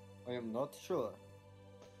 I am not sure.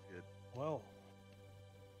 Well,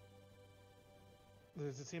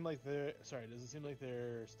 does it seem like they're Does it seem like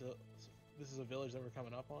they're still? This is a village that we're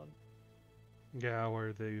coming up on. Yeah,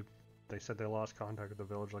 where they said they lost contact with the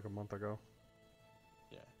village like a month ago.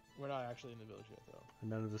 Yeah, we're not actually in the village yet, though. And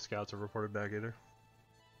none of the scouts have reported back either.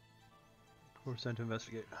 We're sent to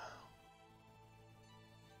investigate.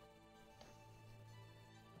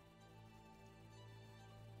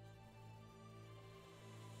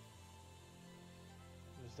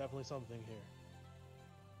 There's definitely something here.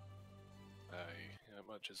 Aye, not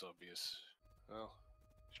much is obvious. Well,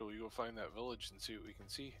 shall we go find that village and see what we can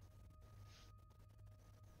see?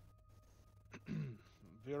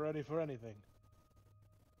 If you're ready for anything.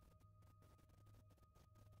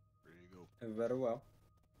 Ready to go. Very well.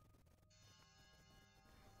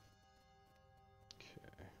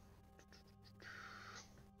 Okay.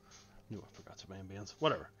 Knew I forgot some ambience.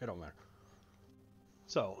 Whatever, it don't matter.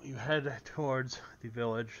 So, you head towards the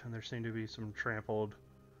village, and there seem to be some trampled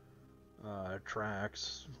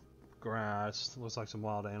tracks, grass. Looks like some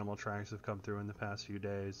wild animal tracks have come through in the past few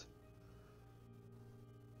days.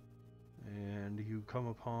 And you come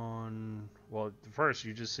upon, well, first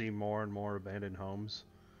you just see more and more abandoned homes.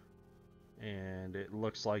 And it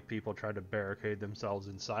looks like people tried to barricade themselves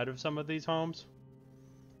inside of some of these homes.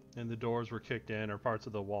 And the doors were kicked in, or parts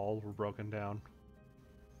of the walls were broken down.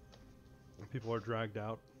 And people are dragged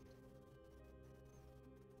out.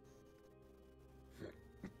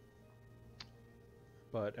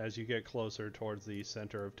 But as you get closer towards the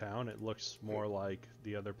center of town, it looks more like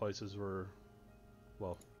the other places were,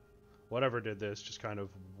 well, whatever did this just kind of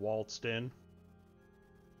waltzed in.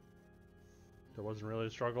 There wasn't really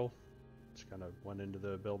a struggle. Just kind of went into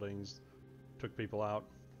the buildings, took people out.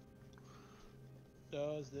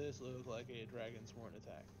 Does this look like a dragon sworn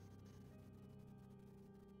attack?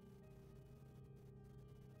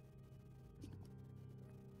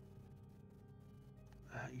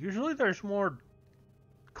 Usually there's more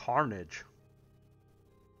carnage.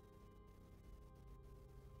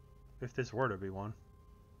 If this were to be one.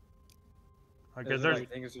 I guess there's...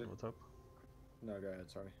 What's up? No, go ahead,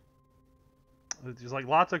 sorry. There's like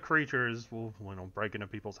lots of creatures will, break into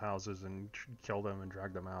people's houses and kill them and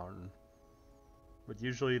drag them out. But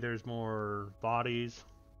usually there's more bodies,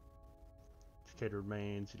 decayed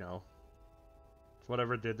remains,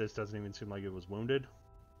 Whatever did this doesn't even seem like it was wounded.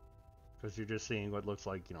 Because you're just seeing what looks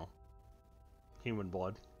like, human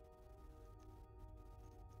blood.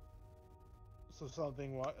 So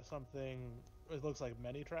something, it looks like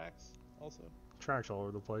many tracks, also? Tracks all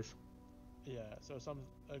over the place. Yeah, so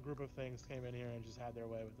a group of things came in here and just had their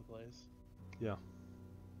way with the place. Yeah.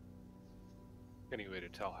 Any way to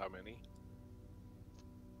tell how many?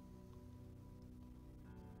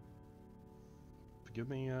 Give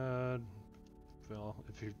me, Phil,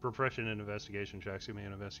 if you're proficient in investigation checks, give me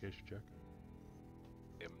an investigation check.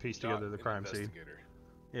 Piece together the crime scene.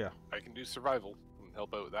 Yeah. I can do survival and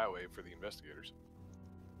help out that way for the investigators.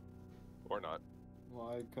 Or not.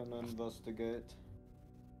 Well, I can investigate.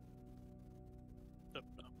 Nope,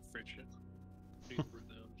 no, afraid shit. Need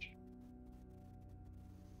revenge.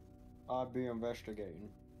 I'll be investigating.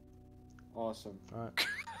 Awesome. Alright.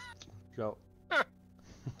 Go.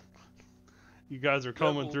 You guys are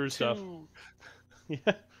combing through stuff.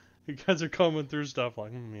 Yeah. You guys are combing through stuff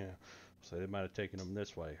like, yeah. So they might have taken them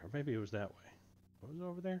this way. Or maybe it was that way. What was it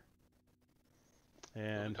over there?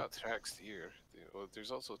 And... Well, got tracks here. Well,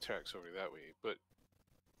 there's also tracks over that way, but...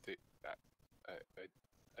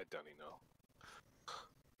 I don't even know.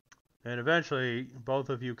 And eventually, both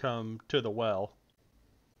of you come to the well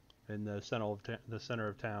in the center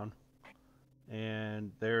of town,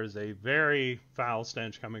 and there's a very foul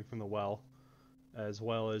stench coming from the well, as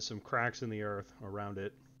well as some cracks in the earth around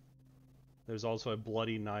it. There's also a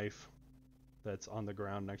bloody knife that's on the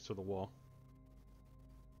ground next to the wall.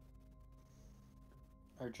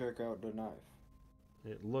 I check out the knife.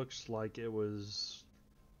 It looks like it was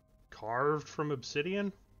carved from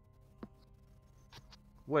obsidian.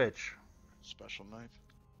 Which? Special knife.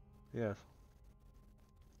 Yes.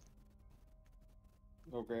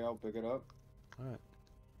 Okay, I'll pick it up. Alright.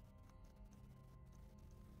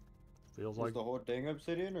 Feels Is like the whole thing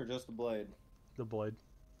obsidian or just the blade? the blade.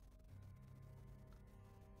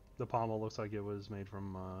 The pommel looks like it was made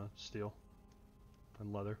from steel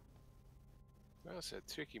and leather. That's a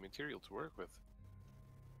tricky material to work with.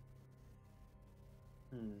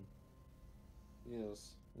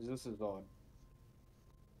 Yes, this is odd.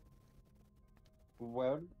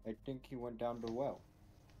 Well, I think he went down the well.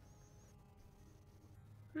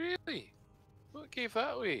 Really? What gave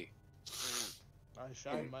that away? I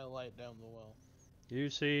shine my light down the well. You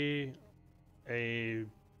see a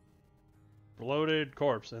bloated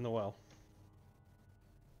corpse in the well.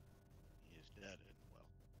 He is dead in the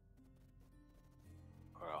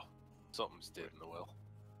well. Well, something's dead in the well.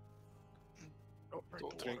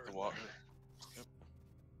 Don't drink the water. Yep.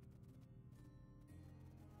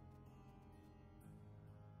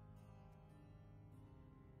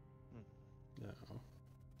 Yeah.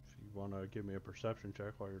 If you want to give me a perception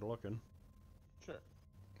check while you're looking, Sure.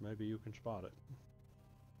 maybe you can spot it.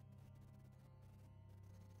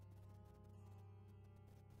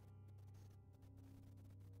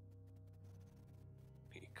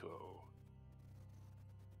 Nico.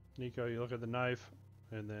 Nico, you look at the knife,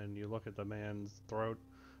 and then you look at the man's throat.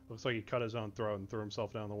 Looks like he cut his own throat and threw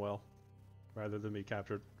himself down the well, rather than be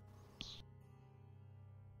captured.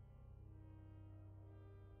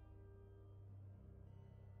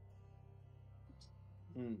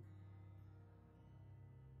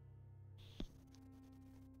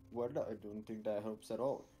 Well, I don't think that helps at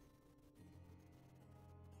all.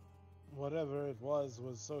 Whatever it was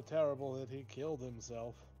so terrible that he killed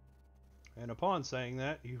himself. And upon saying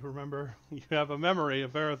that, you remember, you have a memory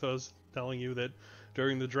of Verathos telling you that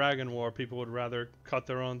during the Dragon War, people would rather cut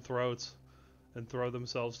their own throats and throw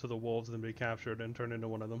themselves to the wolves than be captured and turn into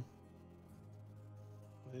one of them.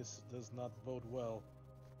 This does not bode well.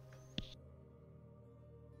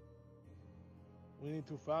 We need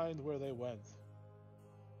to find where they went.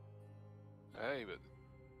 Hey, but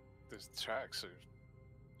there's tracks are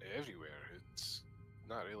everywhere. It's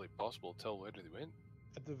not really possible to tell where they went.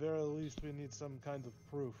 At the very least, we need some kind of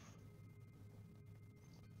proof.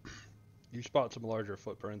 You spot some larger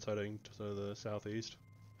footprints heading to the southeast.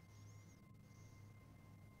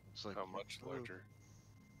 It's like How much oh, larger?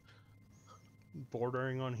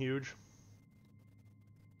 Bordering on huge.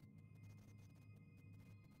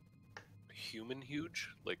 Human huge?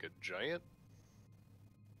 Like a giant?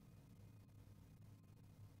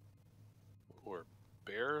 Or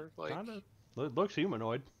bear like? Kinda. It looks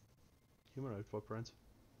humanoid. Humanoid footprints.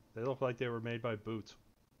 They look like they were made by boots.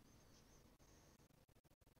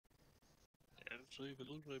 Actually, if it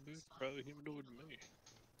looks like me, probably humanoid to me.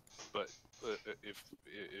 But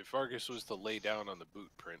if Argus was to lay down on the boot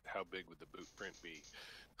print, how big would the boot print be?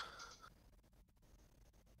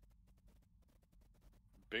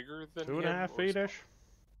 Bigger than 2.5 him, or feet-ish.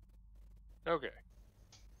 Okay,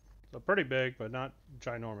 So pretty big, but not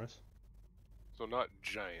ginormous. so not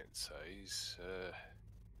giant size.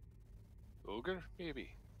 Ogre, maybe.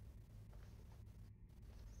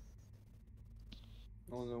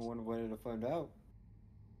 Only one way to find out.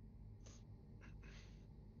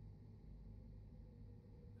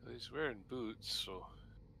 He's wearing boots, so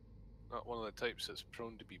not one of the types that's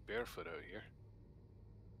prone to be barefoot out here.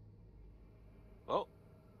 Well,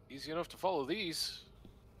 easy enough to follow these.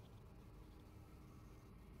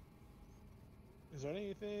 Is there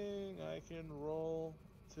anything I can roll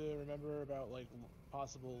to remember about, like,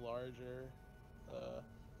 possible larger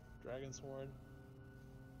dragon sworn?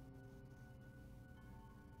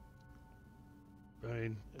 I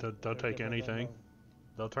mean, Is they'll there take different than anything.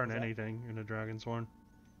 the- They'll turn What's that? anything into Dragonsworn.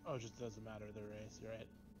 Oh, it just doesn't matter the race, you're right.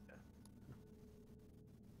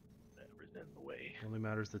 Whatever's in the way. Only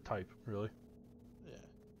matters the type, really. Yeah.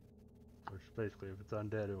 Which basically, if it's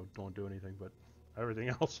undead, it won't do anything, but everything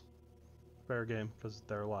else, fair game, because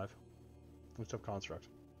they're alive. Except construct.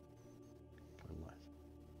 Unless.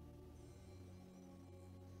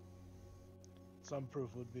 Some proof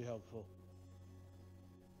would be helpful.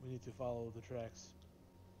 We need to follow the tracks.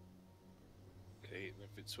 Okay, and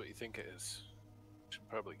if it's what you think it is, should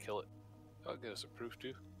probably kill it. I'll get us a proof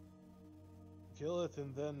too. Kill it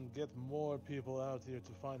and then get more people out here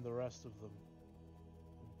to find the rest of them.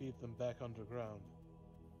 And beat them back underground.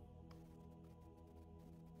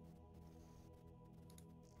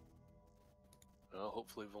 Well,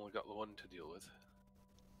 hopefully we've only got the one to deal with.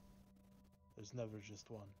 There's never just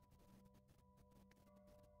one.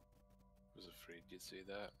 was afraid you'd say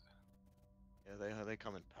that. Yeah, they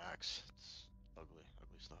come in packs. It's ugly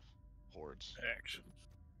stuff. Hordes. Action.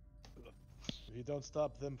 If you don't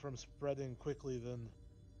stop them from spreading quickly, then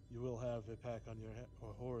you will have a pack on your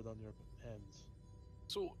or horde on your hands.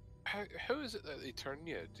 So, how is it that they turn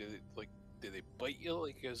you? Do they bite you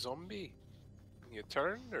like a zombie and you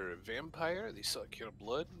turn, or a vampire? They suck your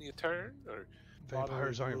blood and you turn, or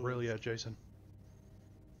Vampires Bodily aren't real fluids. yet, Jason.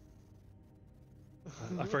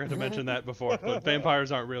 I forgot to mention that before, but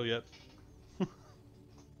vampires aren't real yet.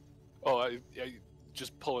 oh, I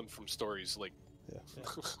just pulling from stories like. Yeah.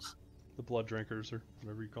 The blood drinkers, or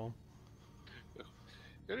whatever you call them.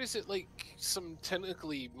 Or is it like some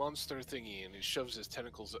tentacly monster thingy and he shoves his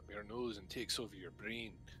tentacles up your nose and takes over your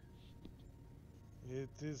brain? It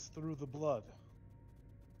is through the blood.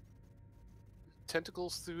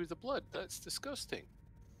 Tentacles through the blood? That's disgusting.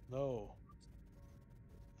 No.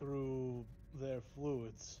 Through their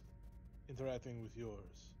fluids interacting with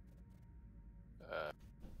yours.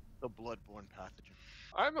 The bloodborne pathogen.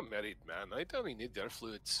 I'm a married man. I don't need their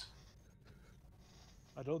fluids.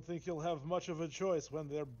 I don't think you'll have much of a choice when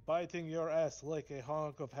they're biting your ass like a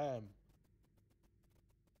hunk of ham.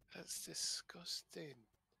 That's disgusting.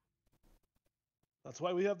 That's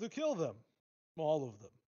why we have to kill them. All of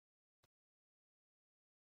them.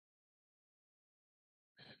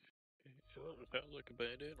 Sounds like a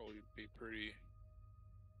bandit would be pretty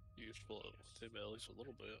useful to him, at least a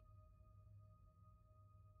little bit.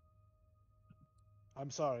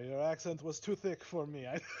 I'm sorry, your accent was too thick for me.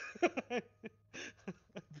 I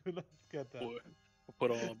do not get that. Boy, we'll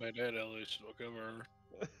put on a bandana at least, it'll cover her.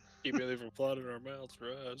 Keep anything from flying in our mouths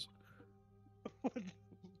or eyes.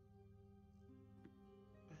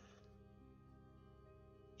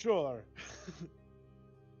 Sure.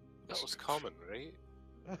 That was common, right?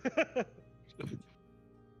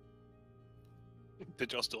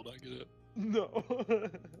 Did y'all still not get it? No.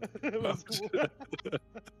 It was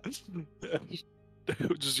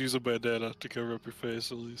Just use a bandana to cover up your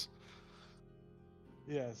face at least.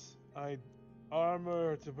 Yes, I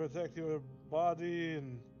armor to protect your body,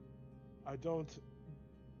 and I don't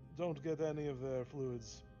get any of their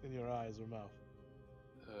fluids in your eyes or mouth.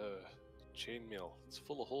 Chainmail. It's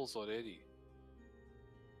full of holes already.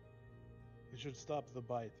 You should stop the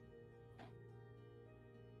bite.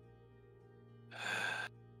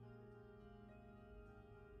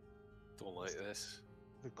 Don't like this.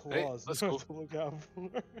 The claws let's you go. have to look out for.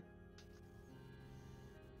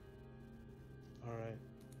 Alright.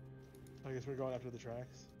 I guess we're going after the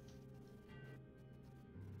tracks.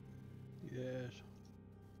 Yes.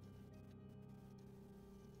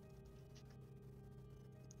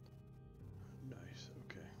 Nice.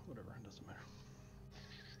 Okay. Whatever. It doesn't matter.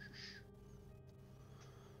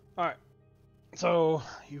 Alright. So,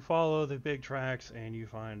 you follow the big tracks and you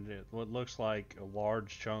find what looks like a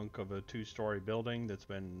large chunk of a two-story building that's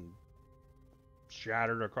been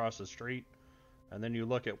shattered across the street. And then you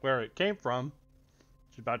look at where it came from.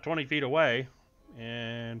 It's about 20 feet away.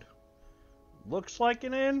 And looks like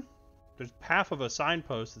an inn. There's half of a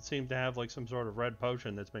signpost that seems to have like some sort of red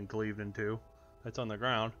potion that's been cleaved into. That's on the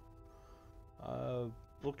ground.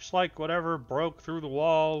 Looks like whatever broke through the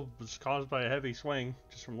wall was caused by a heavy swing,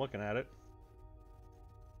 just from looking at it.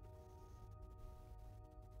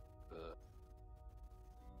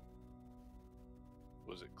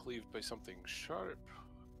 Was it cleaved by something sharp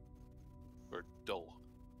or dull?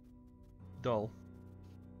 Dull.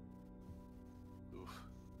 Oof.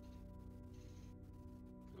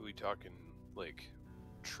 Are we talking like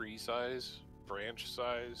tree size, branch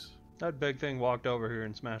size? That big thing walked over here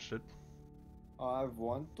and smashed it. I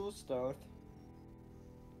want to stealth.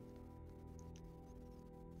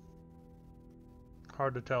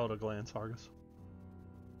 Hard to tell at a glance, Argus.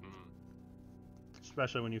 Hmm.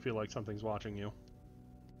 Especially when you feel like something's watching you.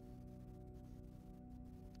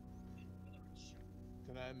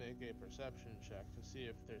 Can I make a perception check to see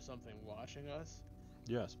if there's something watching us?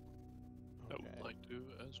 Yes. I would like to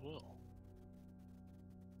as well.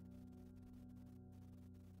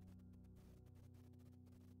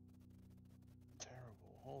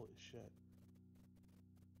 Terrible. Holy shit.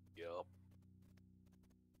 Yup.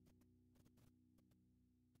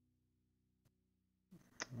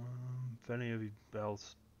 If any of you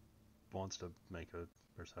else wants to make a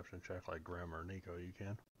perception check like Grim or Nico, you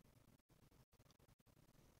can.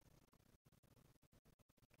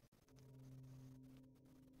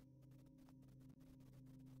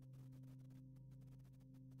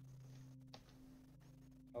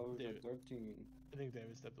 I was Dude. at 13. I think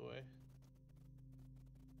David stepped away.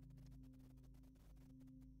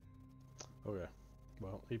 Okay.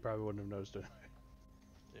 Well, he probably wouldn't have noticed it.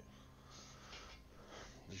 Yeah.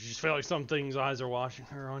 You just feel like some things' eyes are watching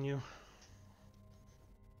her on you.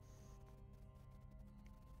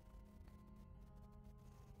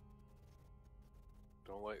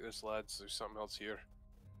 Don't like this, lads. There's something else here.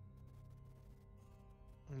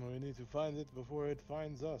 We need to find it before it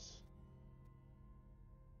finds us.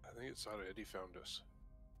 I think it's already found us.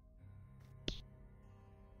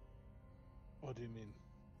 What do you mean?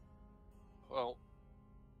 Well,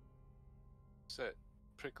 it's that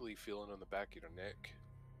prickly feeling on the back of your neck.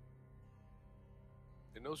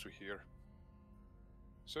 It knows we're here.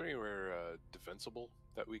 Is there anywhere defensible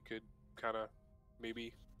that we could kind of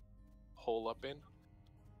maybe hole up in?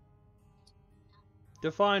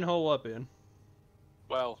 Define hole up in.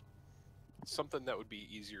 Well, something that would be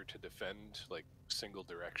easier to defend, like single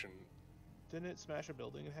direction. Didn't it smash a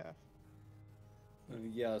building in half?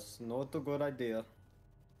 Yes, not a good idea.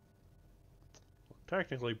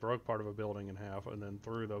 Technically broke part of a building in half and then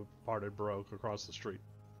threw the part it broke across the street.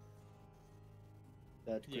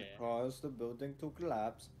 That could Yeah. cause the building to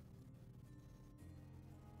collapse.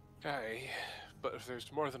 Aye, but if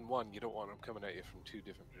there's more than one, you don't want them coming at you from two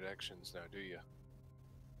different directions now, do you?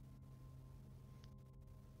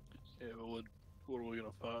 Yeah, but what are we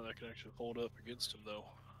gonna find that can actually hold up against him, though?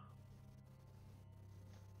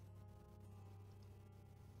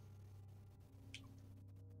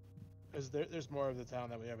 There's more of the town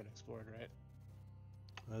that we haven't explored, right?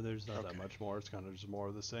 There's not that Okay. much more. It's kind of just more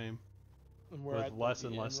of the same. And we're With at less the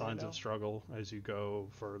and less end right signs now? of struggle as you go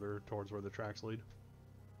further towards where the tracks lead.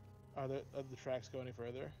 Are the tracks go any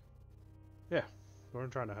further? Yeah, we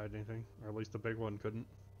weren't trying to hide anything, or at least the big one couldn't.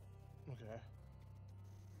 Okay.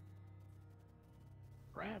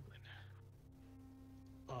 Traveling.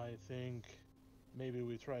 I think maybe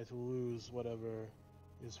we try to lose whatever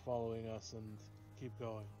is following us and keep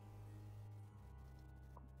going.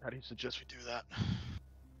 How do you suggest we do that?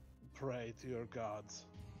 Pray to your gods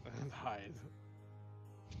and hide.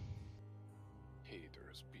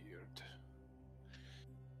 Hater's beard.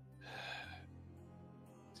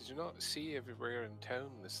 Did you not see everywhere in town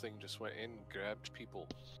this thing just went in, grabbed people?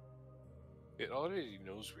 It already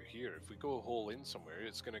knows we're here. If we go a hole in somewhere,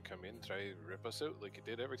 it's gonna come in, try to rip us out like it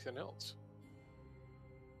did everything else.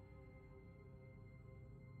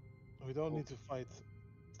 We don't need to fight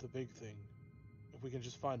the big thing. If we can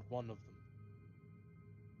just find one of them.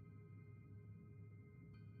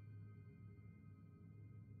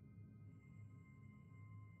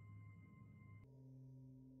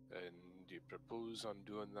 And you propose on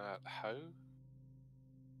doing that how?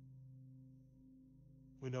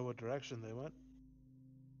 We know what direction they went.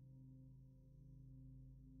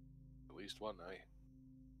 At least one, aye.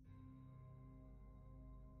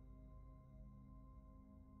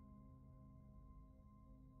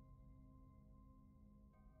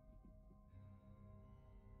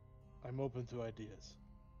 I'm open to ideas.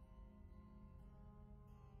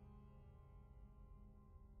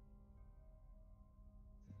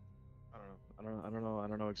 I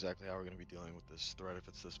don't know exactly how we're gonna be dealing with this threat if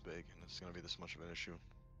it's this big and it's gonna be this much of an issue.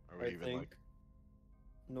 Are we I even think like?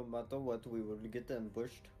 no matter what, we will get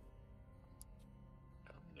ambushed.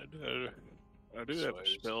 I do have a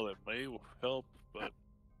Swears. spell that may help, but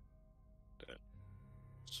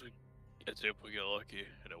so it's if we get lucky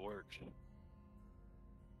and it works.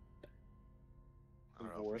 I don't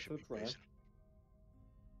know if we Worth should a be try. basing.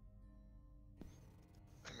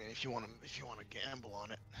 I mean, if you want to gamble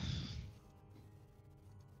on it.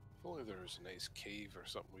 If only there was a nice cave or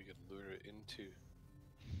something we could lure it into.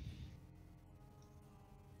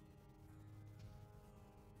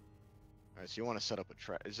 Alright, so you want to set up a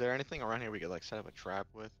trap? Is there anything around here we could like set up a trap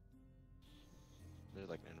with? There's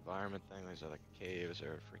like an environment thing. Is there like a cave? Is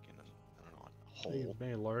there a freaking I don't know a You hole?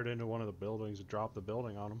 may lure it into one of the buildings and drop the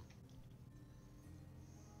building on them.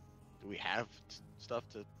 Do we have stuff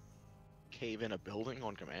to cave in a building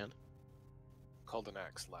on command? Called an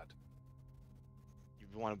axe, lad.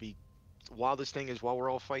 You want to be while we're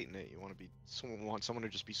all fighting it. You want to be want someone to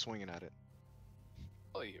just be swinging at it.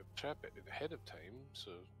 Well, you trap it ahead of time,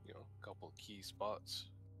 so, you know, a couple key spots.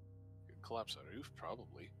 You could collapse a roof,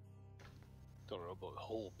 probably. Don't know about the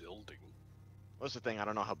whole building. What's the thing? I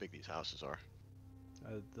don't know how big these houses are.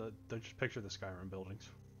 Just picture the Skyrim buildings.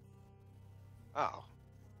 Oh,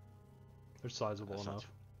 They're sizable That's not enough.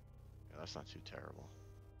 yeah, that's not too terrible.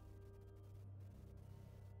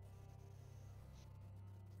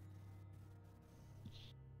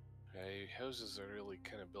 Hey, houses are really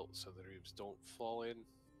kind of built so the roofs don't fall in.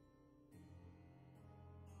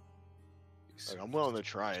 Like, I'm willing to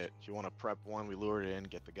try it. If you want to prep one, we lure it in,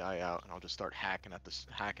 get the guy out, and I'll just start hacking at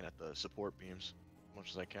the support beams as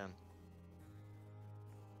much as I can.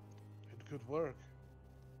 It could work.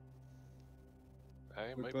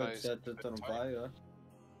 I We might buy could some set it good on time. fire.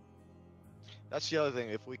 That's the other thing.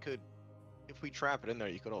 If we trap it in there,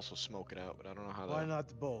 you could also smoke it out. But I don't know how Why to.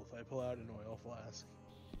 not both? I pull out an oil flask.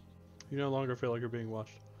 You no longer feel like you're being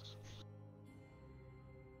watched.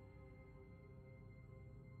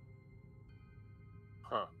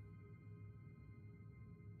 Huh.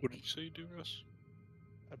 What did you say you do, Russ?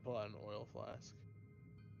 I pull out an oil flask.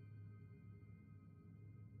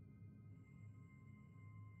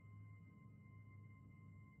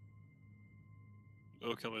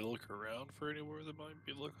 Oh, can we look around for anywhere that might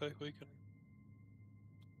look like we can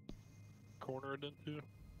corner it into?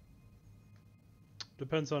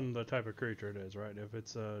 Depends on the type of creature it is, right? If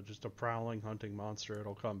it's just a prowling, hunting monster,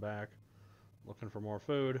 it'll come back looking for more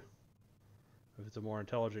food. If it's a more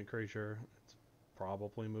intelligent creature, it's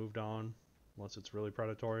probably moved on, unless it's really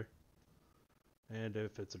predatory. And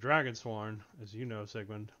if it's a dragon swarm, as you know,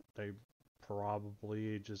 Sigmund, they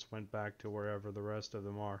probably just went back to wherever the rest of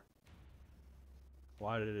them are.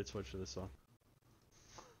 Why did it switch to this song?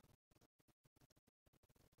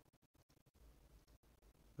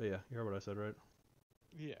 But yeah, you heard what I said, right?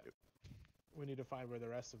 Yeah. We need to find where the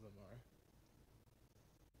rest of them are.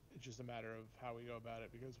 It's just a matter of how we go about it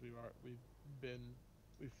because we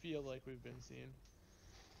feel like we've been seen.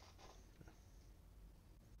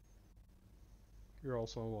 You're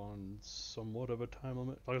also on somewhat of a time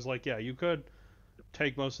limit. I was like, yeah, you could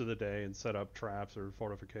take most of the day and set up traps or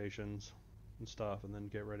fortifications and stuff and then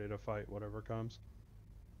get ready to fight whatever comes.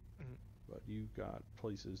 Mhm. But you got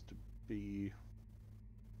places to be.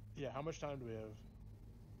 Yeah, how much time do we have?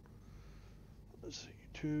 Let's see,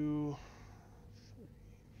 2, 3, 4.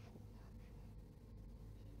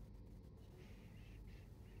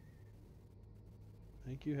 I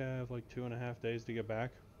think you have like 2.5 days to get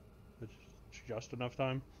back. It's just enough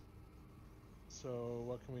time. So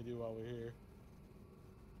what can we do while we're here?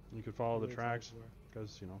 You could follow What the are we tracks trying for?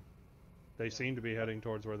 because, you know, they seem to be heading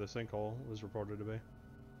towards where the sinkhole was reported to be.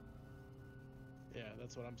 Yeah,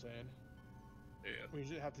 that's what I'm saying. Yeah. We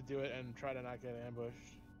should have to do it and try to not get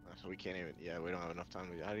ambushed. So we can't even. Yeah, we don't have enough time.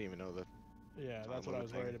 I didn't even know that. Yeah, that's what I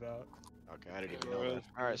was Time worried about. Okay, I didn't even know that.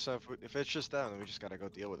 All right, so if it's just that, then we just gotta go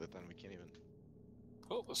deal with it. Then we can't even.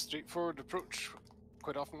 Well, the straightforward approach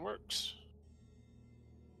quite often works.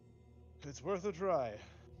 It's worth a try.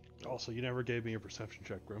 Also, you never gave me a perception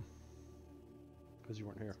check, Grim. Because you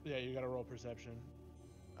weren't here. Yeah, you gotta roll perception.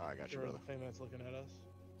 Oh, I got you, For brother. the thing that's looking at us.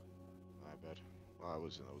 I bet. Well, I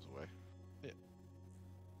was away.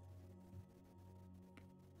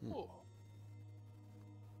 Oh,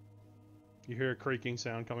 You hear a creaking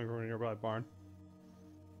sound coming from a nearby barn.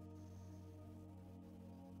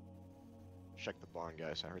 Check the barn,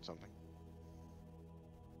 guys. I heard something.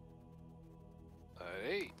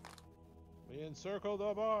 hey, We encircle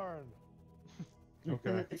the barn.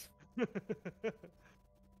 Okay.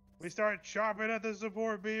 We start chopping at the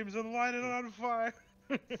support beams and light it on fire.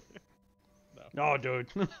 No, dude.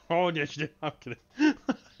 Oh, yes, you did. I'm kidding.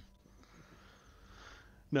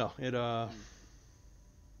 No, it, How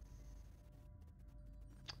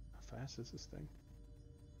fast is this thing?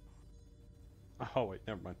 Oh, wait,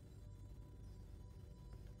 never mind.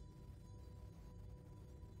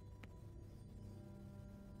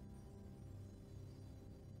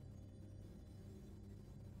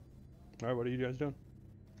 Alright, what are you guys doing?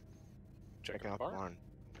 check out out the barn.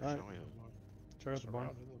 barn. Alright. No, Check out the barn.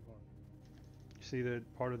 Surrounded the barn. You see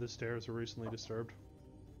that part of the stairs were recently disturbed.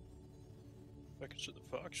 I could set the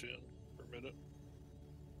fox in for a minute.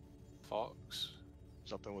 Fox.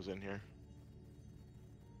 Something was in here.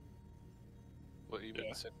 What you been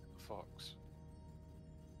Yeah. sent to the fox?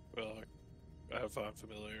 Well, I have find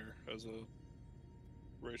familiar as a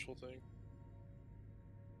racial thing.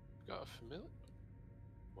 Got a familiar?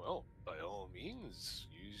 Well, by all means,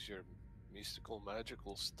 use your mystical,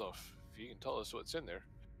 magical stuff. If you can tell us what's in there.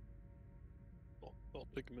 I'll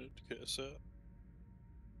take a minute to cast that.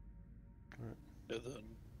 Alright. And then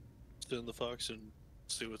send the fox and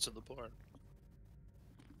see what's in the barn.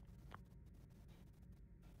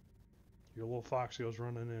 Your little fox goes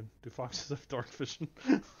running in. Do foxes have dark vision?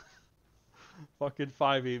 Fucking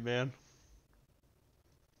 5e, man.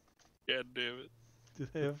 God damn it. Do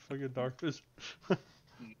they have fucking dark vision?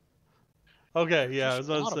 Okay, yeah, I was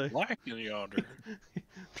There's a about lot to of say. black in yonder.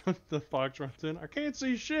 The fox runs in. I can't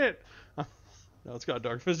see shit. No, it's got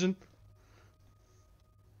dark vision.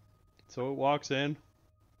 So it walks in,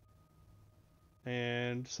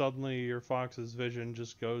 and suddenly your fox's vision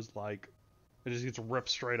just goes like, it just gets ripped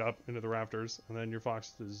straight up into the rafters, and then your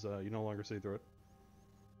fox is, you no longer see through it.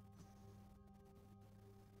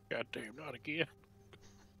 God damn, not again.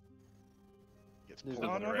 Gets There's pulled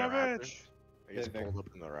Son into of the a rafters. bitch! I guess Perfect. pulled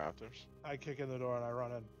up in the rafters. I kick in the door and I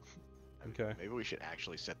run in. Okay. Maybe we should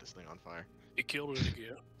actually set this thing on fire. He killed it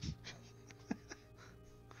again.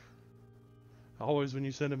 Always when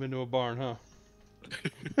you send him into a barn, huh?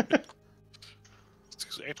 It's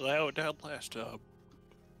exactly how it died last time.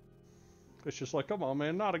 It's just like, come on,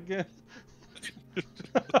 man, not again.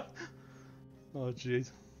 Oh,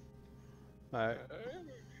 jeez. Alright.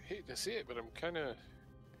 I hate to see it, but I'm kind of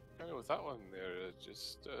with that one there.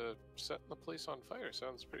 Just setting the place on fire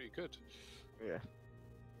sounds pretty good. Yeah.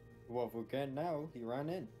 Well, if we can now, he ran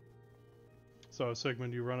in. So,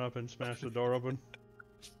 Sigmund, you run up and smash the door open?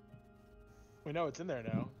 We know it's in there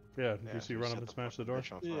now. Yeah, Yeah, you see we run set up and the smash the fucking door?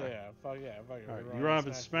 bitch on Yeah, fire. fuck yeah, fuck it. Alright, we you run run up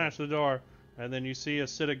and the smash the door, and then you see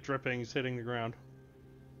acidic drippings hitting the ground.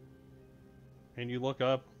 And you look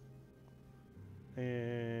up,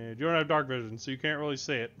 and you don't have dark vision, so you can't really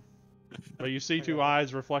see it. But you see two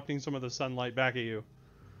eyes reflecting some of the sunlight back at you.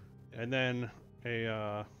 And then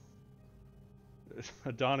a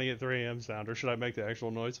Donnie at 3 a.m. sound, or should I make the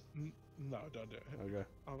actual noise? No, don't do it. Okay.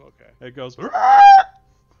 I'm okay. It goes,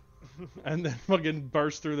 and then fucking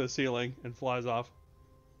bursts through the ceiling and flies off.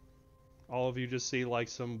 All of you just see like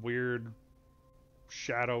some weird,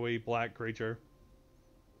 shadowy black creature.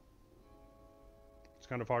 It's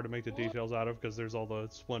kind of hard to make the details out of because there's all the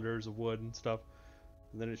splinters of wood and stuff.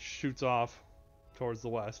 And then it shoots off towards the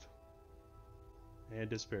west and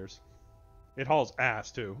disappears. It hauls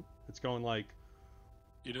ass too. It's going like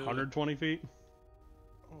You know, 120 feet.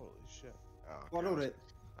 Holy shit. Oh, What okay, would it?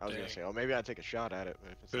 I was gonna Dang. say, oh, maybe I'd take a shot at it,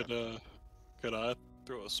 but if it's not, could I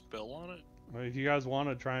throw a spell on it? Well, if you guys want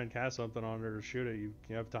to try and cast something on it or shoot it, you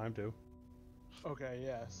have time to. Okay,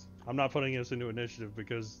 yes. I'm not putting us into initiative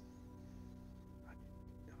because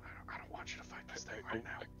I don't want you to fight this thing right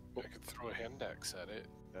now. I could throw a hand axe at it.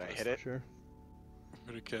 did I hit it? Sure. I'm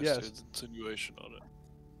gonna cast Yes. insinuation on it.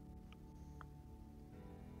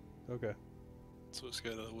 Okay. So it's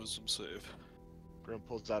got a wisdom save. Grim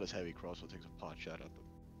pulls out his heavy crossbow, takes a pot shot at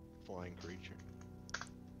the flying creature.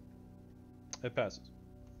 It passes.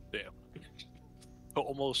 Damn.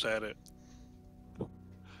 Almost had it.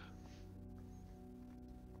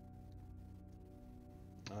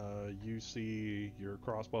 You see your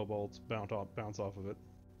crossbow bolts bounce off of it.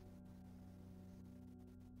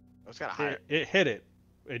 I was kind of high. It hit it.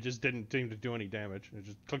 It just didn't seem to do any damage. It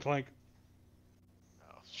just clink clank.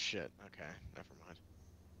 Oh shit. Okay, never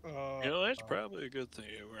mind. You know, that's probably a good thing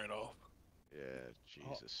it ran off. Yeah,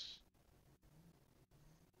 Jesus.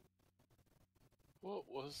 What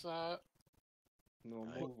was that?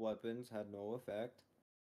 Normal weapons had no effect.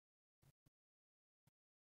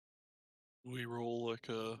 We roll like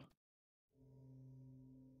a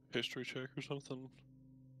history check or something.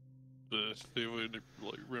 To see if we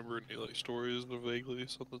like remember any like stories or vaguely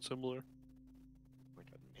something similar. Like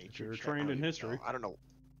a nature you're check? trained I in don't even history. know. I don't know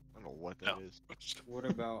what that No. is. What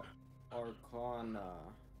about Arcana?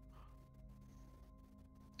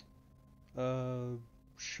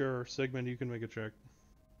 Sure. Sigmund, you can make a check.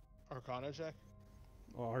 Arcana check?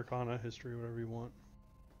 Or Arcana, history, whatever you want.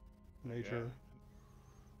 Nature.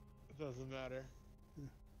 It doesn't matter.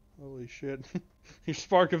 Holy shit. Your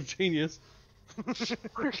spark of genius.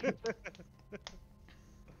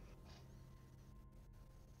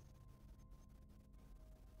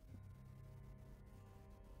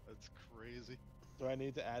 That's crazy. Do I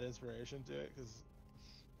need to add inspiration to it? Because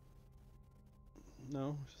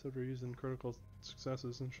No, so we're using critical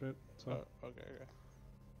successes and shit. So, okay.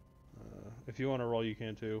 if you want to roll, you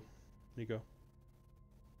can too. Nico.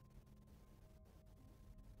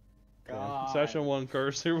 God. Session 1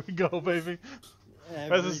 curse. Here we go, baby.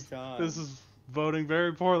 Every time. This is voting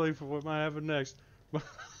very poorly for what might happen next.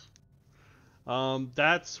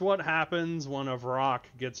 That's what happens when a rock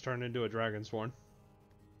gets turned into a dragon sworn.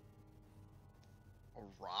 A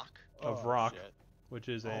rock? Of Oh, rock, shit. which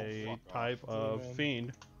is Oh, a fuck off. type of Demon.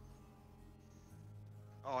 fiend.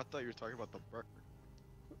 Oh, I thought you were talking about the Berk.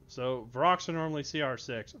 So Vroks are normally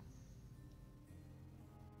CR6.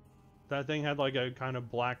 That thing had like a kind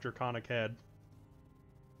of black draconic head.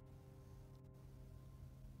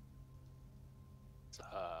 It's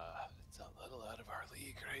a little out of our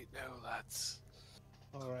league right now, lads.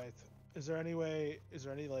 Alright. Is there any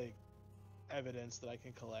like evidence that I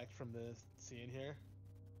can collect from the scene here?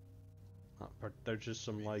 But there's just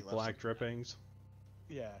some Maybe like left black some- drippings.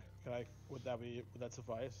 Yeah. Would that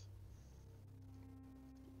suffice?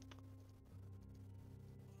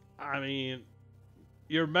 I mean,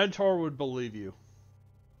 your mentor would believe you.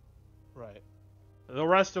 Right. The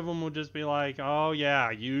rest of them would just be like, "Oh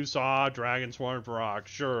yeah, you saw Dragon Sworn Vrock,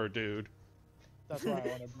 sure, dude." That's why I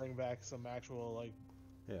want to bring back some actual like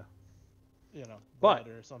Yeah. you know, But-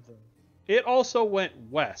 blood or something. It also went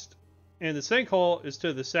west, and the sinkhole is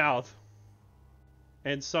to the south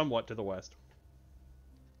and somewhat to the west.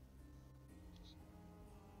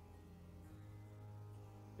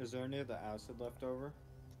 Is there any of the acid left over?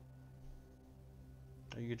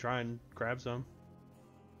 You can try and grab some.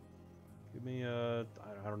 Give me a...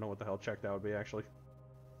 I don't know what the hell check that would be, actually.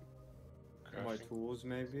 My tools,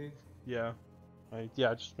 maybe? Yeah.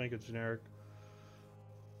 Yeah, just make a generic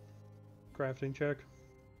crafting check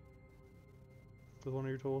with one of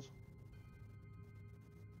your tools.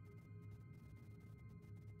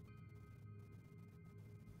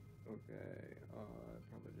 Okay,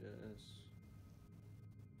 probably this.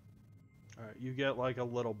 Alright, you get like a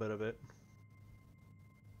little bit of it.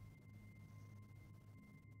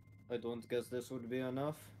 I don't guess this would be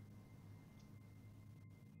enough.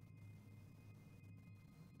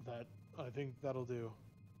 I think that'll do.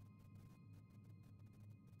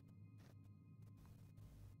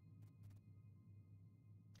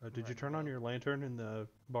 Did you turn on your lantern in the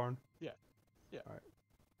barn? Yeah. Yeah. Alright.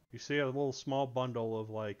 You see a little small bundle of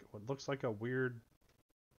like what looks like a weird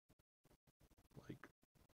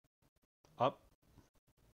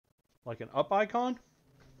like an up icon,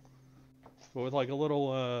 but with like a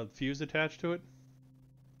little fuse attached to it.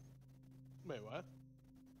 Wait, what?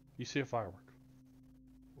 You see a firework,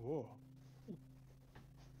 Whoa.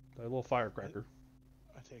 a little firecracker.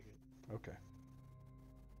 I take it. Okay.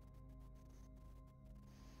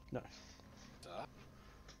 Nice. I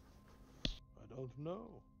don't know.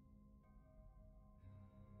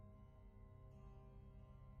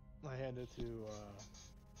 I hand it to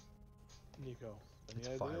Nico. It's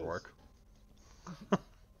Any a ideas? firework.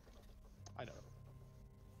 I know.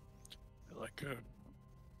 Like a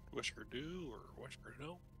Whisker Do or Whisker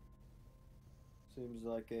No? Seems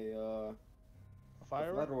like a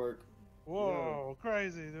Firework? firework. Whoa,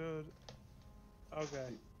 crazy, dude.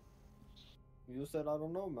 Okay. You said I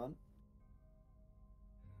don't know, man.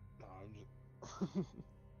 No, I'm just...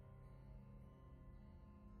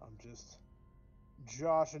 I'm just...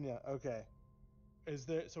 joshing ya. Okay. Is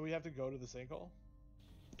there... So we have to go to the sinkhole?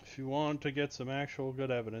 If you want to get some actual good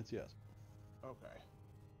evidence, yes. Okay.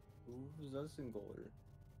 Who's that single?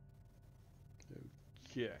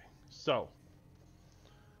 Okay. So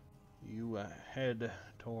you head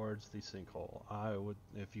towards the sinkhole. I would,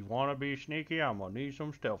 if you want to be sneaky, I'm gonna need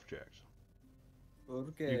some stealth checks.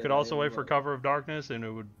 Okay. You could also wait for cover of darkness, and it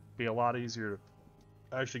would be a lot easier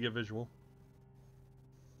to actually get visual.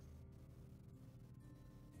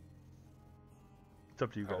 It's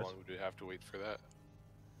up to you How guys. long would we have to wait for that?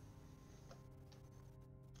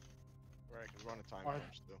 Right, because we're on a time Aren't-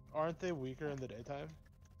 crunch still. Aren't they weaker in the daytime?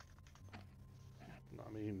 I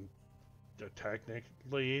mean,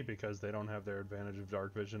 technically, because they don't have their advantage of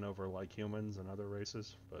dark vision over like humans and other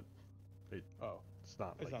races, but Oh, it's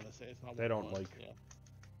not it's like not the same. It's not. they don't, 1-1, like- Yeah.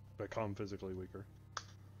 become physically weaker.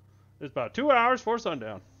 It's about 2 hours for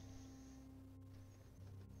sundown.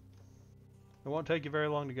 It won't take you very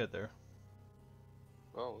long to get there.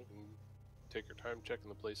 Well, we can take our time checking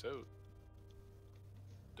the place out.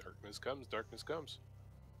 Darkness comes, darkness comes.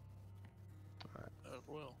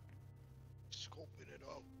 Well. Scoping it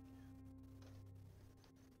up.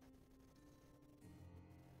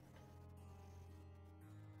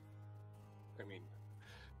 I mean,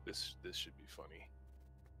 this should be funny.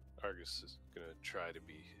 Argus is gonna try to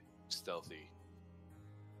be stealthy.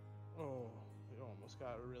 Oh, you almost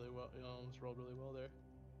got really well. You almost rolled really well there.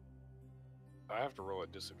 I have to roll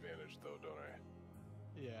at disadvantage though, don't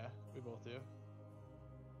I? Yeah, we both do.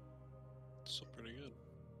 Still pretty good.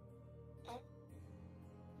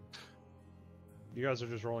 You guys are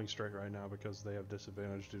just rolling straight right now because they have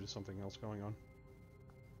disadvantage due to something else going on.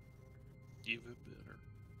 Even better.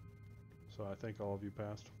 So I think all of you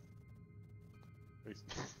passed.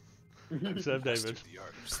 Except David. Master the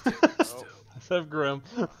art of standing still. Except Grim.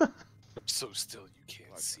 I'm so still you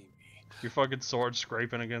can't see me. Your fucking sword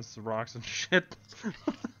scraping against the rocks and shit. Like,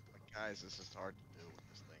 guys, this is hard to do with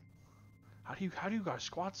this thing. How do you guys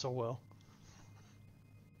squat so well?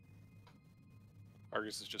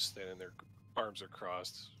 Argus is just standing there, arms are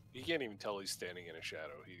crossed. You can't even tell he's standing in a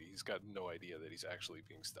shadow. He's got no idea that he's actually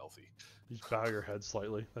being stealthy. You just bow your head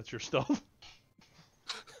slightly. That's your stealth.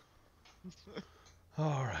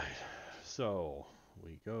 Alright. So,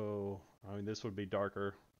 we go... I mean, this would be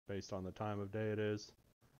darker based on the time of day it is.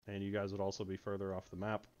 And you guys would also be further off the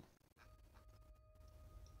map.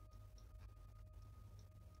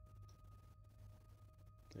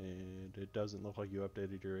 And it doesn't look like you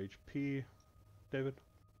updated your HP, David,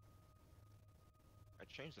 I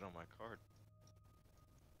changed it on my card.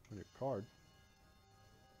 on your card.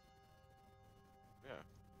 Yeah.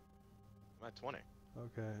 I'm at 20.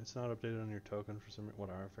 Okay, it's not updated on your token for some.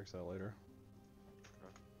 Whatever, I'll fix that later.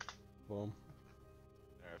 Okay. Boom.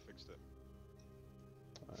 There, I fixed it.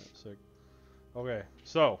 Alright, sick. Okay,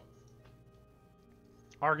 so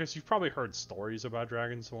Argus, you've probably heard stories about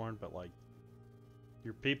Dragonsworn, but like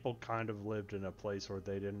your people kind of lived in a place where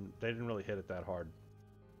they didn't really hit it that hard.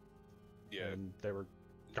 Yeah. And they were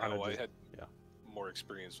kind of I had yeah. more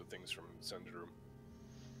experience with things from Zendrum.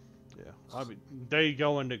 Yeah. I mean, they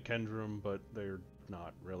go into Kendrum, but they're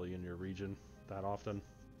not really in your region that often.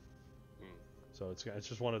 So it's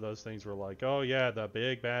just one of those things where like, oh yeah, the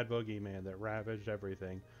big bad boogeyman that ravaged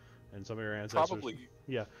everything, and some of your ancestors, Probably.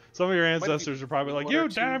 yeah, some of your ancestors are probably like, you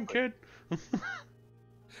damn kid.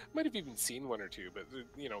 Might have even seen one or two, but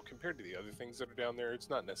you know, compared to the other things that are down there, it's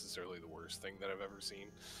not necessarily the worst thing that I've ever seen.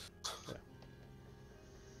 Yeah.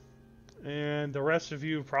 And the rest of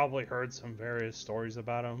you have probably heard some various stories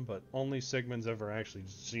about him, but only Sigmund's ever actually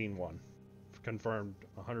seen one, confirmed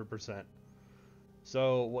 100%.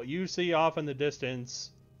 So what you see off in the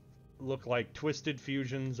distance look like twisted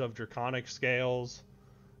fusions of draconic scales.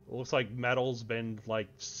 It looks like metal's been like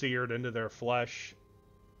seared into their flesh,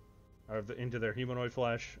 or into their humanoid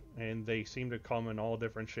flesh, and they seem to come in all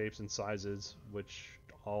different shapes and sizes, which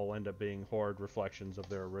all end up being horrid reflections of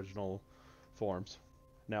their original forms.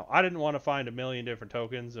 Now, I didn't want to find a million different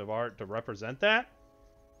tokens of art to represent that,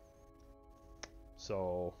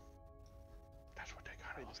 so that's what they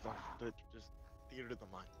got. Just theater to the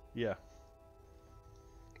mind. Yeah.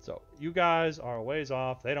 So, you guys are a ways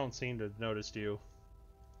off. They don't seem to have noticed you.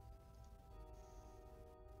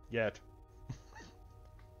 Yet.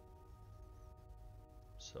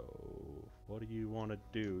 So, what do you want to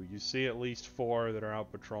do? You see at least 4 that are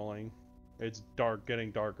out patrolling. It's dark,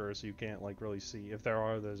 getting darker, so you can't like really see. If there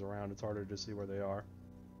are others around, it's harder to see where they are.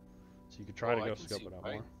 So you could try to go scope it out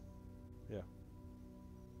more. Yeah.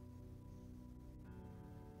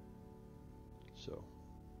 So,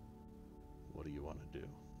 what do you want to do?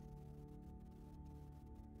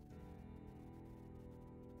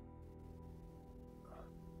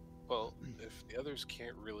 Well, if the others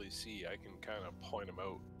can't really see, I can kind of point them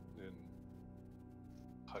out in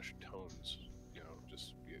hushed tones, you know,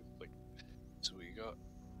 just be like, so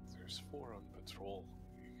there's 4 on patrol.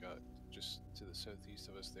 You got just to the southeast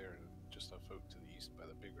of us there, and just off out to the east by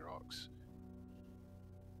the big rocks.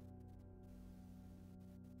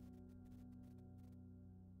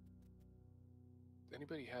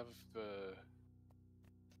 Anybody have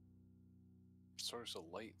source of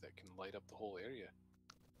light that can light up the whole area?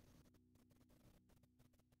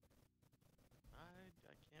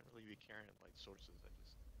 I can't really be carrying light sources. I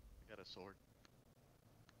got a sword.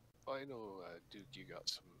 I know, Duke, you got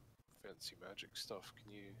some fancy magic stuff.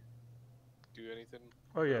 Can you do anything?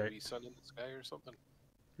 Oh yeah. Are we sun in the sky or something?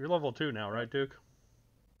 You're level 2 now, right, Duke?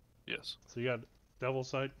 Yes. So you got Devil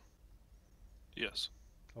Sight? Yes.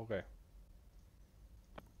 Okay.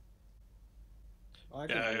 I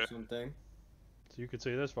can do something. So you could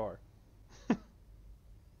see this far.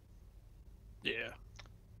 Yeah.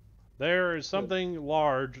 There is something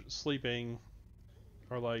large sleeping,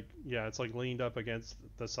 or like, yeah, it's like leaned up against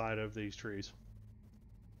the side of these trees.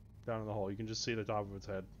 Down in the hole. You can just see the top of its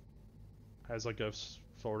head. Has like a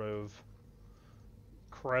sort of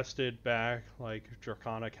crested back, like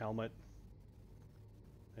draconic helmet.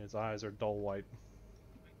 And its eyes are dull white.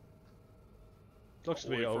 Looks to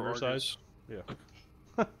be ogre size. Yeah.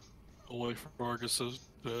 I'll wait for Argus to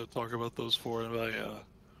talk about those 4, and and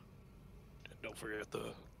don't forget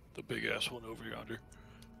the big ass one over yonder.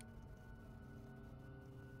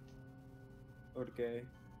 Okay.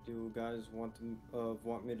 Do you guys want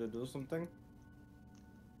me to do something?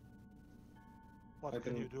 What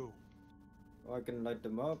can you do? I can light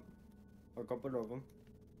them up. A couple of them.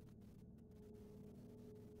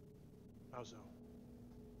 How so?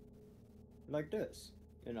 Like this.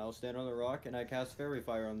 And I'll stand on the rock and I cast fairy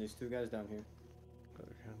fire on these 2 guys down here.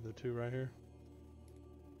 Okay, the 2 right here?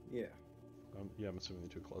 Yeah. Yeah, I'm assuming the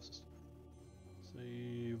 2 closest.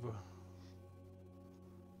 Save.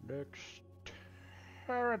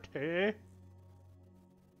 Dexterity.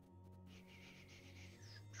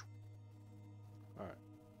 Alright.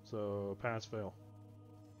 So, pass, fail.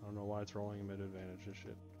 I don't know why it's rolling mid advantage and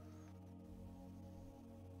shit.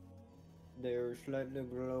 They're slightly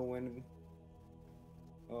glowing.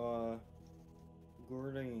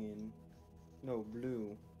 Green. No,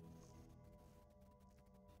 blue.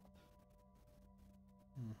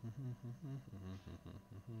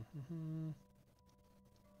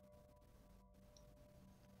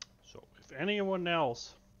 So, if anyone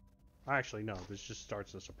else... Actually, no, this just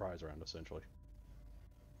starts the surprise round, essentially.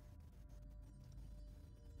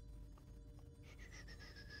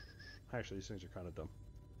 Actually, these things are kind of dumb.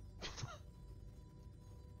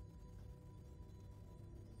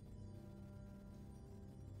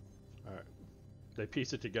 Alright. They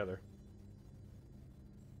piece it together.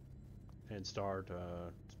 And start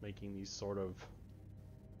making these sort of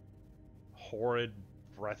horrid,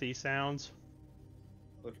 breathy sounds.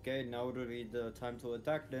 Okay, now would be the time to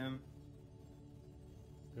attack them.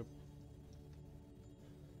 Yep.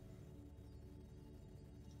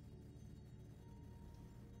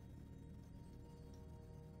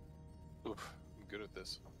 Oof, I'm good at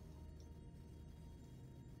this.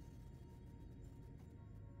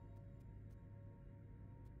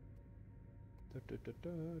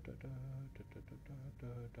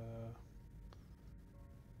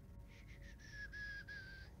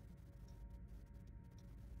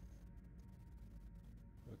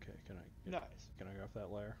 Okay, Nice. can I go off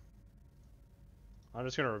that layer? I'm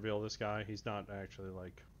just gonna reveal this guy. He's not actually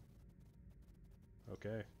like.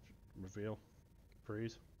 Okay, reveal,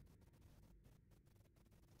 freeze.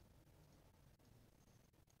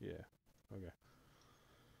 Yeah. Okay.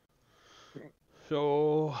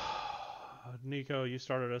 So, Nico, you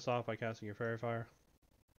started us off by casting your fairy fire.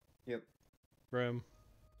 Yep. Grim.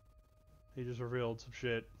 He just revealed some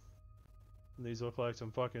shit. And these look like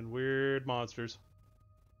some fucking weird monsters.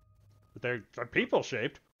 But they're people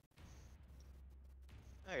shaped.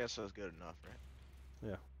 I guess that was good enough, right?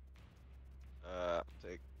 Yeah.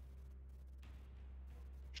 Take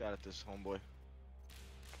shot at this homeboy.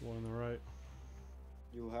 One on the right.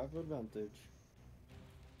 You have advantage.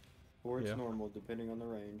 Or it's Yeah. normal, depending on the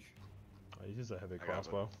range. Oh, he uses a heavy I got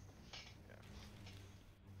crossbow. Yeah.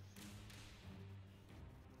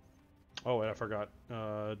 Oh, and I forgot.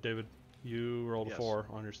 David, you rolled a Yes. 4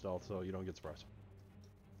 on your stealth, so you don't get surprised.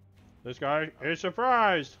 This guy is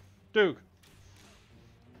surprised! Duke!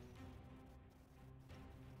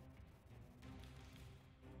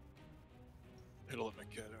 It'll let my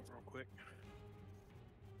cat out real quick.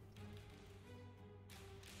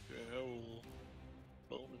 Okay, I will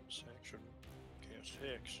bonus action cast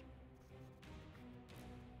Hex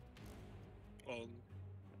on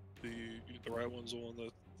the right one's the one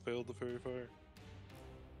that failed the fairy fire.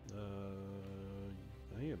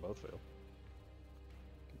 I think they both failed.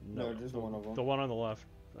 No, just one of them. The one on the left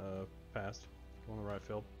passed. The one on the right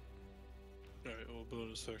failed. Alright, well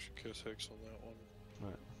bonus action cast Hex on that one.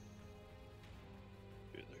 Alright.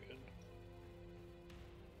 Get there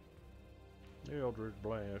again. Eldritch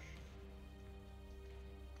Blast.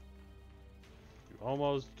 You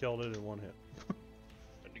almost killed it in one hit.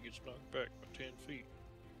 And he gets knocked back by 10 feet.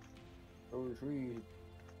 Oh, retreat.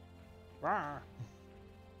 Rah!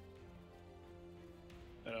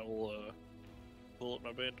 And I will pull up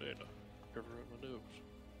my bandana, cover up my nose.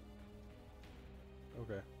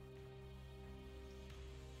 Okay.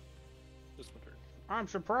 That's my turn. I'm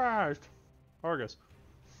surprised! Argus.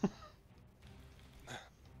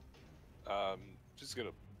 Just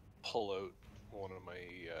gonna pull out one of my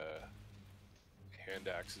hand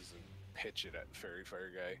axes and pitch it at the fairy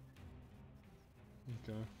fire guy.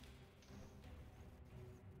 Okay.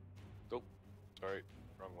 Oh, sorry,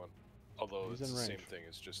 wrong one. Although He's it's in the same range. thing.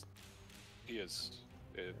 It's just he is.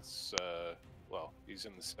 It's well, he's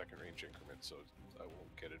in the second range increment, so I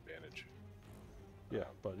won't get advantage. Yeah,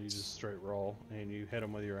 but you just straight roll, and you hit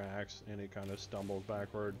him with your axe, and it kind of stumbles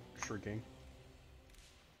backward, shrieking.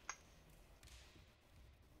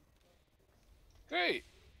 Hey,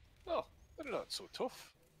 oh, they're not so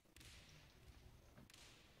tough.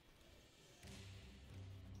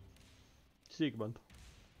 Sigmund.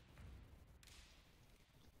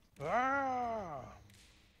 Ah!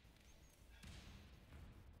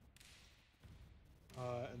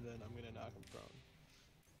 And then I'm gonna knock him prone.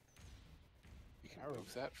 You can Arrow.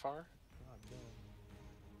 move that far? God damn.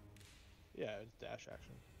 Yeah, it's dash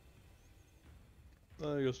action.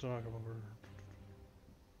 I guess knock him over.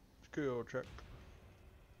 Skill check.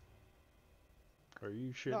 Are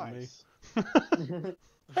you shitting Nice. me?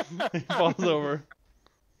 He falls over.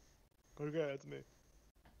 Okay, that's me.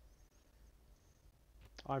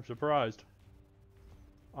 I'm surprised.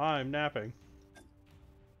 I'm napping.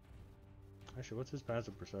 Actually, what's his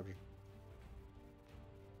passive perception?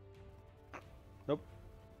 Nope.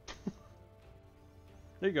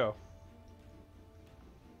 There you go.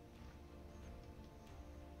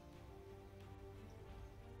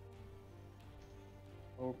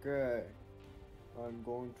 Okay. I'm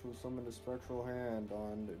going to summon the spectral hand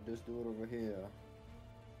on this dude over here.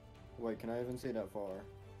 Wait, can I even see that far?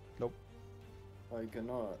 Nope. I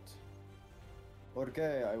cannot.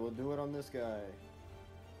 Okay, I will do it on this guy.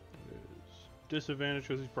 It is disadvantage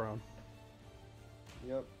because he's prone.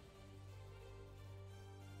 Yep.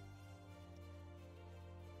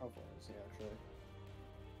 How far is Okay.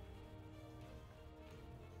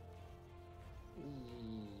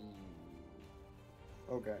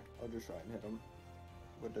 Okay, I'll just try and hit him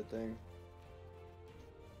with the thing.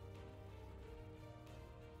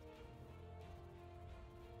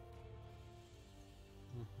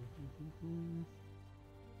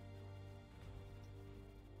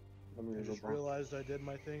 I'm I gonna go just behind. realized I did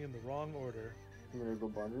my thing in the wrong order. I'm gonna go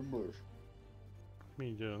behind your bush. Me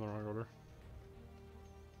you did it in the wrong order.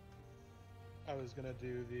 I was gonna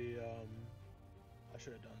do the I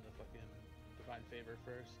should have done the fucking divine favor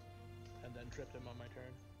first, and then tripped him on my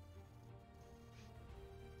turn.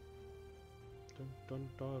 Dun dun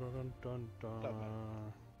dun dun dun dun. Doesn't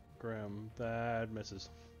matter. Grim, that misses.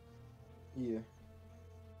 Yeah.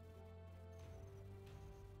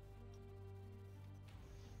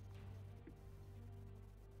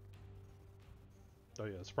 Oh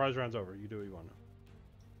yeah, surprise round's over. You do what you want.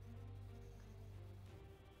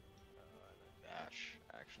 Dash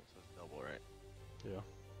action, so it's double, right? Yeah.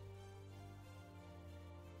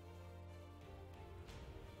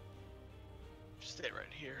 Just stay right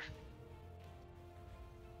here.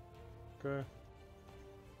 Okay.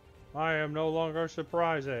 I am no longer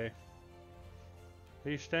surprised.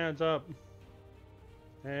 He stands up.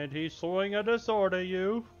 And he's swinging a sword at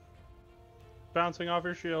you. Bouncing off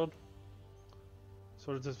your shield.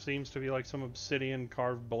 Sort of just seems to be like some obsidian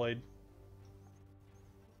carved blade.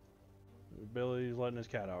 Billy's letting his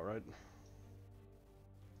cat out, right?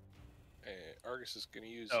 And Argus is going to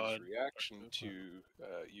use Oh, his I- reaction to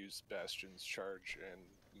use Bastion's charge and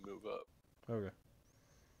move up. Okay.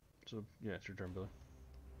 So, yeah, it's your turn, Billy.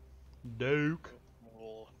 Duke.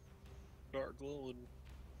 We'll gargle and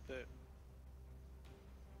that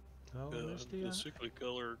Oh, Misty, the sickly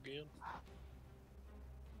color again.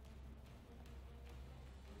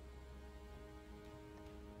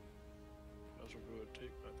 I was going to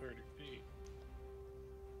take my 30 feet.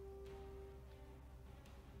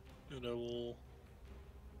 And I will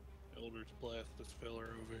Eldritch Blast this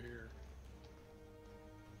feller over here.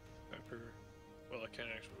 After, well, I can't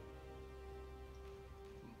actually.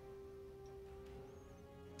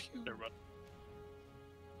 Never mind.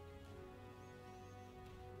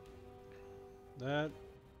 That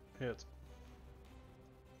hits.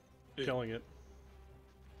 Yeah. Killing it.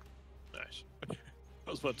 Nice. I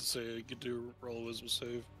was about to say you could do roll a wisdom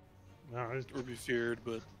save No, or be feared,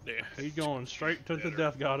 but yeah. he's going straight to the Better.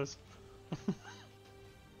 death goddess.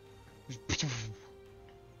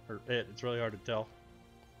 Or it. It's really hard to tell.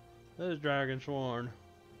 This dragon sworn.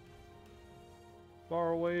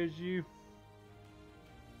 Far away as you.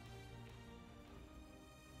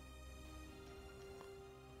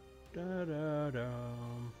 Da da da.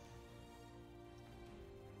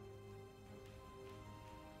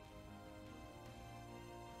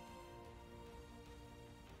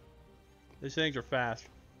 These things are fast.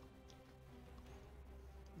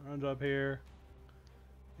 Runs up here,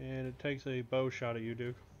 and it takes a bow shot at you,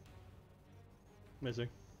 Duke. Missing.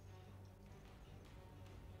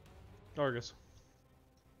 Argus.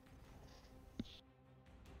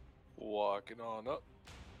 Walking on up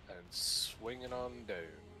and swinging on down.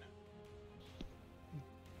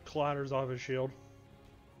 Clatters off his shield.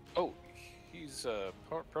 Oh, he's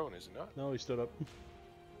prone, is he not? No, he stood up.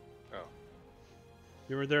 Oh.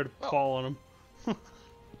 You were there to Oh. fall on him.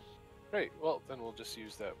 Right, well, then we'll just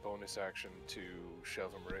use that bonus action to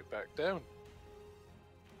shove him right back down.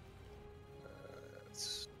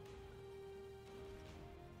 That's...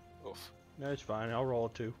 Oof. That's fine. I'll roll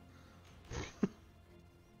it too.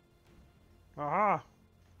 Aha!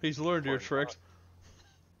 He's learned your Poor tricks.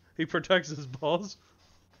 He protects his balls.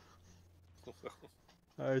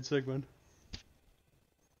 Alright, Sigmund.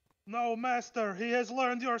 No, master, he has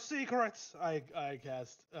learned your secrets. I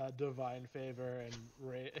cast divine favor and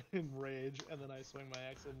in rage, and then I swing my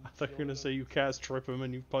axe and. I thought you were gonna shield say you cast trip him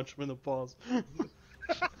and you punch him in the balls. him.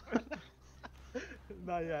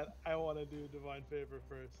 Not yet. I want to do divine favor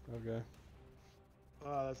first. Okay.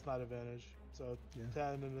 Oh, that's not advantage. So Yeah.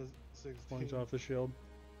 10 and a 16. Points off the shield.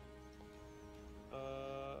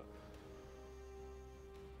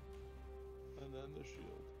 And then the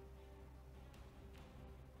shield.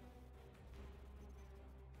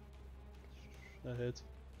 That hits.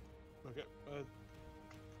 Okay.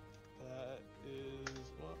 That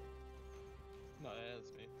is what? No,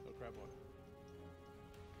 that's me. Oh crap! One.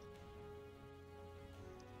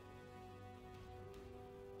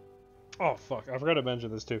 Oh fuck, I forgot to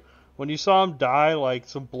mention this too. When you saw him die, like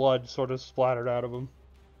some blood sort of splattered out of him.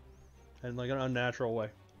 In like an unnatural way.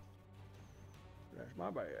 That's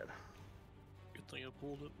my bad. Good thing I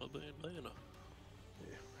pulled up my bandana.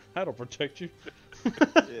 That'll protect you.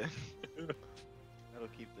 Yeah. That'll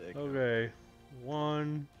That'll keep the egg. going. Okay.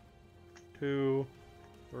 1, 2,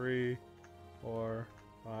 3, 4,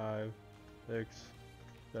 5, 6,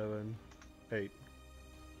 7, 8,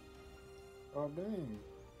 Oh dang.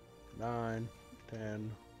 9,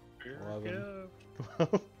 10, Here 11. we go.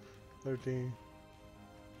 12, 13,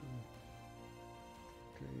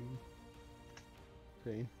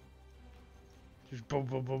 14. Just boom,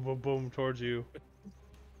 boom, boom, boom, boom towards you.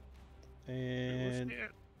 And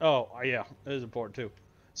oh yeah, it is important too.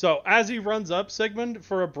 So as he runs up, Sigmund,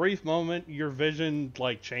 for a brief moment, your vision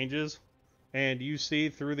like changes, and you see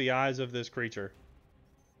through the eyes of this creature.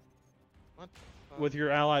 What? the fuck? With your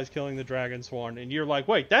allies killing the dragon sworn, and you're like,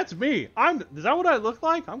 wait, that's me. Is that what I look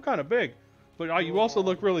like? I'm kind of big, but you also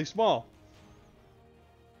look really small.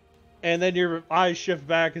 And then your eyes shift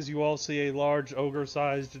back as you all see a large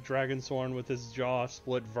ogre-sized dragon sworn with his jaw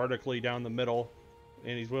split vertically down the middle,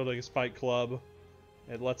 and he's wielding a spike club.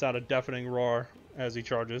 It lets out a deafening roar as he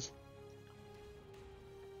charges.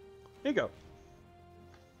 Here you go.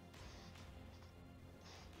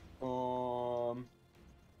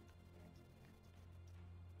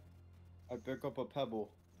 I pick up a pebble,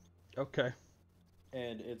 Okay.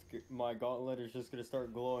 and my gauntlet is just gonna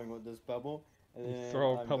start glowing with this pebble, and You then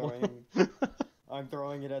throw a pebble. I'm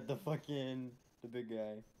throwing it at the big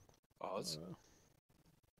guy. Oz.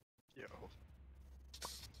 Yo.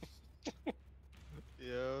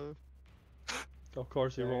 Yo. Of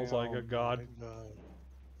course, he rolls like a god.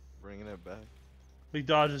 Bringing it back. He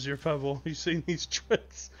dodges your pebble. You've seen these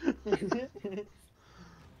tricks.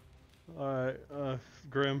 Alright,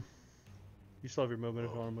 Grim. You still have your movement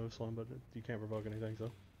if you want to move, Slim, but you can't provoke anything,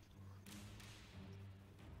 so.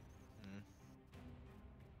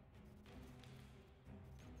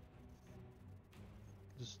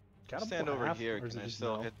 Just catapult Stand over half, here. or is Can it I just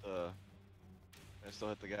still no? hit the? Can I still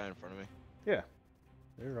hit the guy in front of me? Yeah.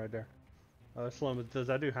 You're right there. Slim, does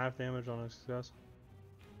that do half damage on a success?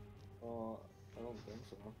 I don't think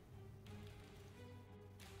so.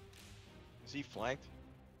 Is he flanked?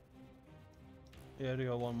 Yeah, to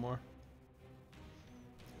go one more.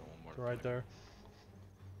 Go one more It's right flank. there.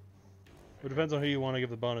 It depends on who you want to give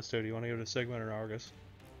the bonus to. Do you want to give it to Sigmund or Argus?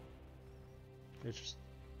 It's just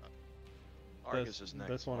Argus is next.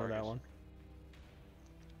 this one or that Argus. one.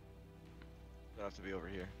 It'll have to be over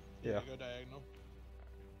here. Yeah. Go diagonal.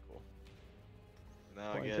 Cool. Now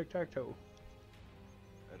I Playing get tic-tac-toe.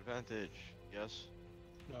 advantage. Yes.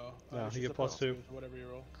 No. No, it's you just get a plus 2. Whatever you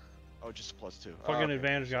roll. Oh, just +2. Oh, Fucking okay.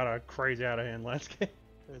 advantage got a crazy out of hand last game.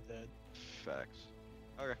 Right there. Facts.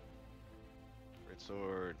 Okay. Great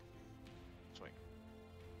sword. Swing.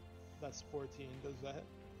 That's 14. Does that hit?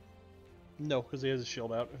 No, because he has his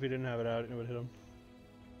shield out. If he didn't have it out, it would hit him.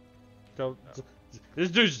 So, this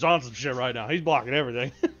dude's just on some shit right now. He's blocking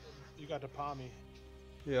everything. You got the palmy.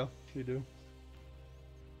 Yeah, you do.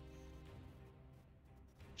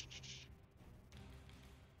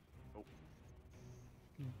 Oh.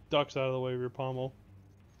 Ducks out of the way of your pommel.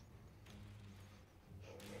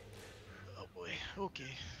 Oh boy. Okay.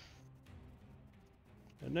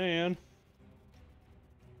 And then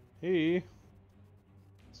he's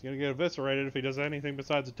gonna get eviscerated if he does anything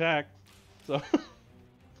besides attack. So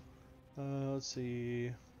let's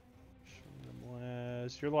see.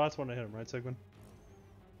 You're the last one to hit him, right, Sigmund?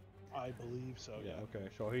 I believe so. Yeah. Okay.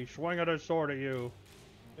 So he's swinging his sword at you.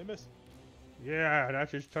 They missed. Yeah,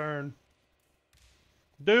 that's his turn.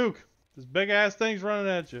 Duke, this big ass thing's running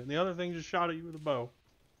at you, and the other thing just shot at you with a bow.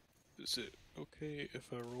 Is it okay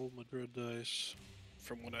if I roll my dread dice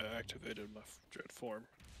from when I activated my dread form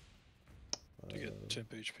to get temp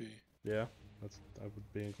HP? Yeah, I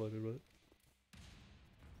would be included with it.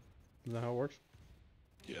 Isn't that how it works?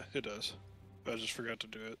 Yeah, it does. I just forgot to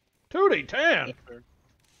do it. 2d10.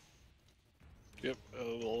 Yep.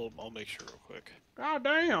 I'll make sure real quick. God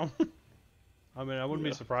damn. I mean, I wouldn't be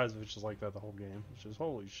Yeah. surprised if it's just like that the whole game. It's just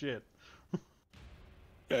holy shit.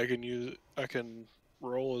 I can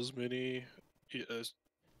roll as many as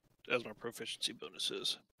my proficiency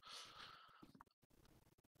bonuses.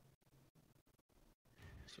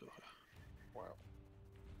 So Wow.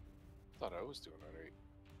 Thought I was doing alright.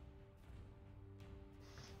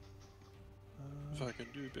 if I can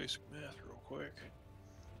do basic math real quick.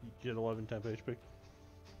 You get 11 temp HP.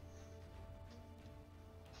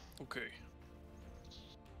 Okay.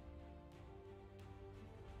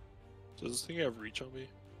 Does this thing have reach on me?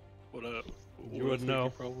 You wouldn't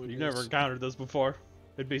know. You've never encountered this before.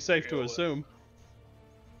 It'd be safe to Yeah, assume.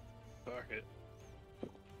 Fuck it.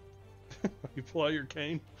 You pull out your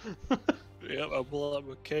cane. Yep, I pull out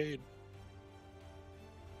my cane.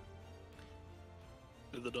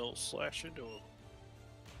 And then I'll slash into him.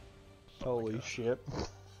 Holy shit.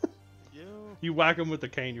 you. You whack him with the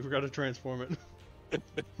cane. You forgot to transform it.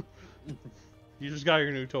 You just got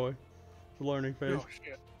your new toy. It's a learning phase. Oh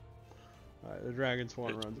shit. Alright, the Dragon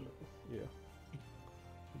Sworn runs up. Yeah.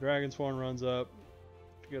 The Dragon Sworn runs up.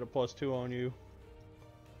 To get a +2 on you.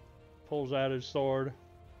 Pulls out his sword.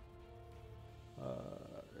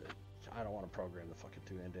 I don't want to program the fucking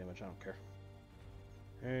 2-hand damage. I don't care.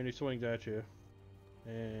 And he swings at you.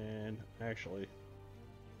 And actually,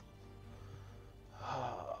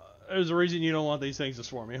 there's a reason you don't want these things to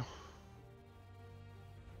swarm you.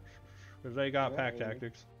 Because they got pack Yeah.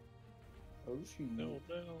 tactics. Oh shit. No.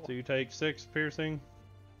 So you take 6 piercing.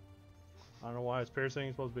 I don't know why it's piercing.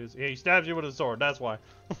 It's supposed to be. Yeah, he stabs you with a sword. That's why.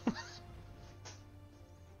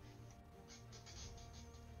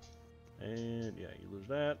 And yeah, you lose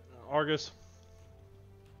that. Argus.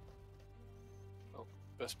 Well,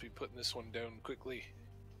 best be putting this one down quickly.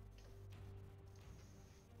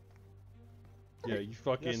 Yeah, you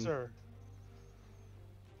fucking. Yes, sir.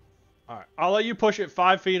 All right, I'll let you push it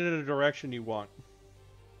 5 feet in a direction you want.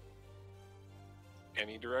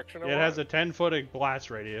 Any direction I It want. has a 10-foot blast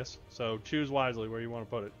radius, so choose wisely where you want to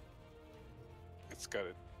put it. It's got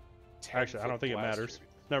a 10 Actually, I don't think it blast matters. radius.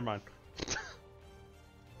 Never mind.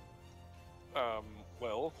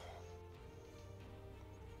 Well.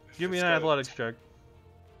 if Give me it's an got a- athletics check.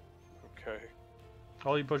 Okay.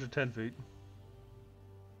 I'll let you push it 10 feet.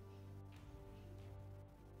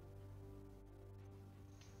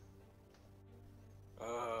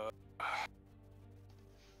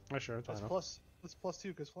 Sure, it's That's fine. +2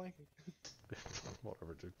 because flanking.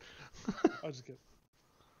 Whatever, dude. I was just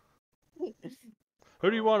kidding. Who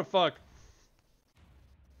do you want to fuck?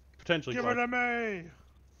 Potentially Give fuck. it to me.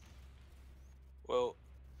 Well,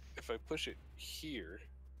 if I push it here,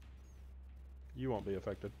 You won't be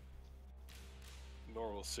affected.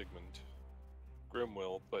 nor will Sigmund. Grim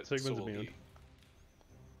will, but Sigmund's so will immune. he.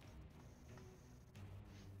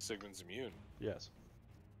 Sigmund's immune. Yes.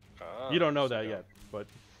 Ah, You don't know so that now- yet, but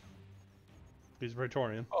he's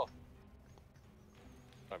Praetorian.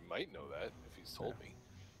 I might know that if he's told me.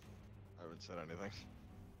 I haven't said anything.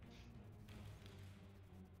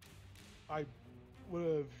 I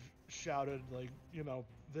would have shouted like, you know,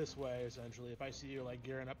 this way essentially if I see you like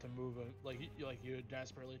gearing up to move it, like you're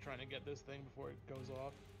desperately trying to get this thing before it goes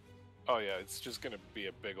off. Oh yeah, it's just gonna be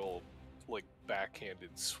a big old like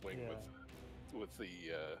backhanded swing Yeah. with the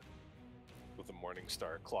Morning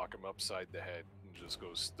Star, clock him upside the head, and just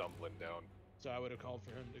goes stumbling down. So I would have called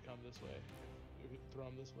for him to come this way, throw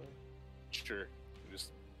him this way. Sure,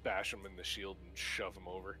 just bash him in the shield and shove him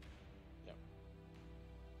over.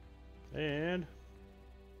 And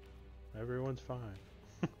everyone's fine.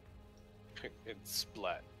 And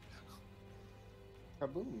splat.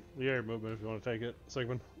 Kaboom. The air movement, if you want to take it,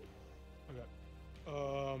 Sigmund.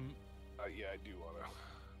 Yeah, I do wanna.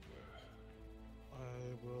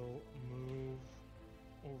 I will move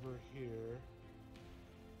over here.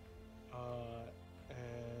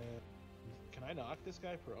 And can I knock this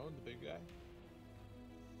guy prone, the big guy?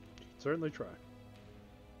 Certainly try.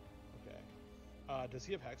 Okay. Does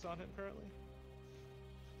he have Hex on him currently?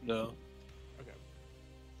 No. Okay.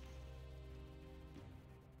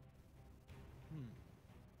 I'm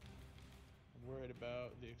worried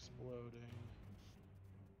about the exploding.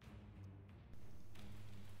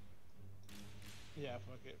 Yeah,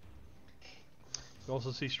 fuck it. You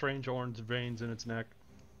also see strange orange veins in its neck.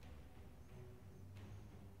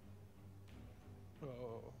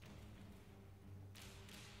 Oh.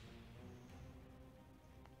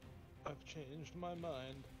 I've changed my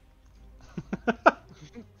mind.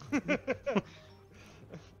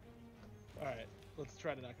 Alright, let's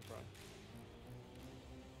try to knock it prone.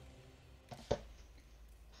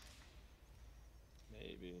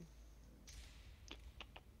 Maybe.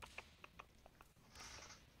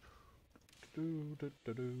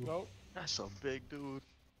 Nope. That's a big dude.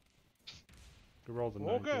 He rolls a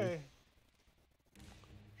 19. Okay.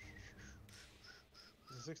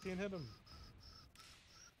 Does a 16 hit him?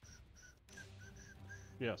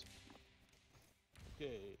 Yes.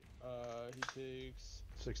 Okay. He takes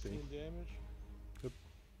 16. 16 damage. Yep.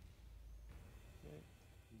 Okay.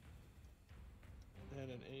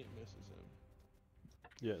 And an 8 misses him.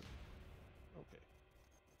 Yes. Okay.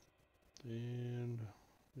 And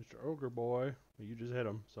Mr. Ogre Boy, well, you just hit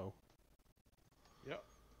him, so. Yep.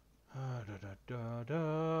 Da da da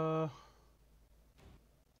da.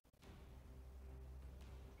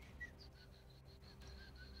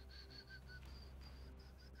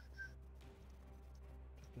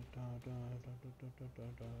 Da da da da da da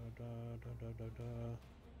da da da da da.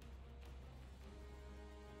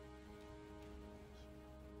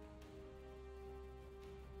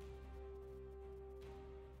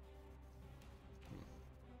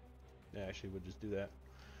 he would just do that.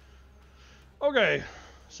 Okay,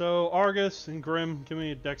 so Argus and Grim, give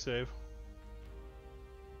me a deck save.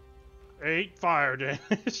 8 fire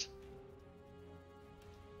damage.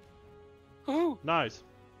 Woohoo! Nice.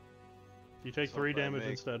 You take So 3 if I damage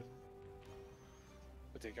make- instead.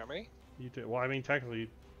 What take how many? You take. Well, I mean, technically.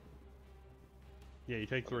 Yeah, you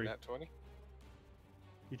take 3. Nat 20?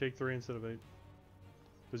 You take 3 instead of 8.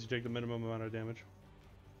 Because you take the minimum amount of damage.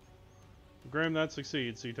 Grim, that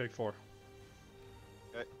succeeds, so you take 4.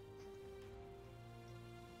 Okay.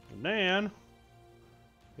 And then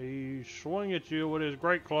he swing at you with his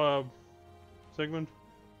great club. Sigmund?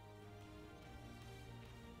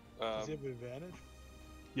 Does he have advantage?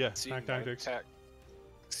 Yeah, Seeing attack that tactics.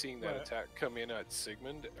 seeing that Right. attack come in at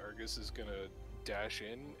Sigmund, Argus is gonna dash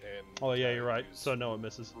in and. Oh yeah, you're right. use So no, it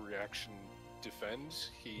misses. reaction defend.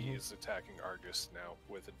 He Mhm. is attacking Argus now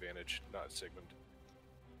with advantage, not Sigmund.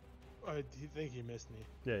 I think he missed me.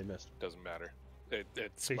 Yeah, he missed. Doesn't matter.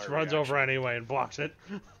 It's He my runs over reaction. anyway and blocks it.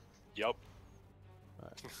 Yup.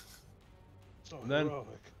 So And then-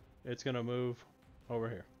 heroic. It's gonna move over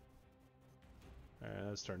here.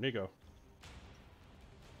 And that's turn. Nico.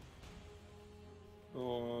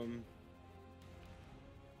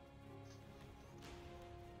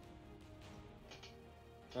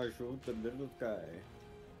 I shoot the little guy.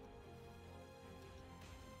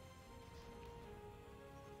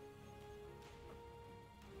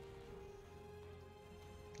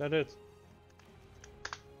 That hits.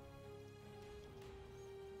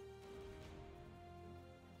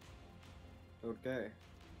 Okay.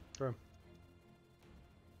 Grim.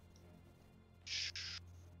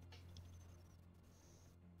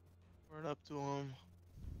 Run up to him.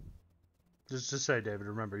 Just say, David.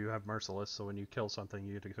 Remember, you have merciless, so when you kill something,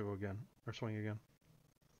 you get to go again or swing again.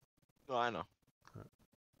 No, I know. Alright.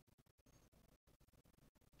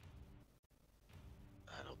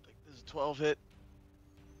 I don't think this is 12 hit.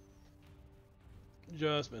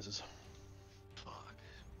 Just misses. Fuck.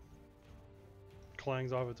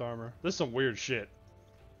 Clangs off its armor. This is some weird shit.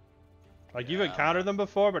 Like you've Yeah. encountered them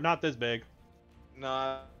before, but not this big.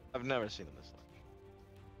 No, I've never seen him this large.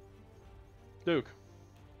 Duke.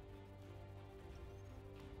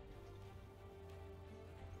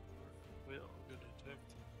 Well, I'm gonna attack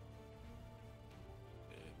them.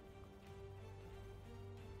 And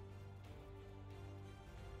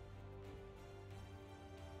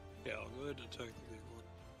yeah, I'll go ahead and attack the big one.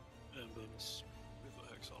 And bonus with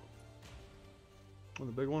a hex on him. On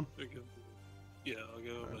the big one. Yeah, I'll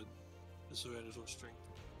go Alright. with disadvantage on strength.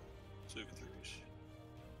 So 3-ish.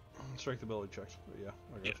 Strength ability checks. But yeah,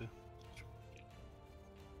 I got Yeah.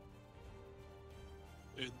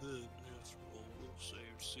 you. And then let's roll a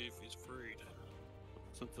save to see if he's afraid.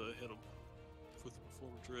 Since I hit him with a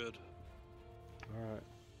form of dread. Alright.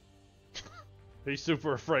 He's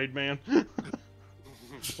super afraid, man.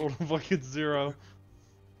 Roll a fucking 0.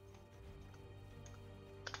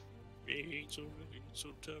 He ain't so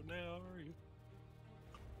tough now, are you?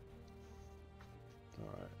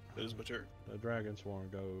 Alright. That is my turn. The dragon swarm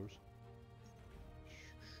goes.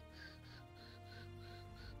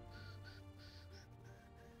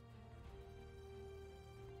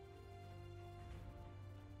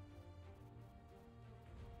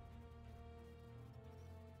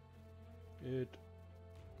 It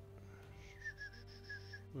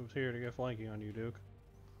moves here to get flanking on you, Duke.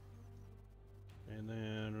 And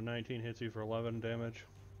then a 19 hits you for 11 damage.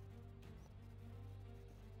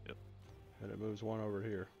 Yep. And it moves 1 over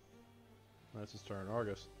here. That's his turn.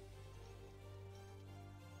 Argus.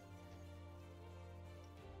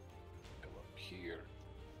 Come up here.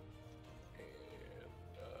 And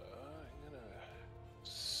I'm gonna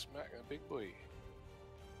smack a big boy.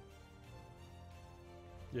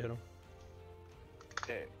 You hit him.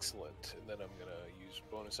 Excellent. And then I'm gonna use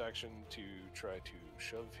bonus action to try to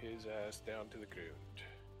shove his ass down to the ground.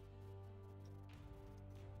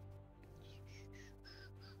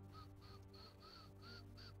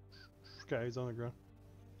 Okay, he's on the ground.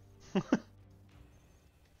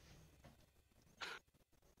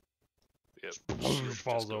 Yep. Just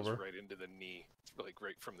falls goes over. right into the knee, like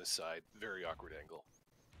right from the side. Very awkward angle.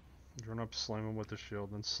 Run up, slam him with the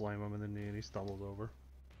shield, then slam him in the knee, and he stumbles over.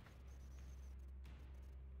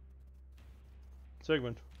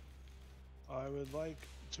 Sigmund. I would like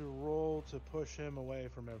to roll to push him away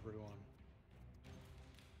from everyone.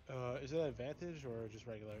 Is that advantage or just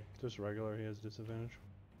regular? Just regular, he has disadvantage.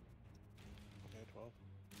 Okay, 12.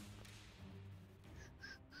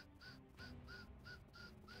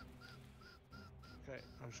 Okay,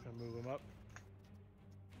 I'm just gonna move him up.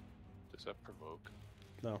 Does that provoke?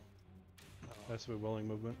 No, Oh, has to be willing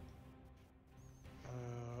movement.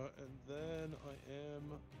 And then I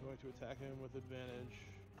am going to attack him with advantage.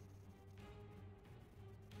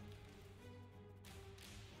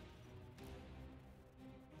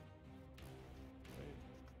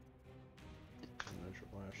 Measure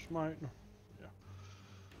Flash Smite. Yeah.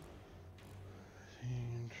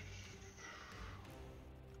 And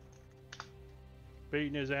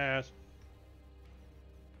beating his ass.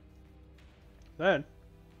 Then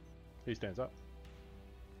he stands up.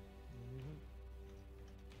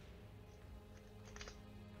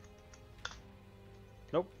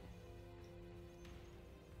 Nope.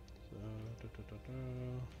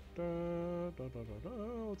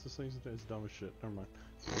 What's this thing? It's dumb as shit. Never mind.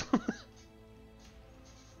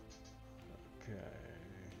 Okay.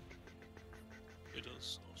 It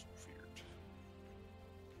is also feared.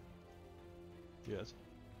 Yes.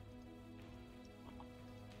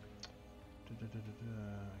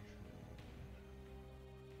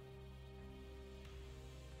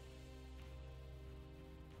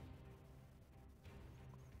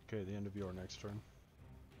 Okay, the end of your next turn.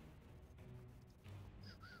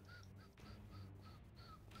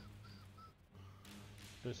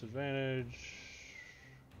 Disadvantage.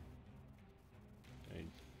 And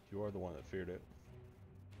you are the one that feared it.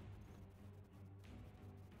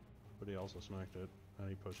 But he also smacked it. And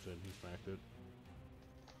he pushed it and he smacked it.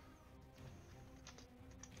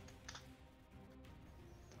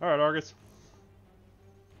 Alright, Argus.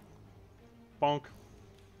 Bonk.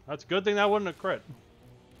 That's a good thing that wasn't a crit.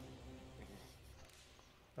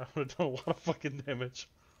 I would have done a lot of fucking damage.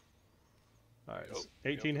 Alright, Yep,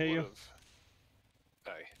 18 yep, hit you? would've.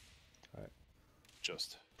 Aye. Alright.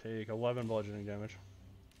 Just. Take 11 bludgeoning damage.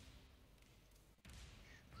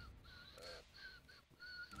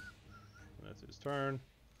 That's his turn.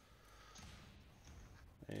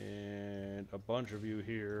 And a bunch of you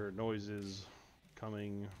hear noises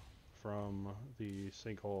coming from the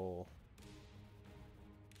sinkhole.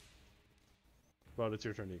 But it's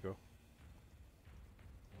your turn, Nico.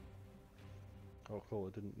 Oh, cool,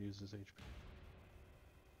 it didn't use his HP.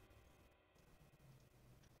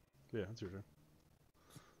 Yeah, it's your turn.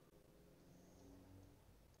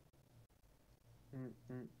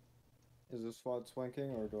 Is this spot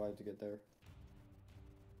swanking, or do I have to get there?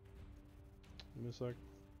 Give me a sec.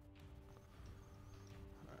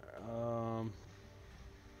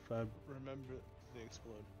 Fab. Remember, they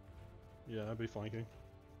explode. Yeah, I'd be flanking.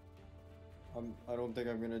 I don't think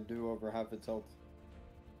I'm gonna do over half its health.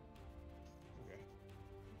 Okay.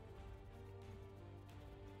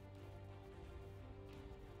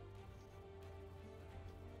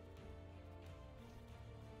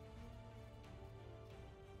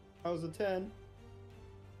 How's a 10?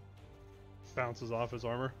 Bounces off his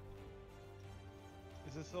armor.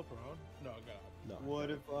 Is it still prone? No, it got up. No. What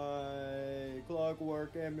if I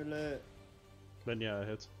clockwork amulet? Then yeah, it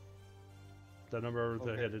hits. The number that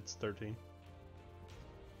Okay. hit, it's 13.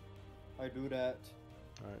 I do that.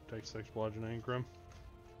 Alright, take 6 bludgeoning, Grim.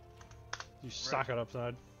 You sock it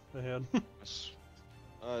upside the head.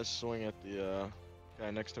 Swing at the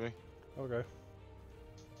guy next to me. Okay.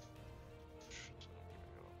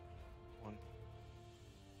 One.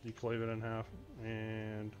 You cleave it in half,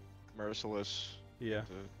 and Merciless. yeah. To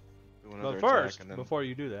do another But first, attack, and then before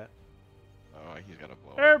you do that, oh, he's got to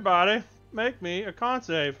blow. Up. everybody, make me a con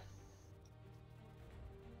save.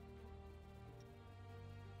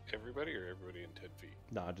 Everybody or everybody in 10 feet?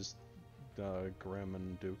 Nah, just Grim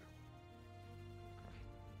and Duke.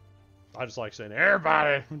 I just like saying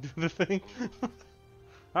everybody do the thing. All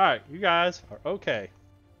right, you guys are okay.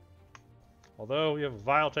 Although you have a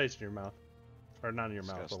vile taste in your mouth, or not in your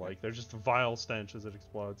mouth, but Disgusting. like there's just a vile stench as it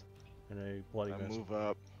explodes in a bloody I mess. move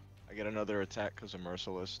up. I get another attack because I'm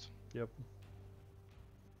merciless. Yep.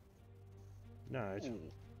 Nice.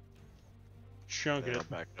 Chunk Then it.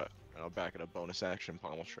 I'll back it a bonus action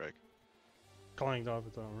pommel strike. Clanged off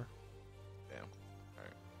its armor. Damn.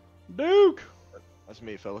 Duke! That's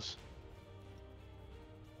me, fellas.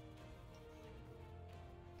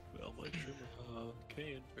 Well, make sure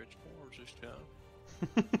can fetch more this time.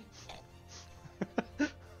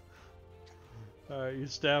 Alright, you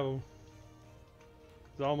stab him.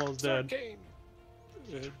 He's almost dead. Arcane!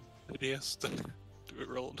 And he has to do it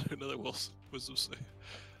roll into another wisdom save.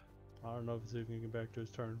 I don't know if he can get back to his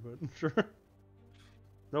turn, but sure.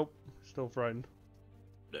 Nope, still frightened.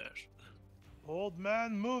 Dash. Old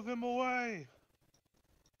man, move him away!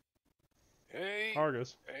 Hey!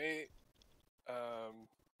 Argus. Hey!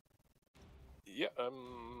 Yeah,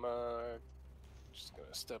 I'm just gonna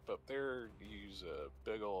step up there, use a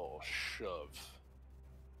big ol' shove.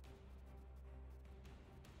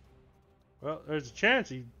 Well, there's a chance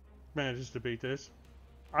he manages to beat this.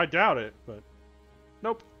 I doubt it, but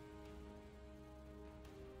Nope.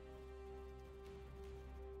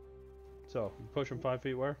 So, you push him 5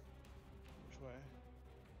 feet where? Which way?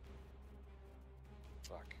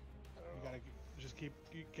 Fuck. I You don't know. gotta just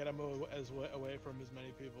get him away from as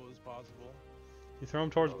many people as possible. You throw him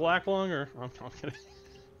towards Black Lung, or I'm kidding.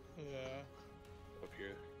 Yeah. Up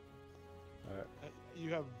here. Alright. You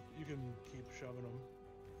can keep shoving them.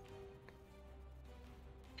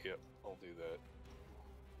 Yep, I'll do that.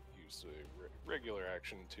 Use the regular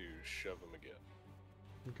action to shove him again.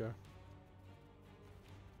 Okay.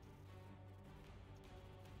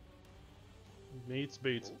 Meets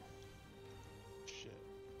beats. Shit.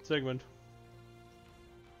 Sigmund.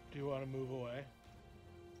 Do you want to move away?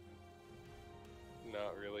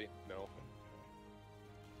 Not really, no.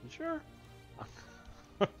 You sure?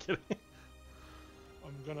 I'm kidding.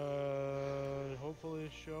 I'm gonna hopefully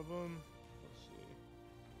shove him. Let's see.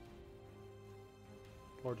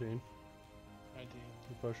 14. 19.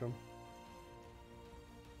 You push him.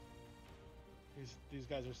 These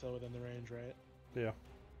guys are still within the range, right? Yeah.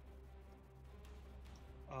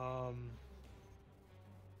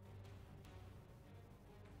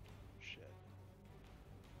 Shit.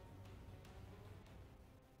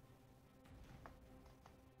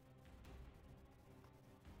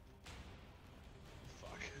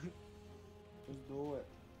 Fuck. Let's do it.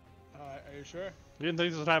 Are you sure? You didn't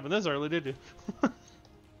think this would happen this early, did you?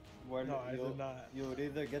 When No, I did not. You would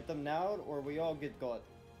either get them now or we all get got.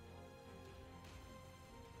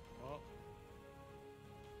 Well,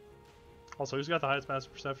 Also, who's got the highest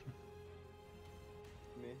passive perception?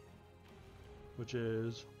 Me. Which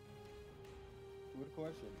is... Good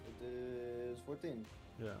question. It is 14.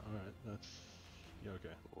 Yeah, alright. That's... Yeah,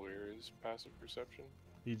 okay. Where is passive perception?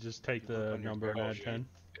 You just take You look the on your number and character add sheet. 10.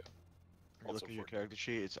 You Also look at your 14. character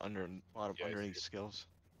sheet, it's under bottom Yeah, I see underneath it. skills.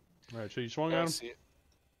 Alright, so you swung I at him. see it.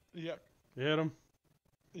 yep. You hit him.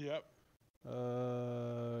 Yep.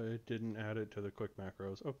 It didn't add it to the quick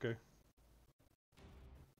macros. Okay.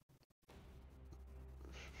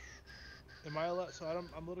 Am I allowed? So I'm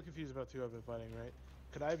a little confused about two I've been fighting, right?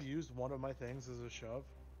 Could I have used one of my things as a shove?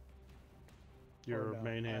 Your no,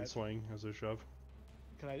 main hand I- swing as a shove.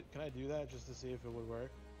 Can I do that just to see if it would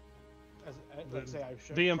work? Let's say I The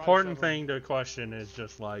try to important shove 'em. thing to question is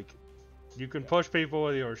just like, you can Yeah. push people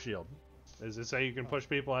with your shield. Does it say you can push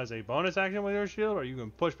people as a bonus action with your shield, or you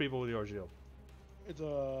can push people with your shield? It's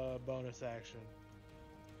a bonus action.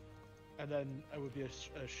 And then it would be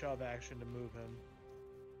a shove action to move him.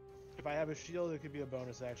 If I have a shield, it could be a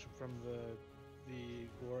bonus action from the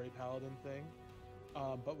Glory Paladin thing.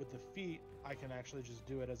 But with the feet, I can actually just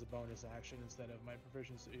do it as a bonus action instead of my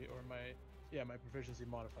proficiency or my proficiency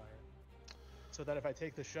modifier. So that if I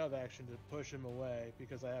take the shove action to push him away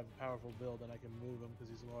because I have a powerful build and I can move him because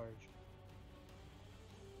he's large.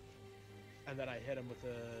 And then I hit him with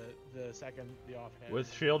the offhand.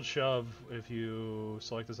 With shield shove, if you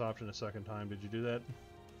select this option a second time, did you do that?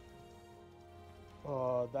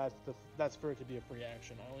 That's for it to be a free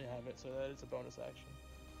action. I only have it so that it's a bonus action.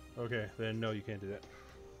 Okay, then no, you can't do that.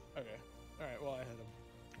 Okay. Alright, well I hit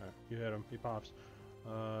him. Alright, you hit him. He pops.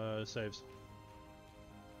 Saves.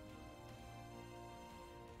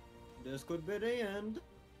 This could be the end.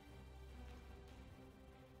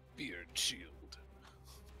 Beard shield.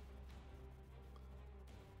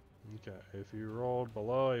 Okay, if you rolled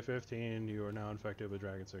below a 15, you are now infected with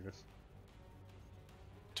dragon sickness.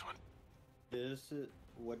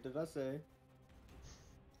 What did I say?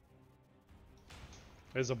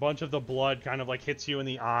 There's a bunch of the blood kind of like hits you in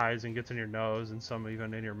the eyes and gets in your nose and some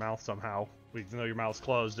even in your mouth somehow. Even though your mouth's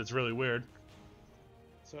closed, it's really weird.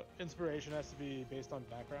 So inspiration has to be based on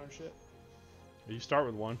background shit. You start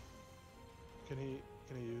with one Can he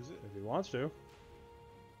use it? if he wants to.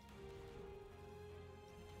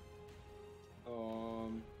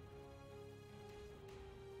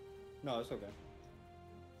 No, it's okay.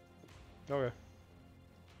 Okay.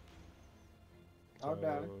 I'll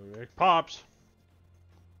die. It pops.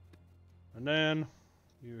 And then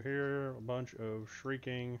you hear a bunch of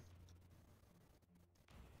shrieking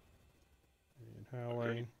and Are there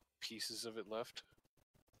howling. any pieces of it left?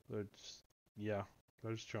 Yeah,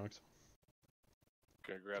 there's chunks.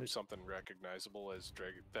 Can I grab something recognizable as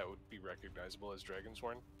dragon? That would be recognizable as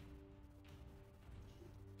Dragonsworn.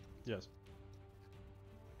 Yes.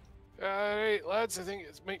 Alright, lads, I think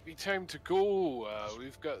it might be time to go.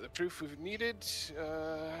 We've got the proof we've needed.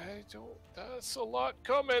 That's a lot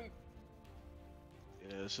coming.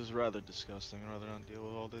 Yeah, this is rather disgusting. I'd rather not deal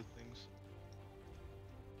with all these things.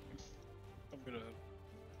 I'm gonna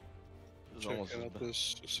This is check almost as out bad.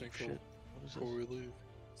 this sinkhole Shit. What is before this? we leave.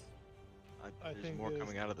 I There's think more there's-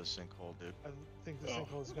 coming out of the sinkhole, dude. I think the Oh,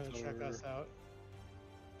 sinkhole is gonna check us out.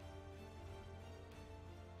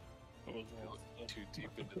 I was You're wrong. looking too deep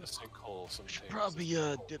into the sinkhole sometimes. Should probably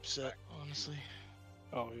dip set, honestly.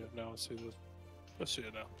 Oh yeah, now I see this. I see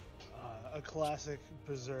it now. A classic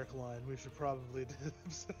berserk line. We should probably do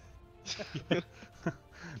this.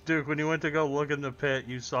 Duke, when you went to go look in the pit,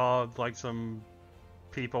 you saw like some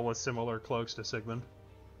people with similar cloaks to Sigmund.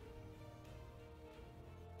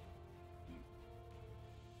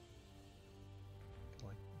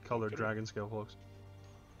 Like colored dragon scale cloaks.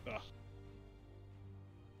 Ah,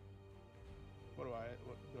 What do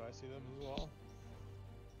I see them as well?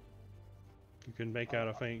 You can make out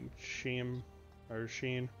a faint sheen or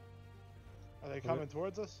sheen. Are they coming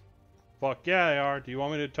towards us? Fuck yeah, they are. Do you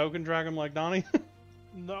want me to token drag them like Donnie?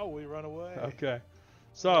 No, we run away. Okay. There's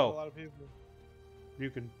a So, lot of people. you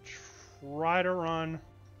can try to run.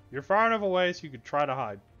 You're far enough away so you can try to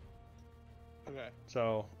hide. Okay.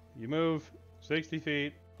 So, you move 60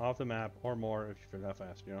 feet off the map or more if you're that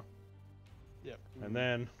fast, you know? Yep. And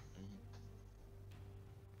then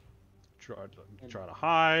try to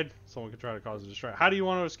hide. Someone could try to cause a distraction. How do you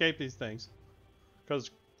want to escape these things?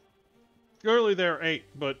 Because currently there are 8,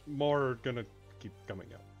 but more are gonna keep coming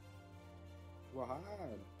up. Well,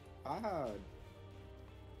 hide.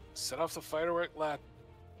 Set off the firework lap.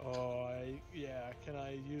 Oh, yeah. Can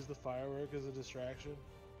I use the firework as a distraction?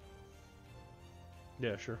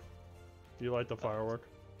 Yeah, sure. You light the firework,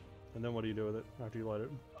 and then what do you do with it after you light it?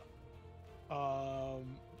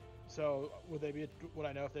 So would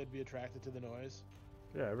I know if they'd be attracted to the noise?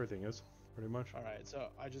 Yeah, everything is pretty much. All right, so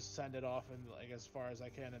I just send it off in like as far as I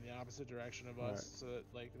can in the opposite direction of us, Alright. so that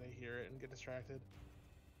like they hear it and get distracted.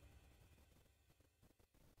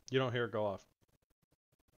 You don't hear it go off.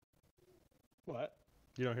 What?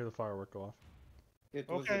 You don't hear the firework go off. It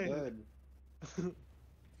was Okay. good.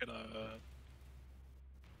 can I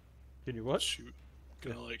Can you what? shoot?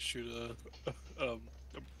 Can I like shoot a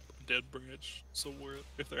dead branch somewhere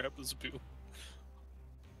if there happens to be one?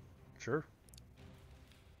 Sure.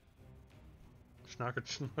 Just knock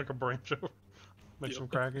a branch over. Make some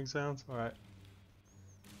Yep. cracking sounds. Alright.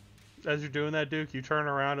 As you're doing that, Duke, you turn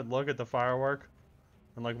around and look at the firework.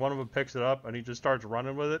 And like one of them picks it up and he just starts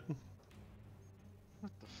running with it.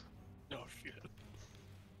 Oh shit!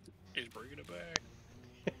 He's bringing it back.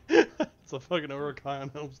 It's a fucking Urukai on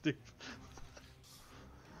Helm's Deep.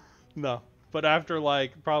 No. But after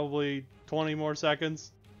like probably 20 more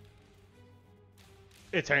seconds,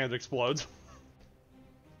 its hand explodes.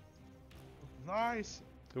 Nice.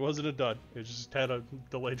 It wasn't a dud. It just had a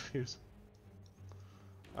delayed fuse.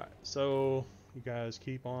 Alright, so you guys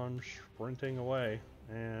keep on sprinting away.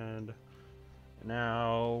 And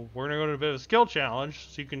now we're going to go to a bit of a skill challenge,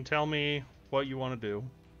 so you can tell me what you want to do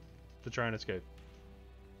to try and escape.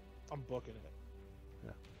 I'm booking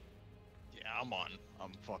it. Yeah,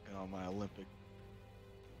 I'm fucking on my Olympic.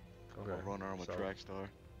 Okay. I'll run arm with so track star.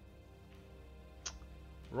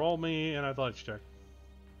 roll me an athletics check.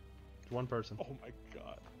 It's one person. Oh my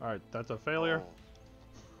god. Alright, that's a failure.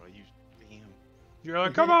 Oh, you damn. You're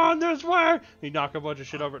like, come on this way! You knock a bunch of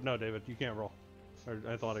shit over. No, David, you can't roll. Or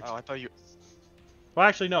athletics. Oh, I thought you. Well,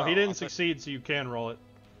 actually, no, Oh, he I didn't thought- succeed, so you can roll it.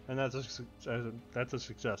 And that's a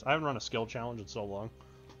success. I haven't run a skill challenge in so long.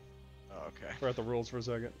 Oh, okay. We're at the rules for a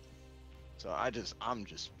second. So I'm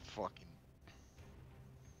just fucking.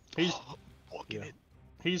 He's booking yeah. it.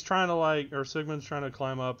 He's trying to or Sigmund's trying to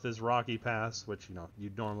climb up this rocky pass, which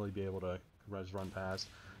you'd normally be able to just run past.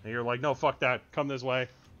 And you're like, no, fuck that, come this way,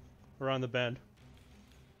 around the bend.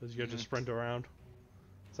 As you get to sprint around.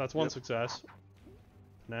 So that's one Yep. success.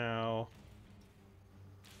 Now,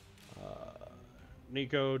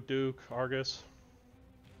 Nico, Duke, Argus.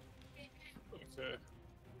 Okay.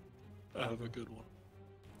 I have a good one.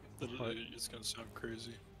 It's gonna sound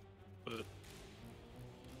crazy, but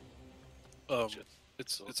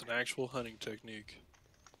it's an actual hunting technique.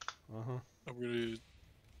 I'm gonna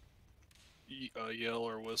yell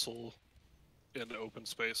or whistle in open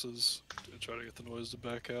spaces to try to get the noise to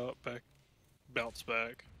bounce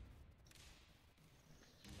back.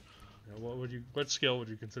 Yeah, what skill would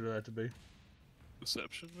you consider that to be?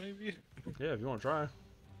 Deception, maybe? Yeah, if you want to try.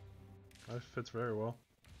 That fits very well.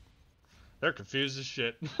 They're confused as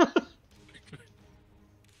shit.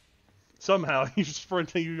 Somehow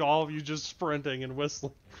all of you just sprinting and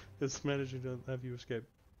whistling is managing to have you escape.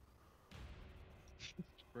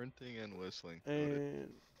 Sprinting and whistling. And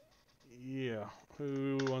yeah,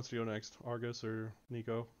 who wants to go next? Argus or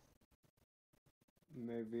Nico?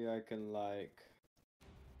 Maybe I can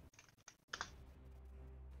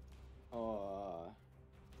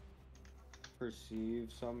perceive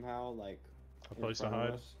somehow A in place to front of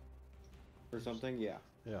hide? us or something. Yeah.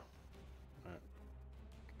 So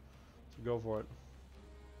go for it.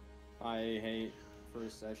 I hate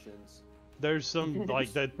first sessions. There's some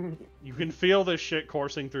like that. You can feel this shit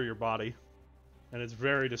coursing through your body, and it's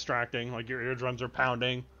very distracting. Like your eardrums are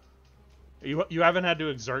pounding. You haven't had to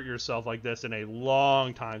exert yourself like this in a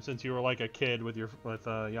long time, since you were like a kid with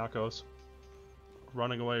Yakos,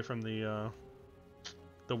 running away from the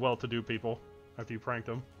well-to-do people after you pranked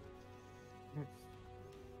them.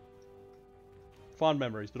 Fond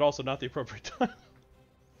memories, but also not the appropriate time.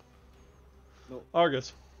 No.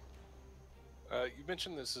 Argus. You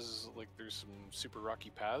mentioned this is like there's some super rocky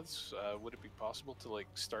paths. Would it be possible to like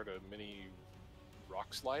start a mini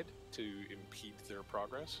rock slide to impede their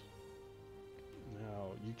progress?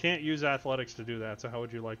 No, you can't use athletics to do that. So how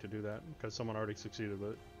would you like to do that? Because someone already succeeded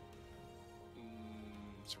with it.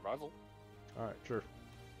 Survival. All right, sure.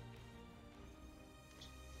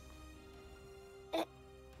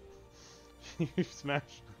 you smash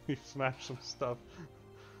some stuff.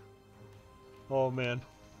 Oh man.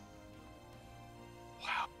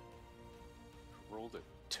 Wow. Rolled a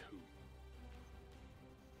 2.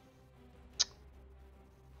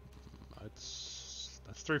 That's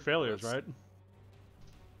 3 failures, That's- right?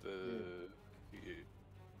 Yeah.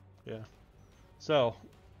 Yeah. So,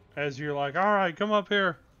 as you're like, all right, come up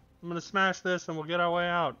here. I'm gonna smash this, and we'll get our way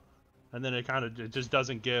out. And then it just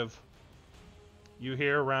doesn't give. You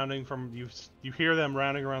hear you hear them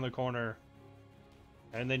rounding around the corner,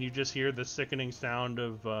 and then you just hear the sickening sound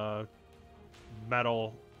of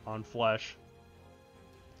metal on flesh,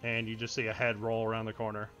 and you just see a head roll around the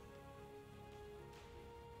corner.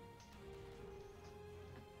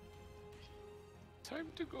 Time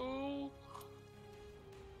to go.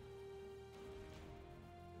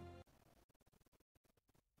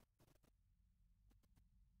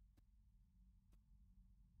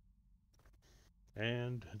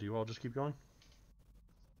 And do you all just keep going?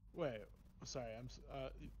 Wait, sorry.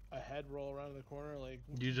 A head roll around the corner, like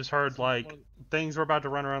You just heard like one of- things were about to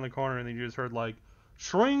run around the corner, and then you just heard like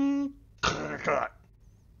shrink, cut,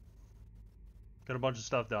 and a bunch of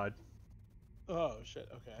stuff died. Oh shit.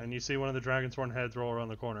 Okay. And you see one of the Dragonsworn heads roll around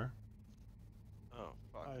the corner. Oh,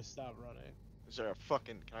 fuck. I stopped running. Is there a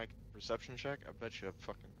fucking... Can I perception check? I bet you a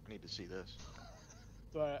fucking... I need to see this.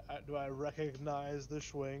 Do I recognize the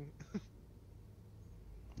swing?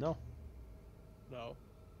 No, No.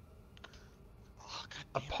 Oh,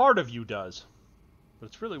 a God part of you does, but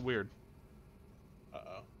it's really weird.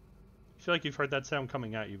 Uh-oh. I feel like you've heard that sound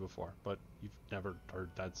coming at you before, but you've never heard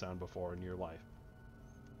that sound before in your life.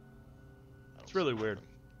 It's really weird.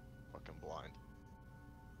 Fucking blind.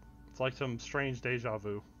 It's like some strange deja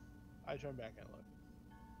vu. I turn back and look.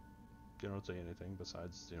 You don't say anything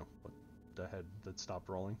besides, what, the head that stopped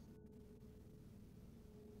rolling.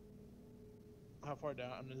 How far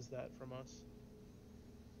down is that from us?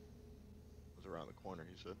 It was around the corner,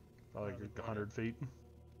 he said. Probably Around the 100 feet.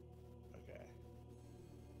 Okay.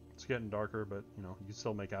 It's getting darker, but, you can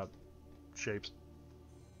still make out shapes.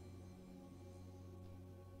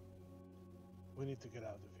 We need to get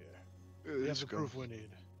out of here. We have Let's the go. proof we need.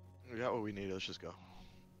 We got what we need. Let's just go.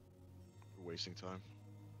 We're wasting time.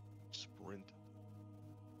 Sprint.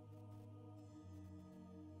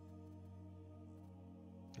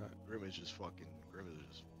 Alright. Grim is just flying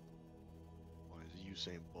as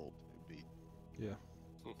Usain Bolt. Beat.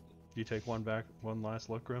 You take one last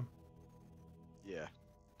look, Grim? Yeah.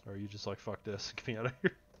 Or are you just like, fuck this, get me out of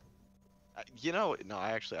here? No,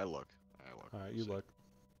 I look. Alright, you look.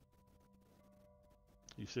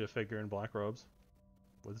 You see a figure in black robes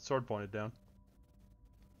with its sword pointed down.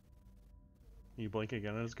 You blink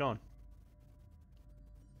again and it's gone.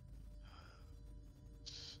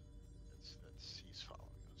 He's following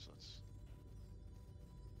us.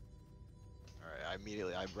 Alright,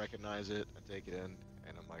 I recognize it, I take it in,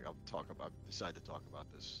 and I'm like, decide to talk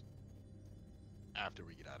about this after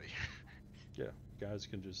we get out of here. Yeah, guys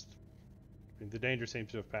can just... the danger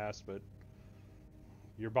seems to have passed, but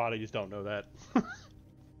your bodies don't know that.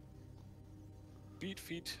 Beat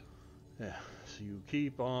feet. Yeah, so you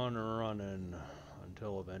keep on running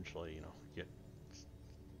until eventually, you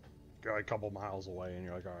get a couple miles away and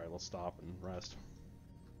you're like, alright, let's stop and rest.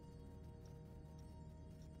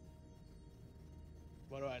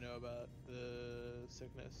 What do I know about the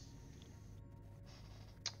sickness?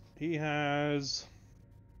 He has...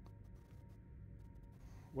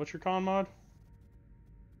 What's your con mod?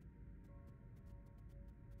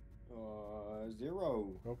 0.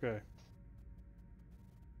 Okay.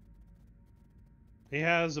 He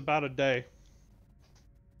has about a day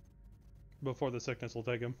before the sickness will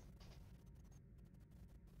take him.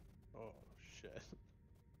 Oh shit.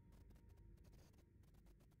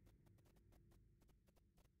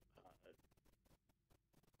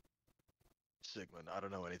 Sigmund, I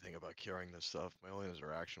don't know anything about curing this stuff. My only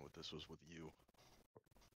interaction with this was with you.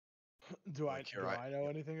 Do Like, I know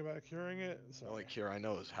anything about curing it? The only Sorry. cure I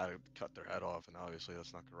know is how to cut their head off, and obviously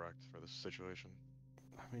that's not correct for this situation.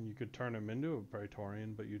 I mean, you could turn him into a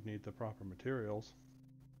Praetorian, but you'd need the proper materials.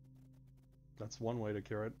 That's one way to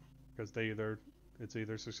cure it, because it's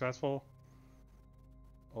either successful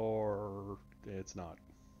or it's not.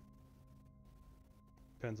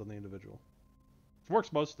 Depends on the individual. It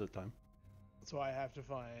works most of the time, So I have to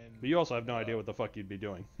find. but you also have no idea what the fuck you'd be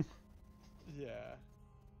doing. Yeah.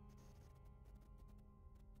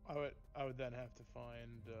 I would then have to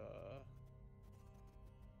find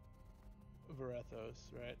Varethos,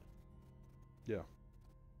 right? Yeah.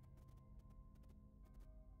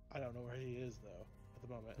 I don't know where he is though at the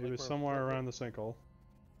moment. He was somewhere around the sinkhole.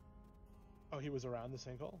 Oh, he was around the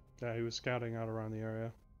sinkhole? Yeah, he was scouting out around the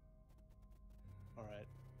area. Alright.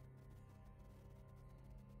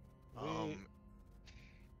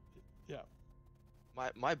 Yeah.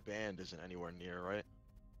 My band isn't anywhere near, right?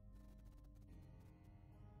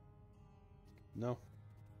 No.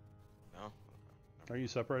 No? Okay. Are you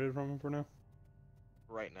separated from him for now?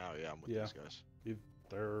 Right now, yeah, I'm with Yeah. these guys.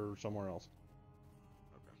 They're somewhere else.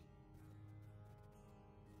 Okay.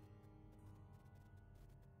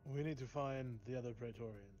 We need to find the other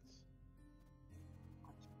Praetorians.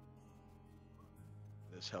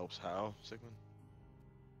 This helps how, Sigmund?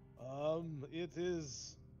 It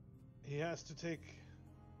is. He has to take.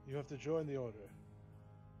 You have to join the order,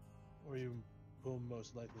 or you will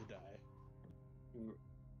most likely die.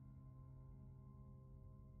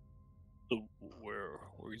 So where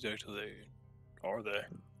exactly are they?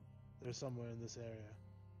 They're somewhere in this area.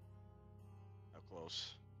 How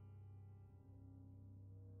close?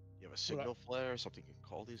 You have a signal flare or something you can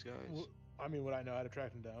call these guys? I mean, would I know how to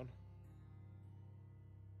track them down?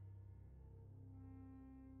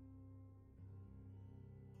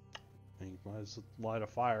 And you might as well light a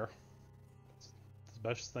fire. It's the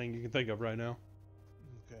best thing you can think of right now.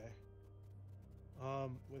 Okay.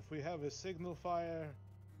 If we have a signal fire,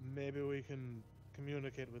 maybe we can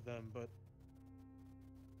communicate with them, but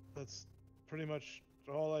that's pretty much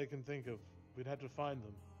all I can think of. We'd have to find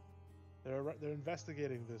them. They're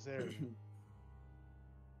investigating this area.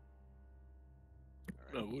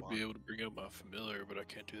 I would be able to bring up my familiar, but I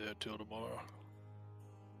can't do that till tomorrow.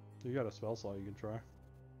 You got a spell slot you can try.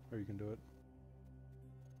 Or you can do it.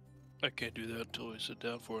 I can't do that until we sit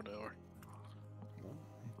down for an hour. Well,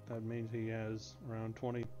 that means he has around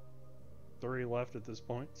 23 left at this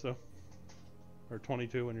point, so. Or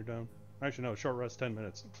 22 when you're done. Actually, no, short rest 10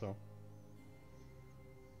 minutes, so.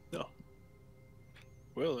 No.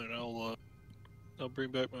 Well, then I'll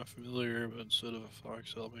bring back my familiar, but instead of a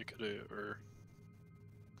fox, I'll make it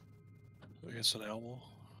I guess an owl.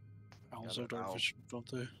 Owls Got an are owl. vision, don't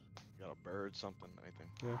they? You got a bird, something, anything?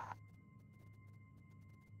 Yeah.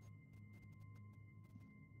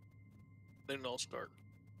 Then I'll start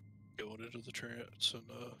going into the trance and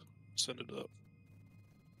send it up.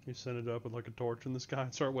 You send it up with like a torch in the sky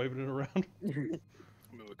and start waving it around. I mean,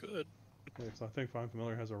 we could. Yeah, so I think Find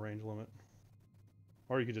Familiar has a range limit.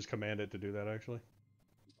 Or you could just command it to do that, actually.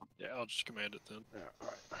 Yeah, I'll just command it then. Yeah,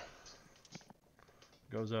 alright.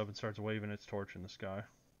 Goes up and starts waving its torch in the sky.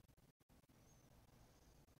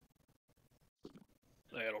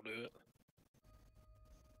 That'll do it.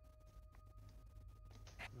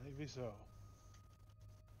 Maybe so.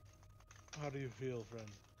 How do you feel, friend?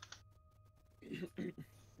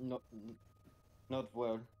 Not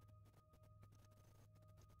well.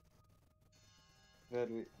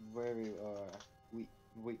 Very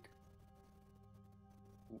weak.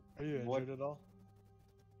 Are you What- injured at all?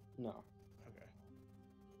 No. Okay.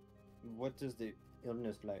 What is the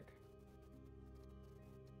illness like?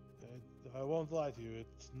 I won't lie to you.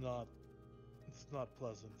 It's not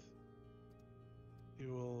pleasant.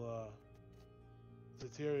 You will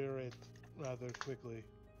deteriorate rather quickly.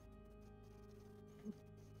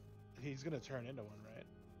 He's gonna turn into one, right?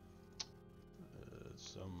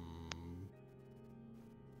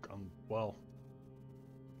 Well,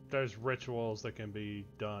 there's rituals that can be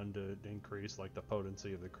done to increase like the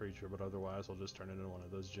potency of the creature, but otherwise we'll just turn it into one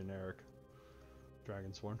of those generic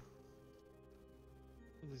dragon sworn.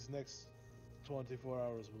 These next 24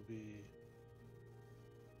 hours will be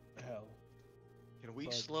hell. Can we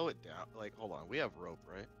But- slow it down? Like, hold on, we have rope,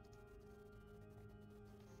 right?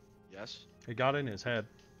 Yes? It got in his head.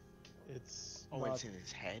 It's Oh, not, it's in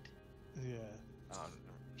his head? yeah. Oh,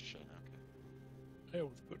 no, shit, okay. Hey,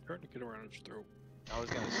 we've put tourniquet around his throat. I was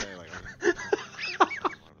gonna say, like, whatever the fuck it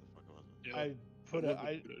was. Yeah, I put that a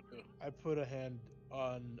would be a good idea. I put a hand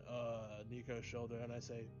on Nico's shoulder and I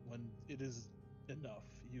say, when it is enough,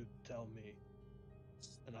 you tell me.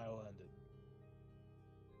 and I will end it.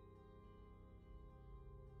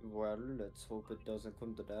 Well, let's hope it doesn't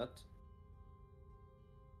come to that.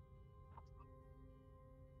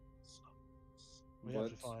 We have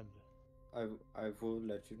to But find. I will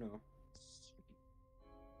let you know.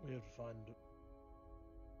 We have to find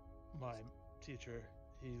my teacher.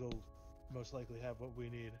 He'll most likely have what we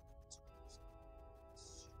need.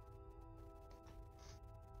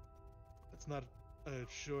 It's not a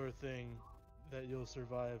sure thing that you'll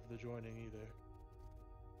survive the joining either.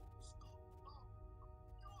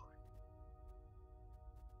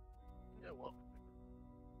 Yeah, well,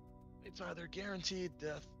 it's either guaranteed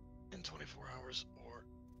death in 24 hours or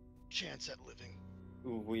chance at living.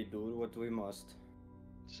 We do what we must.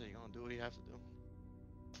 So you're gonna do what you have to do.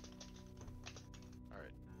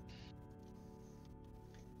 Alright.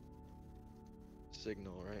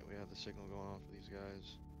 Signal, right? We have the signal going on for these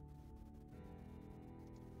guys.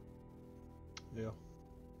 Yeah.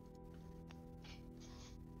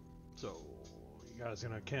 So, you guys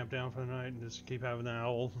gonna camp down for the night and just keep having the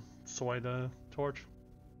owl sway the torch?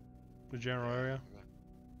 The general area?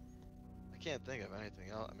 I can't think of anything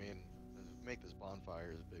else. I mean, make this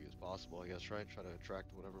bonfire as big as possible, I guess, right? Try to attract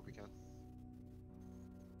whatever we can.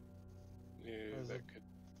 Yeah, Is that it- could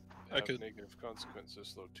I have could- negative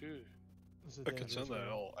consequences though too. It's a I could send dangerous that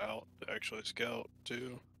area. all out to actually scout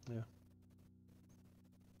too.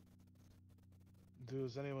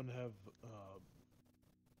 Does anyone have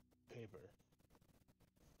paper?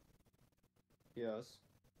 Yes.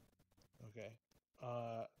 Okay.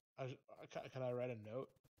 Can I write a note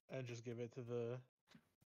and just give it to the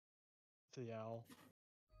owl?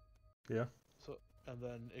 Yeah. So and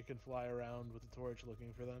then it can fly around with the torch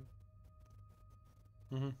looking for them.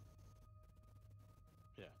 Mm-hmm.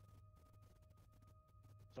 Yeah.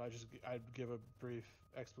 So I'd give a brief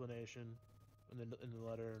explanation in the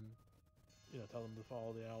letter and tell them to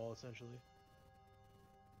follow the owl essentially.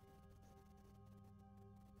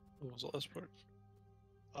 What was the last part?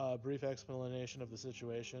 Brief explanation of the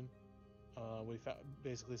situation.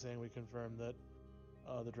 Basically saying we confirmed that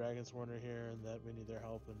the Dragonsworn are here and that we need their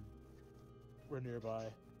help and we're nearby.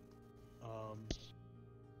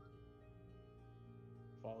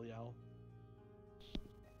 Follow the owl.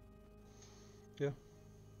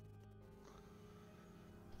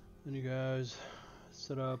 Then you guys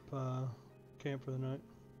set up camp for the night.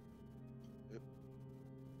 Yep.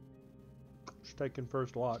 Just taking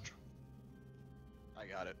first watch. I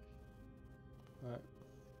got it. Alright.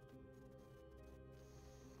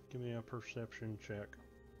 Give me a perception check.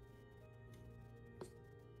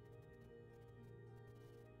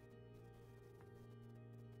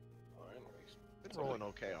 Been rolling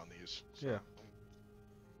okay on these. So Yeah.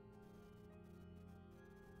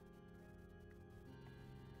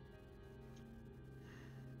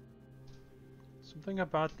 Something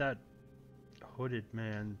about that hooded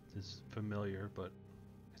man is familiar, but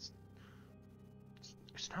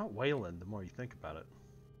it's not Wayland the more you think about it.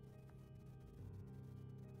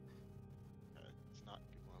 It's not.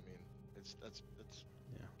 Well, I mean, that's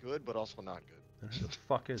Yeah. good, but also not good. Then who the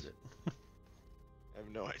fuck is it? I have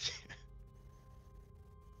no idea.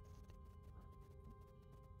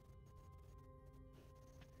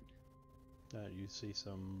 You see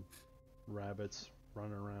some rabbits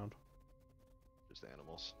running around. Just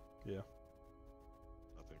animals. Yeah.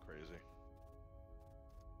 Nothing crazy.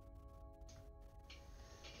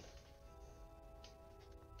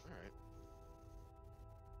 Alright.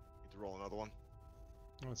 Need to roll another one?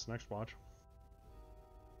 Oh, it's next watch.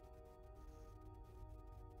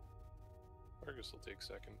 Argus will take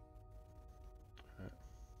second.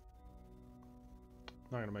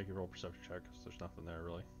 Not gonna make you roll a perception check because there's nothing there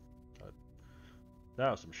really. But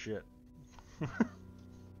that was some shit.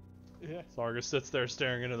 Yeah. Sargus sits there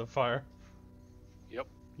staring into the fire. Yep.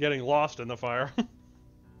 Getting lost in the fire.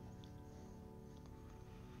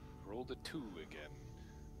 Rolled a 2 again.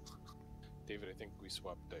 David, I think we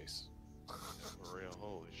swapped dice. For real,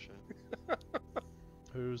 holy shit.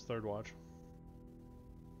 Who's third watch?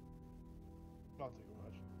 I'll take a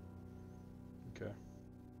watch. Okay.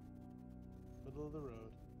 Middle of the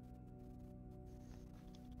road.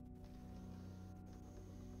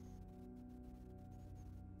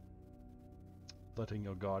 Letting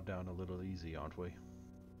your guard down a little easy, aren't we?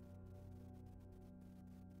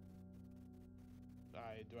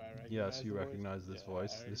 Do I recognize Yes, you the voice? recognize this Yeah,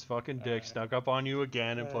 voice. I- This fucking dick Alright. snuck up on you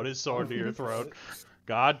again and put his sword to your Alright. throat.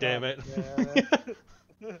 God damn it.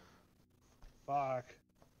 Fuck.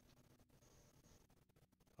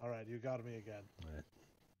 Alright, you got me again. Right.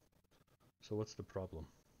 So what's the problem?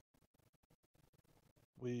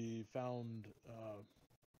 We found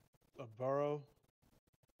a burrow,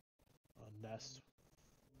 a nest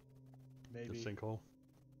maybe The sinkhole.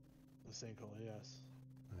 the sinkhole. Yes.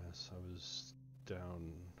 Yes, I was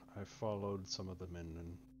down. I followed some of the men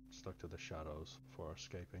and stuck to the shadows before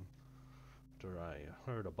escaping. After I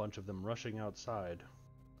heard a bunch of them rushing outside,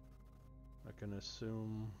 I can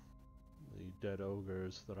assume the dead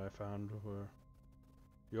ogres that I found were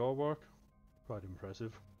your work? Quite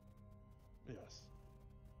impressive. Yes.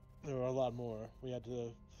 There were a lot more. We had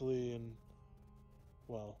to flee, and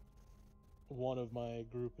well, one of my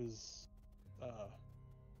group is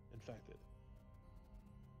infected.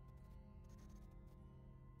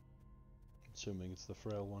 Assuming it's the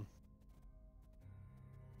frail one.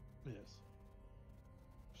 Yes.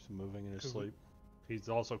 Just moving in his Could we- sleep. He's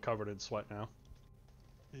also covered in sweat now.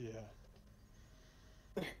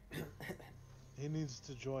 Yeah. He needs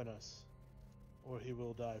to join us, or he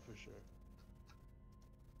will die for sure.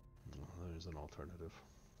 Well, there's an alternative.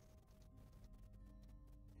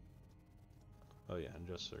 Oh yeah, and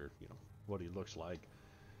just so you know what he looks like.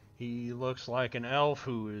 He looks like an elf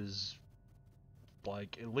who is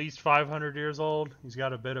like at least 500 years old. He's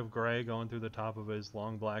got a bit of gray going through the top of his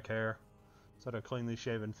long black hair. He's got a cleanly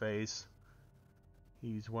shaven face.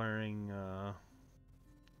 He's wearing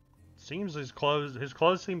seems his clothes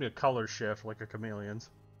seem to color shift like a chameleon's.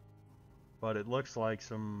 But it looks like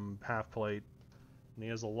some half plate. And he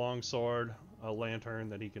has a long sword, a lantern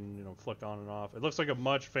that he can, you know, flick on and off. It looks like a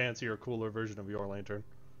much fancier, cooler version of your lantern.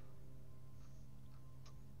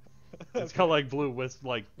 It's got like blue blue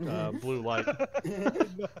light.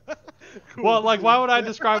 Cool. Well, like, why would I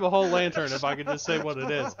describe a whole lantern if I could just say what it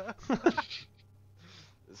is?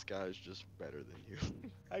 This guy's just better than you.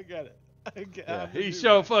 I get it. I get Yeah, I he's do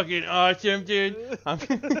so that. fucking awesome, dude.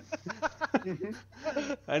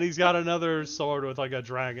 And he's got another sword with like a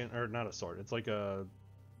dragon, or not a sword. It's like a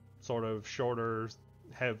sort of shorter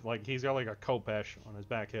head. Like he's got like a khopesh on his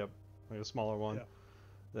back hip, like a smaller one, Yeah.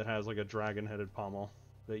 that has like a dragon-headed pommel.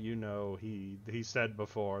 That you know he said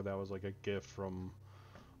before that was like a gift from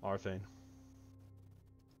Arthane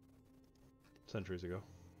centuries ago.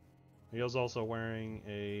 He was also wearing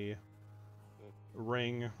a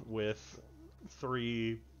ring with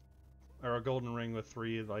a golden ring with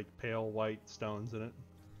three like pale white stones in it.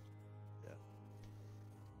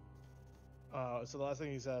 So the last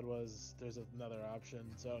thing he said was there's another option.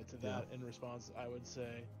 So to that, in response, I would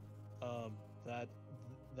say that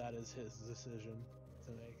is his decision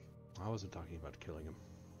to make. I wasn't talking about killing him.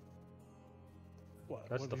 What?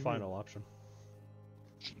 That's What the do you mean? final option.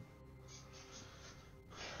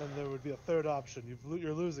 Then there would be a third option.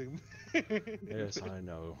 You're losing. Yes, I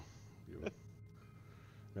know. You...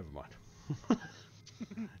 Never mind.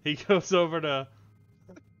 He goes over to.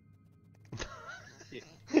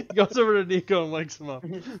 He goes over to Nico and wakes him up.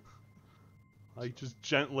 Like just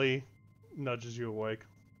gently nudges you awake.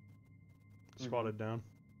 Squatted down.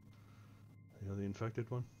 You're the infected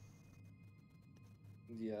one.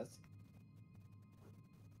 Yes.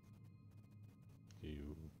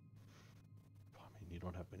 You. I mean, you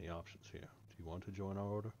don't have many options here. Do you want to join our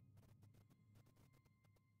order?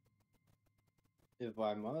 If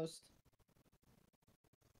I must.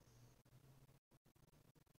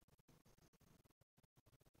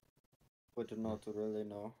 But not really,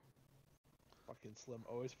 no. Fucking Slim,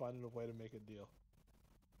 always finding a way to make a deal.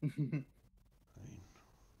 I mean,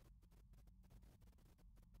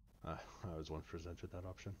 I was once presented that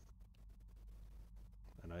option.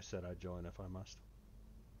 And I said I'd join if I must.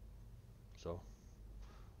 So,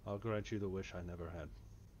 I'll grant you the wish I never had.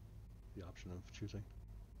 The option of choosing.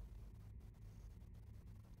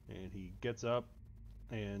 And he gets up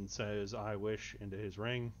and says, I wish, into his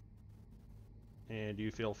ring. And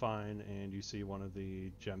you feel fine, and you see one of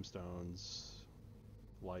the gemstones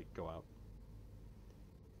light go out.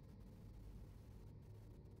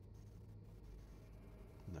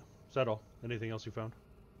 No. Is that all? Anything else you found?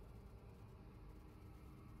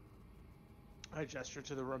 I gesture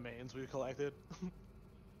to the remains we collected.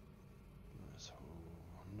 So,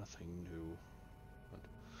 nothing new. But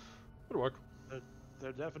it'll work.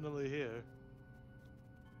 They're definitely here.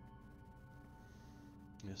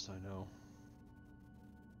 Yes, I know.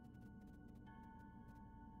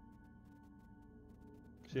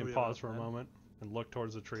 See Do him we have a pause for a plan? moment and look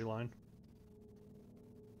towards the tree line.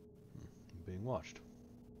 I'm being watched.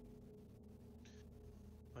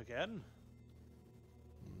 Again?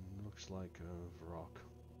 Looks like a rock.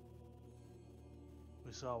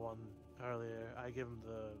 We saw one earlier. I give him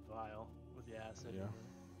the vial with the acid. Yeah.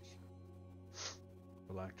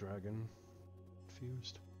 Black dragon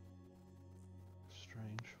fused.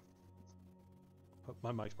 Strange. Oh,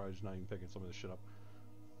 my mic's probably just not even picking some of this shit up.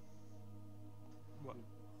 You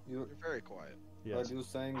You're very quiet. Yes. Are you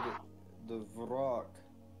saying that the Vrock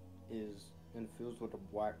is infused with a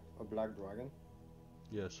black dragon.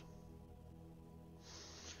 Yes.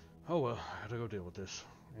 Oh well, I gotta go deal with this.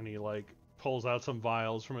 And he like pulls out some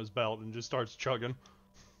vials from his belt and just starts chugging.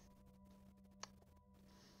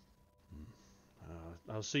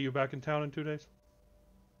 I'll see you back in town in 2 days.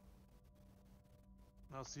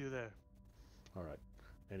 I'll see you there. All right.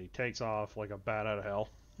 And he takes off like a bat out of hell.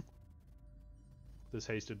 This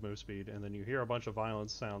hasted move speed, and then you hear a bunch of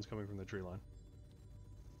violent sounds coming from the tree line.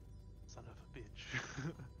 Son of a bitch.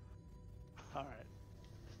 Alright.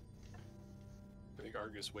 I think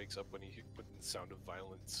Argus wakes up when when the sound of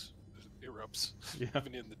violence erupts, Yeah.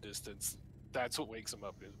 even in the distance. That's what wakes him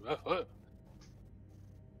up.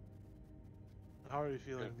 How are you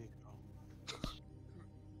feeling, Nico?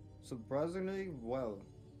 Surprisingly well.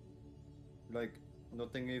 Like,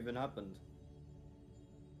 nothing even happened.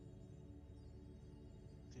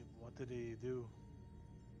 What did he do?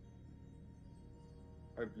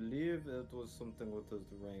 I believe it was something with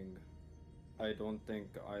his ring. I don't think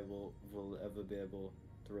I will ever be able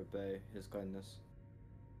to repay his kindness.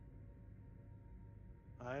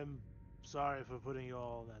 I'm sorry for putting you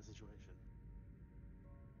all in that situation.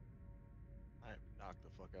 I am knocked the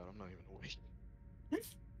fuck out. I'm not even awake.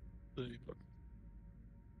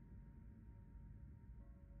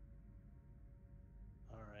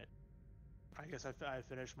 Alright. I guess I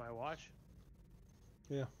finished my watch.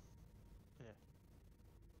 Yeah. Yeah.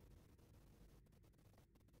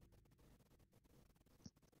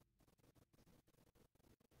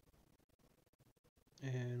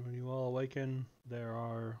 And when you all awaken, there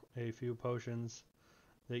are a few potions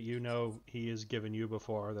that you know he has given you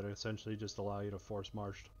before that essentially just allow you to force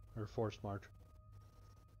march.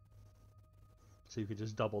 So you could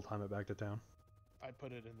just double time it back to town. I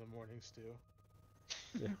put it in the morning stew.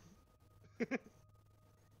 Yeah.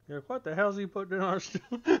 You're like, what the hell's he putting in our stew?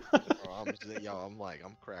 I'm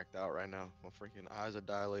cracked out right now. My freaking eyes are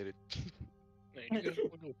dilated. Hey, you guys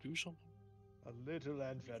want to go do something? A little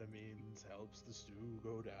amphetamines helps the stew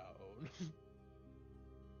go down.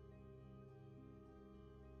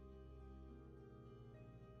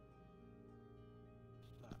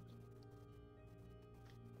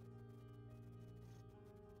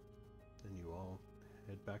 Then you all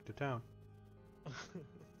head back to town.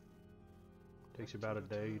 Takes you about a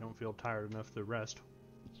day. You don't feel tired enough to rest.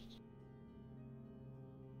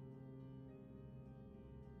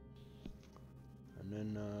 And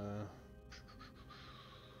then,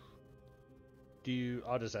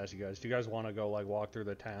 I'll just ask you guys, do you guys want to go, like, walk through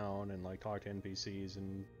the town and, like, talk to NPCs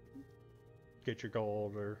and get your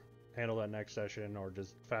gold, or handle that next session, or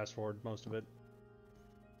just fast forward most of it?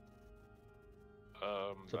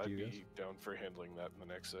 It's up to I'd you be guys. down for handling that in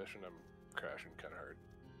the next session. I'm crashing kind of hard.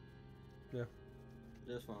 Yeah.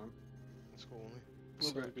 Just fine. That's cool with me.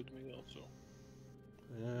 Looks very good to me also.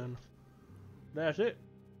 And that's it.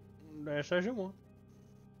 That's session 1.